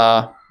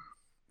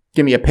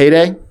 Give me a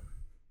Payday.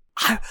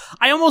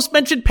 I almost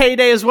mentioned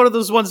Payday as one of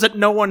those ones that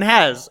no one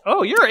has.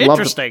 Oh, you're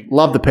interesting.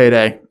 Love the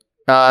Payday.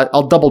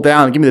 I'll double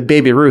down and give me the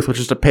Baby Ruth, which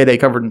is just a Payday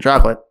covered in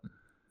chocolate.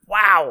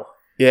 Wow.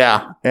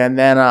 Yeah, and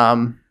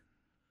then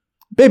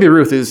Baby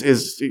Ruth is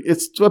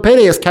a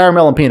Payday is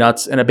caramel and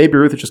peanuts, and a Baby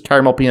Ruth is just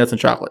caramel, peanuts, and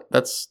chocolate.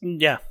 That's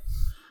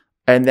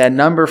And then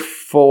number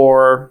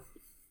 4.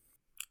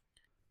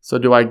 So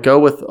do I go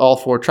with all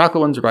 4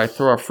 chocolate ones, or do I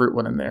throw a fruit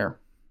one in there?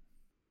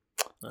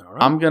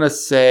 I'm going to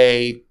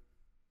say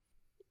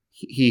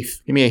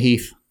Heath. Give me a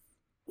Heath.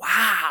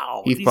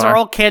 Wow. Heath These bar. are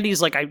all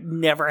candies like I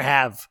never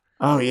have.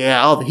 Oh,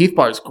 yeah. Oh, the Heath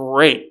bar is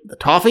great. The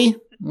toffee?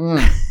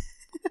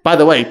 By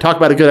the way, talk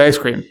about a good ice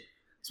cream.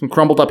 Some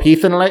crumbled up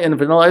Heath and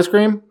vanilla ice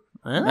cream.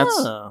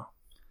 Oh.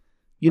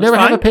 You That's never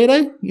have fine. a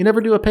payday? You never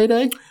do a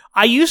payday?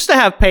 I used to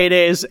have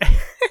paydays.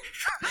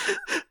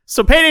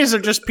 So paydays are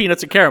just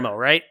peanuts and caramel,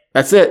 right?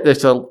 That's it.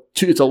 It's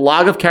a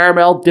log of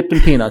caramel dipped in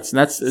peanuts, and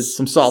there's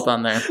some salt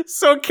on there.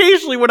 So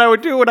occasionally what I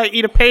would do when I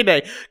eat a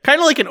payday,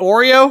 kind of like an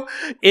Oreo,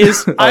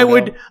 is I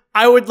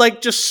would like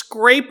just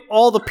scrape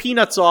all the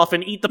peanuts off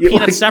and eat the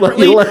peanuts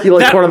separately. You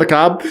like corn on the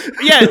cob?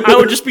 Yeah, I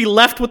would just be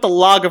left with the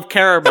log of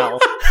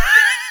caramel.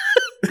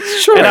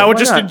 Sure. And I would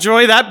why just not?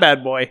 enjoy that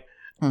bad boy.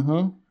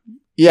 Mm-hmm.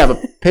 Yeah, but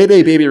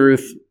Payday Baby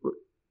Ruth.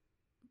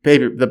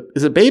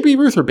 Is it Baby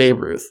Ruth or Babe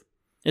Ruth?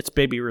 It's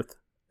Baby Ruth.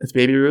 It's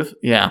Baby Ruth?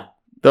 Yeah.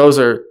 Those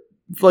are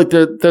like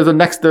they're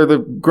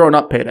the grown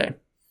up Payday.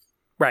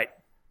 Right.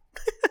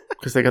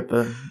 Because they got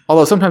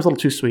although sometimes a little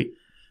too sweet.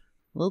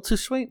 A little too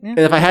sweet, yeah. And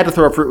if I had to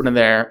throw a fruit one in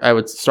there,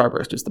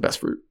 Starburst is the best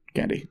fruit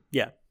candy.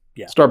 Yeah.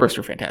 Yeah. Starburst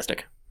are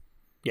fantastic.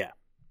 Yeah.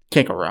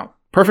 Can't go wrong.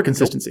 Perfect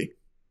consistency.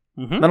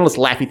 Mm-hmm. None of this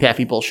Laffy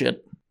Taffy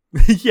bullshit.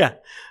 Yeah.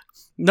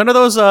 None of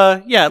those,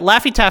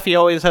 Laffy Taffy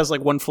always has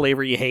like one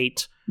flavor you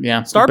hate.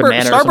 Yeah.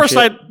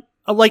 Starburst,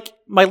 I like,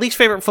 my least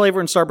favorite flavor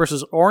in Starburst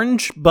is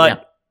orange, but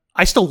Yeah.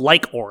 I still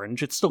like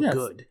orange. It's still Yes.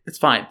 good. It's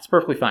fine. It's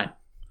perfectly fine.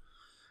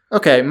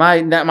 Okay,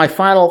 my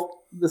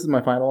final. This is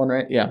my final one,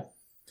 right? Yeah.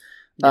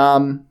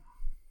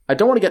 I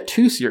don't want to get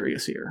too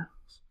serious here.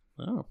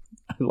 Oh.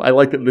 I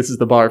like that this is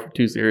the bar for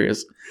too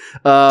serious.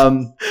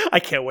 I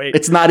can't wait.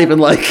 It's not even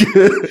like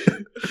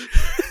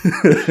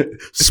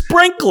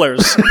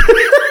Sprinklers!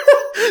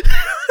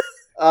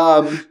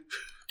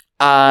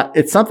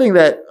 it's something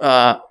that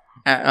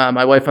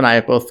my wife and I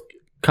have both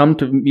come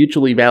to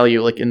mutually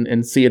value, like,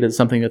 and see it as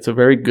something that's a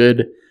very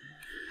good.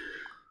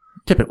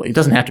 Typically, it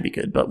doesn't have to be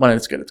good, but when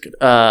it's good, it's good.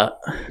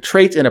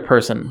 Trait in a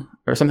person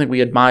or something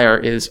we admire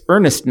is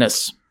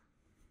earnestness.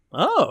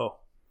 Oh.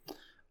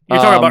 You're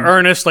talking about Um,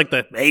 Ernest, like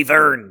the, hey,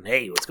 Vern,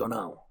 hey, what's going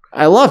on?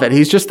 I love it.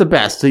 He's just the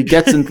best. He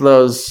gets into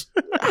those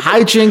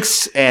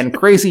hijinks and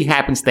crazy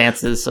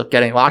happenstances of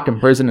getting locked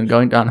in prison and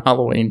going down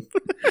Halloween.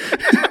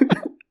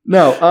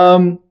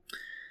 No,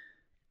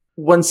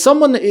 when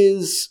someone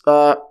is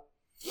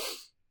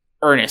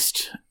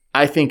earnest,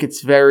 I think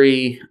it's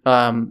very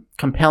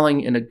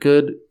compelling and a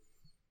good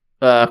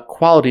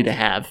quality to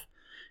have.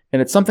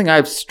 And it's something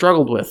I've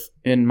struggled with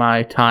in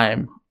my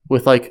time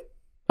with, like,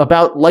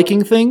 about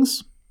liking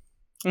things.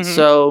 Mhm.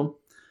 So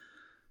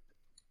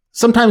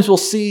sometimes we'll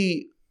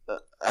see,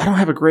 I don't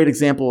have a great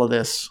example of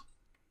this.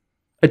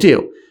 I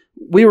do.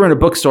 We were in a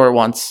bookstore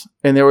once,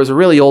 and there was a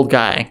really old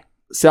guy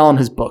selling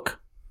his book.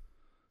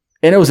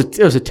 And it was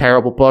a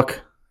terrible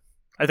book.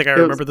 I think I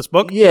remember this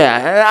book. Yeah,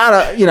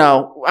 and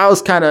I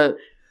was kind of,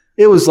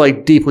 it was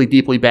like deeply,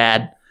 deeply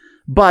bad.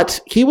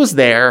 But he was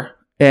there,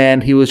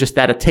 and he was just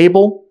at a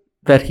table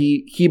that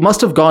he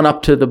must have gone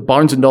up to the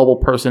Barnes & Noble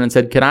person and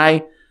said,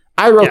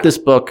 I wrote this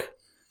book.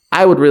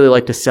 I would really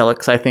like to sell it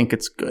because I think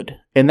it's good.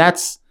 And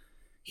it's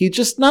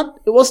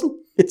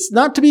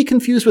not to be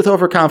confused with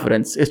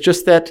overconfidence. It's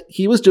just that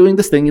he was doing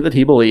this thing that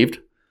he believed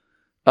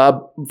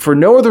for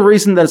no other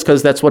reason than it's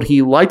because that's what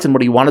he liked and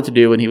what he wanted to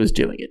do, and he was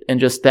doing it. And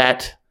just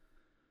that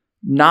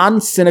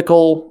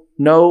non-cynical,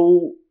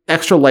 no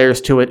extra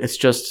layers to it. It's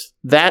just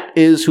that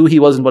is who he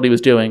was and what he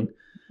was doing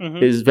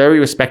Mhm. is very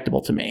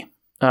respectable to me.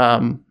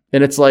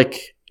 And it's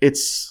like,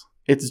 it's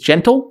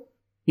gentle,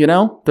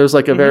 there's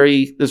like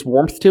there's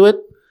warmth to it.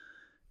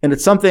 And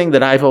it's something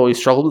that I've always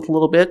struggled with a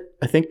little bit.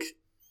 I think,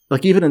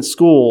 like, even in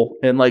school,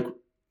 and like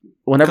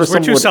whenever We're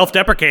someone too would,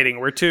 self-deprecating.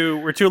 We're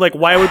too like,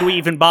 why would we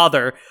even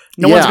bother?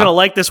 No one's gonna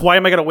like this. Why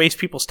am I gonna waste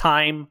people's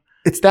time?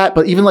 it's that.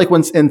 But even like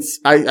when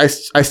I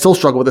still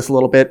struggle with this a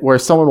little bit, where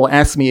someone will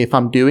ask me if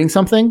I'm doing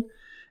something,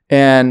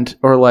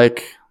 or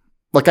like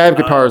I have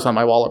guitars on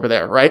my wall over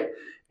there, right?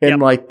 And Yep.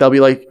 like they'll be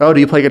like, "Oh, do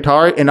you play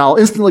guitar?" And I'll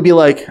instantly be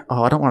like,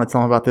 "Oh, I don't want to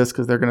tell them about this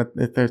because they'll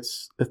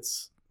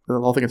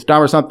think it's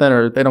dumb or something,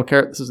 or they don't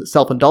care. This is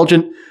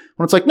self-indulgent."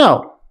 When it's like,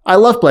 no, I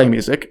love playing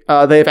music.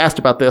 They've asked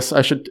about this.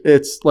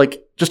 It's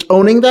like just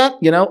owning that,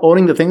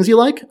 owning the things you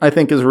like, I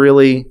think is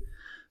really,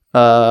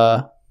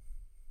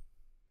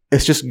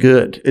 it's just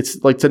good. It's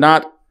like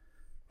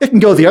it can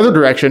go the other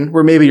direction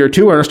where maybe you're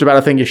too earnest about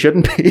a thing you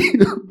shouldn't be,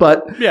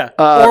 but Yeah.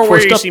 for Or where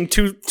you stuff- seem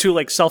too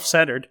like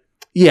self-centered.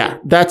 yeah,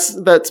 that's,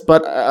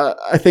 but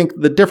I think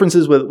the difference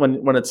is with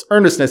when it's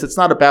earnestness, it's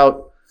not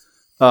about,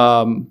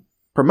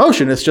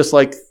 promotion. It's just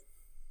like,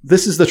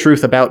 this is the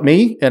truth about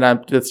me, and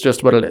it's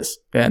just what it is.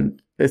 And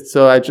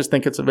so I just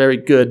think it's a very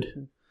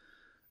good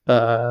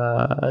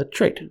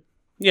trait.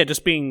 Yeah,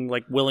 just being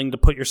like willing to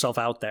put yourself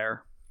out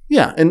there.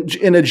 Yeah,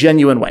 in a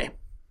genuine way.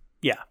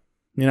 Yeah.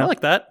 You I know?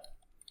 like that.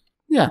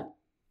 Yeah.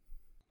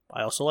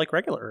 I also like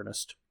regular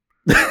Ernest.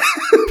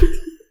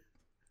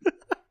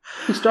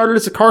 He started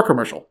as a car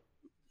commercial.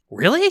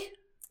 Really?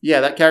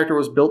 Yeah, that character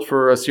was built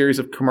for a series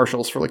of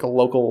commercials for like a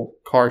local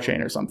car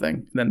chain or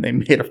something. And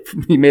then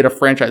he made a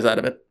franchise out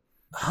of it.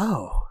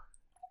 Oh,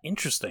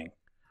 interesting.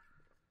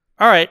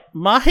 All right,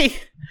 my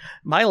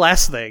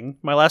last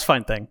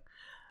fine thing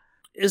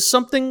is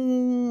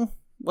something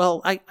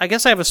well, I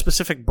guess I have a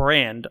specific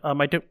brand.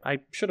 I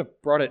should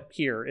have brought it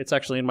here. It's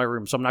actually in my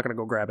room, so I'm not going to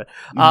go grab it.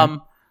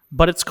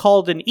 But it's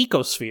called an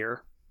Ecosphere.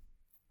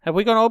 Have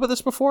we gone over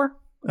this before?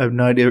 I have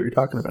no idea what you're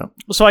talking about.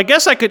 So I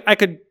guess I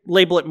could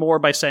label it more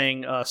by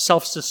saying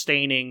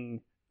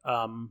self-sustaining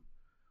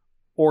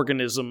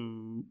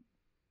organism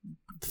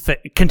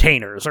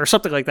containers or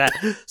something like that.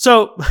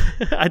 So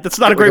that's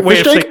not a great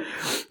way of saying.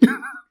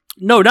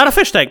 No, not a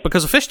fish tank,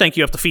 because a fish tank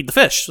you have to feed the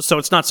fish, so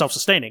it's not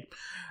self-sustaining.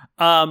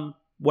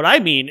 What I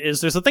mean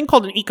is there's a thing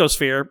called an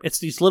Ecosphere. It's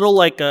these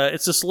little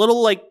it's this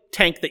little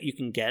tank that you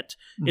can get.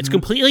 Mm-hmm. It's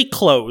completely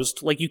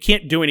closed, like you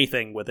can't do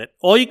anything with it.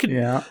 All you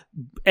can,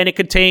 and it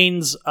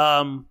contains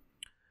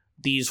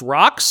these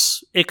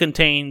rocks. It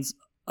contains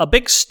a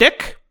big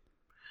stick,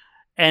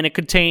 and it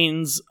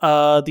contains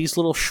these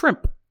little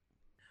shrimp.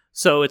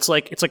 So it's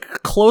like a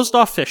closed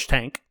off fish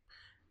tank,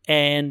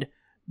 and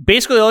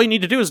basically all you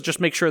need to do is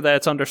just make sure that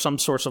it's under some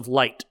source of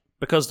light,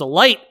 because the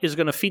light is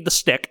going to feed the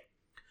stick.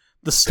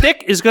 The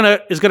stick is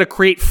gonna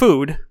create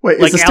food. Wait,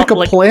 is the stick a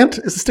plant?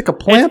 Is the stick a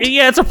plant?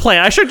 Yeah, it's a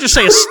plant. I should just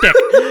say a stick.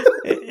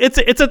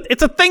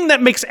 It's a thing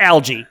that makes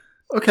algae.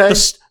 Okay.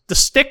 The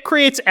stick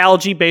creates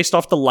algae based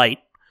off the light.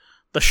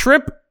 The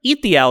shrimp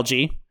eat the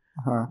algae.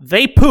 Uh-huh.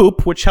 They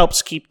poop, which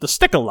helps keep the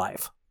stick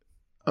alive.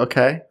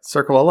 Okay,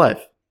 circle of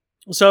life.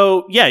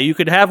 So yeah, you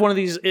could have one of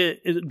these.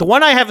 The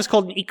one I have is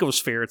called an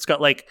Ecosphere. It's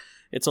got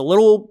it's a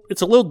little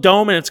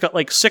dome, and it's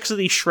got 6 of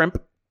these shrimp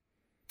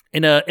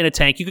in a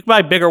tank. You could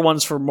buy bigger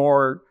ones for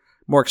more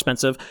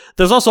expensive.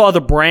 There's also other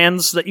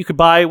brands that you could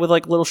buy with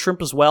little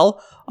shrimp as well.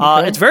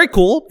 Okay. It's very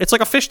cool. It's like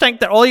a fish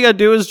tank that all you gotta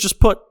do is just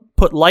put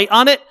light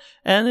on it,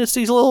 and it's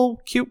these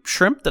little cute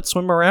shrimp that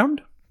swim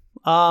around.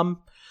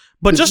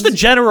 But just in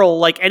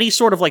general, any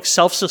sort of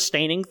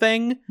self-sustaining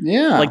thing.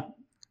 Yeah.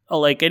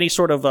 Like any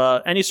sort of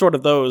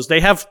those.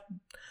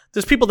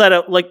 There's people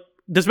that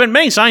there's been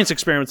many science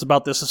experiments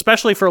about this,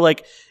 especially for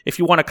if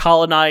you want to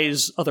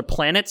colonize other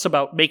planets,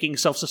 about making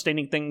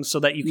self-sustaining things so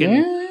that you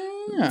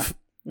can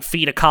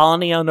feed a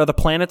colony on other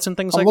planets and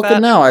things like that. I'm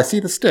looking now. I see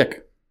the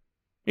stick.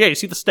 Yeah, you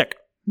see the stick.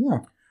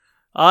 Yeah.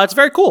 It's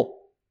very cool.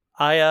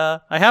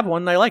 I have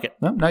one and I like it.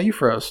 Nope, now you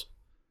froze.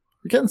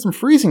 We're getting some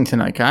freezing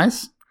tonight,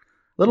 guys.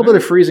 A little bit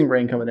of freezing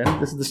rain coming in.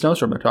 This is the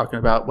snowstorm they're talking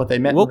about. What they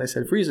meant when they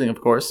said freezing,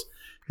 of course,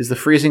 is the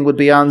freezing would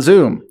be on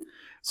Zoom.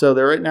 So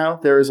right now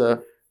there is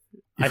a...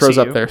 You froze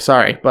up there.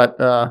 Sorry. But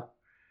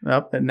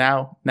and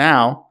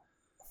now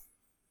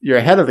you're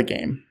ahead of the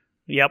game.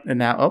 Yep. And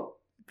now,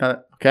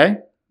 okay.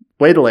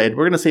 Way delayed.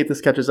 We're going to see if this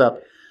catches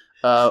up.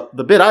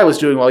 The bit I was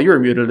doing while you were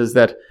muted is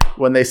that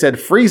when they said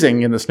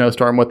freezing in the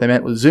snowstorm, what they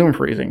meant was Zoom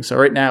freezing. So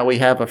right now we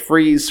have a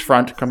freeze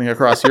front coming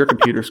across your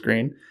computer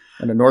screen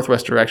in a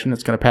northwest direction.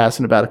 It's going to pass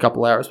in about a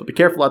couple hours. But be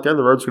careful out there.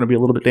 The road's going to be a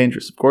little bit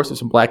dangerous. Of course, there's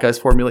some black ice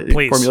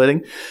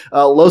formulating.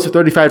 Lows of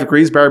 35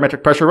 degrees,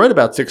 barometric pressure right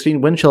about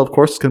 16. Wind chill, of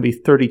course, is going to be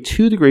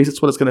 32 degrees.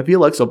 That's what it's going to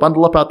feel like. So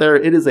bundle up out there.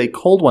 It is a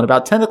cold one.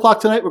 About 10 o'clock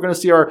tonight, we're going to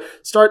see we're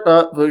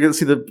going to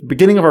see the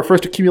beginning of our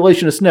first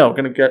accumulation of snow. We're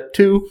going to get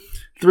 2,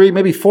 3,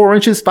 maybe 4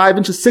 inches, 5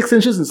 inches, 6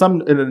 inches in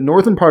the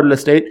northern part of the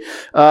state.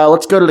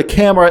 Let's go to the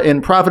camera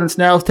in Providence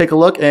now. Let's take a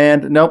look.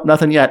 And nope,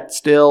 nothing yet.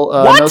 Still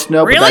no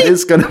snow, really? But that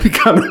is going to be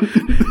coming.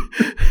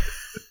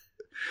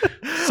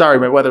 Sorry,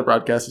 my weather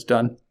broadcast is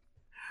done.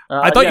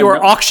 I thought you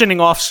were auctioning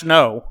off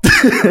snow.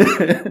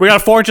 We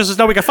got 4 inches of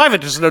snow. We got 5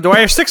 inches of snow. Do I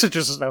have 6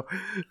 inches of snow?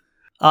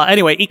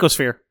 Anyway,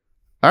 Ecosphere.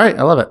 All right,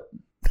 I love it.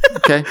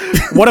 Okay.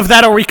 What of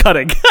that are we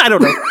cutting? I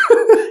don't know.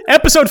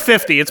 Episode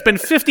 50. It's been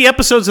 50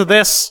 episodes of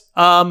this.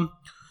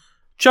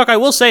 Chuck, I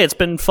will say it's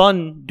been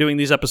fun doing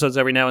these episodes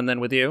every now and then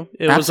with you.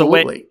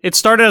 Absolutely. It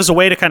started as a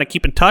way to kind of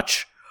keep in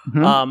touch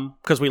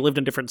because we lived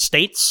in different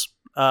states.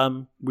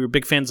 We were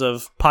big fans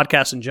of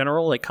podcasts in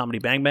general, like Comedy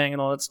Bang Bang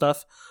and all that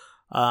stuff.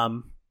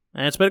 And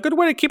it's been a good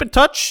way to keep in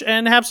touch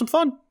and have some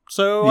fun.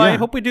 So I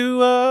hope we do,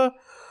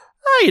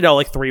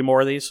 3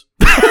 more of these.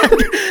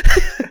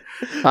 It's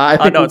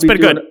been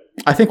good.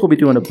 I think we'll be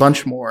doing a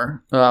bunch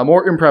more.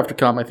 More improv to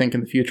come, I think,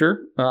 in the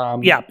future.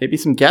 Maybe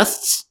some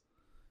guests.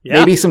 Yeah.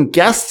 Maybe some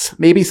guests.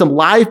 Maybe some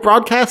live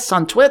broadcasts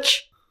on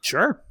Twitch.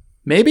 Sure.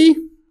 Maybe.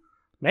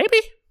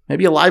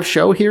 Maybe a live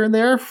show here and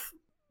there.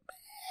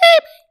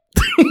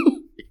 Maybe.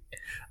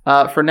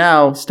 For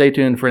now, stay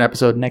tuned for an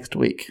episode next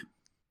week.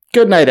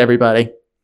 Good night, everybody.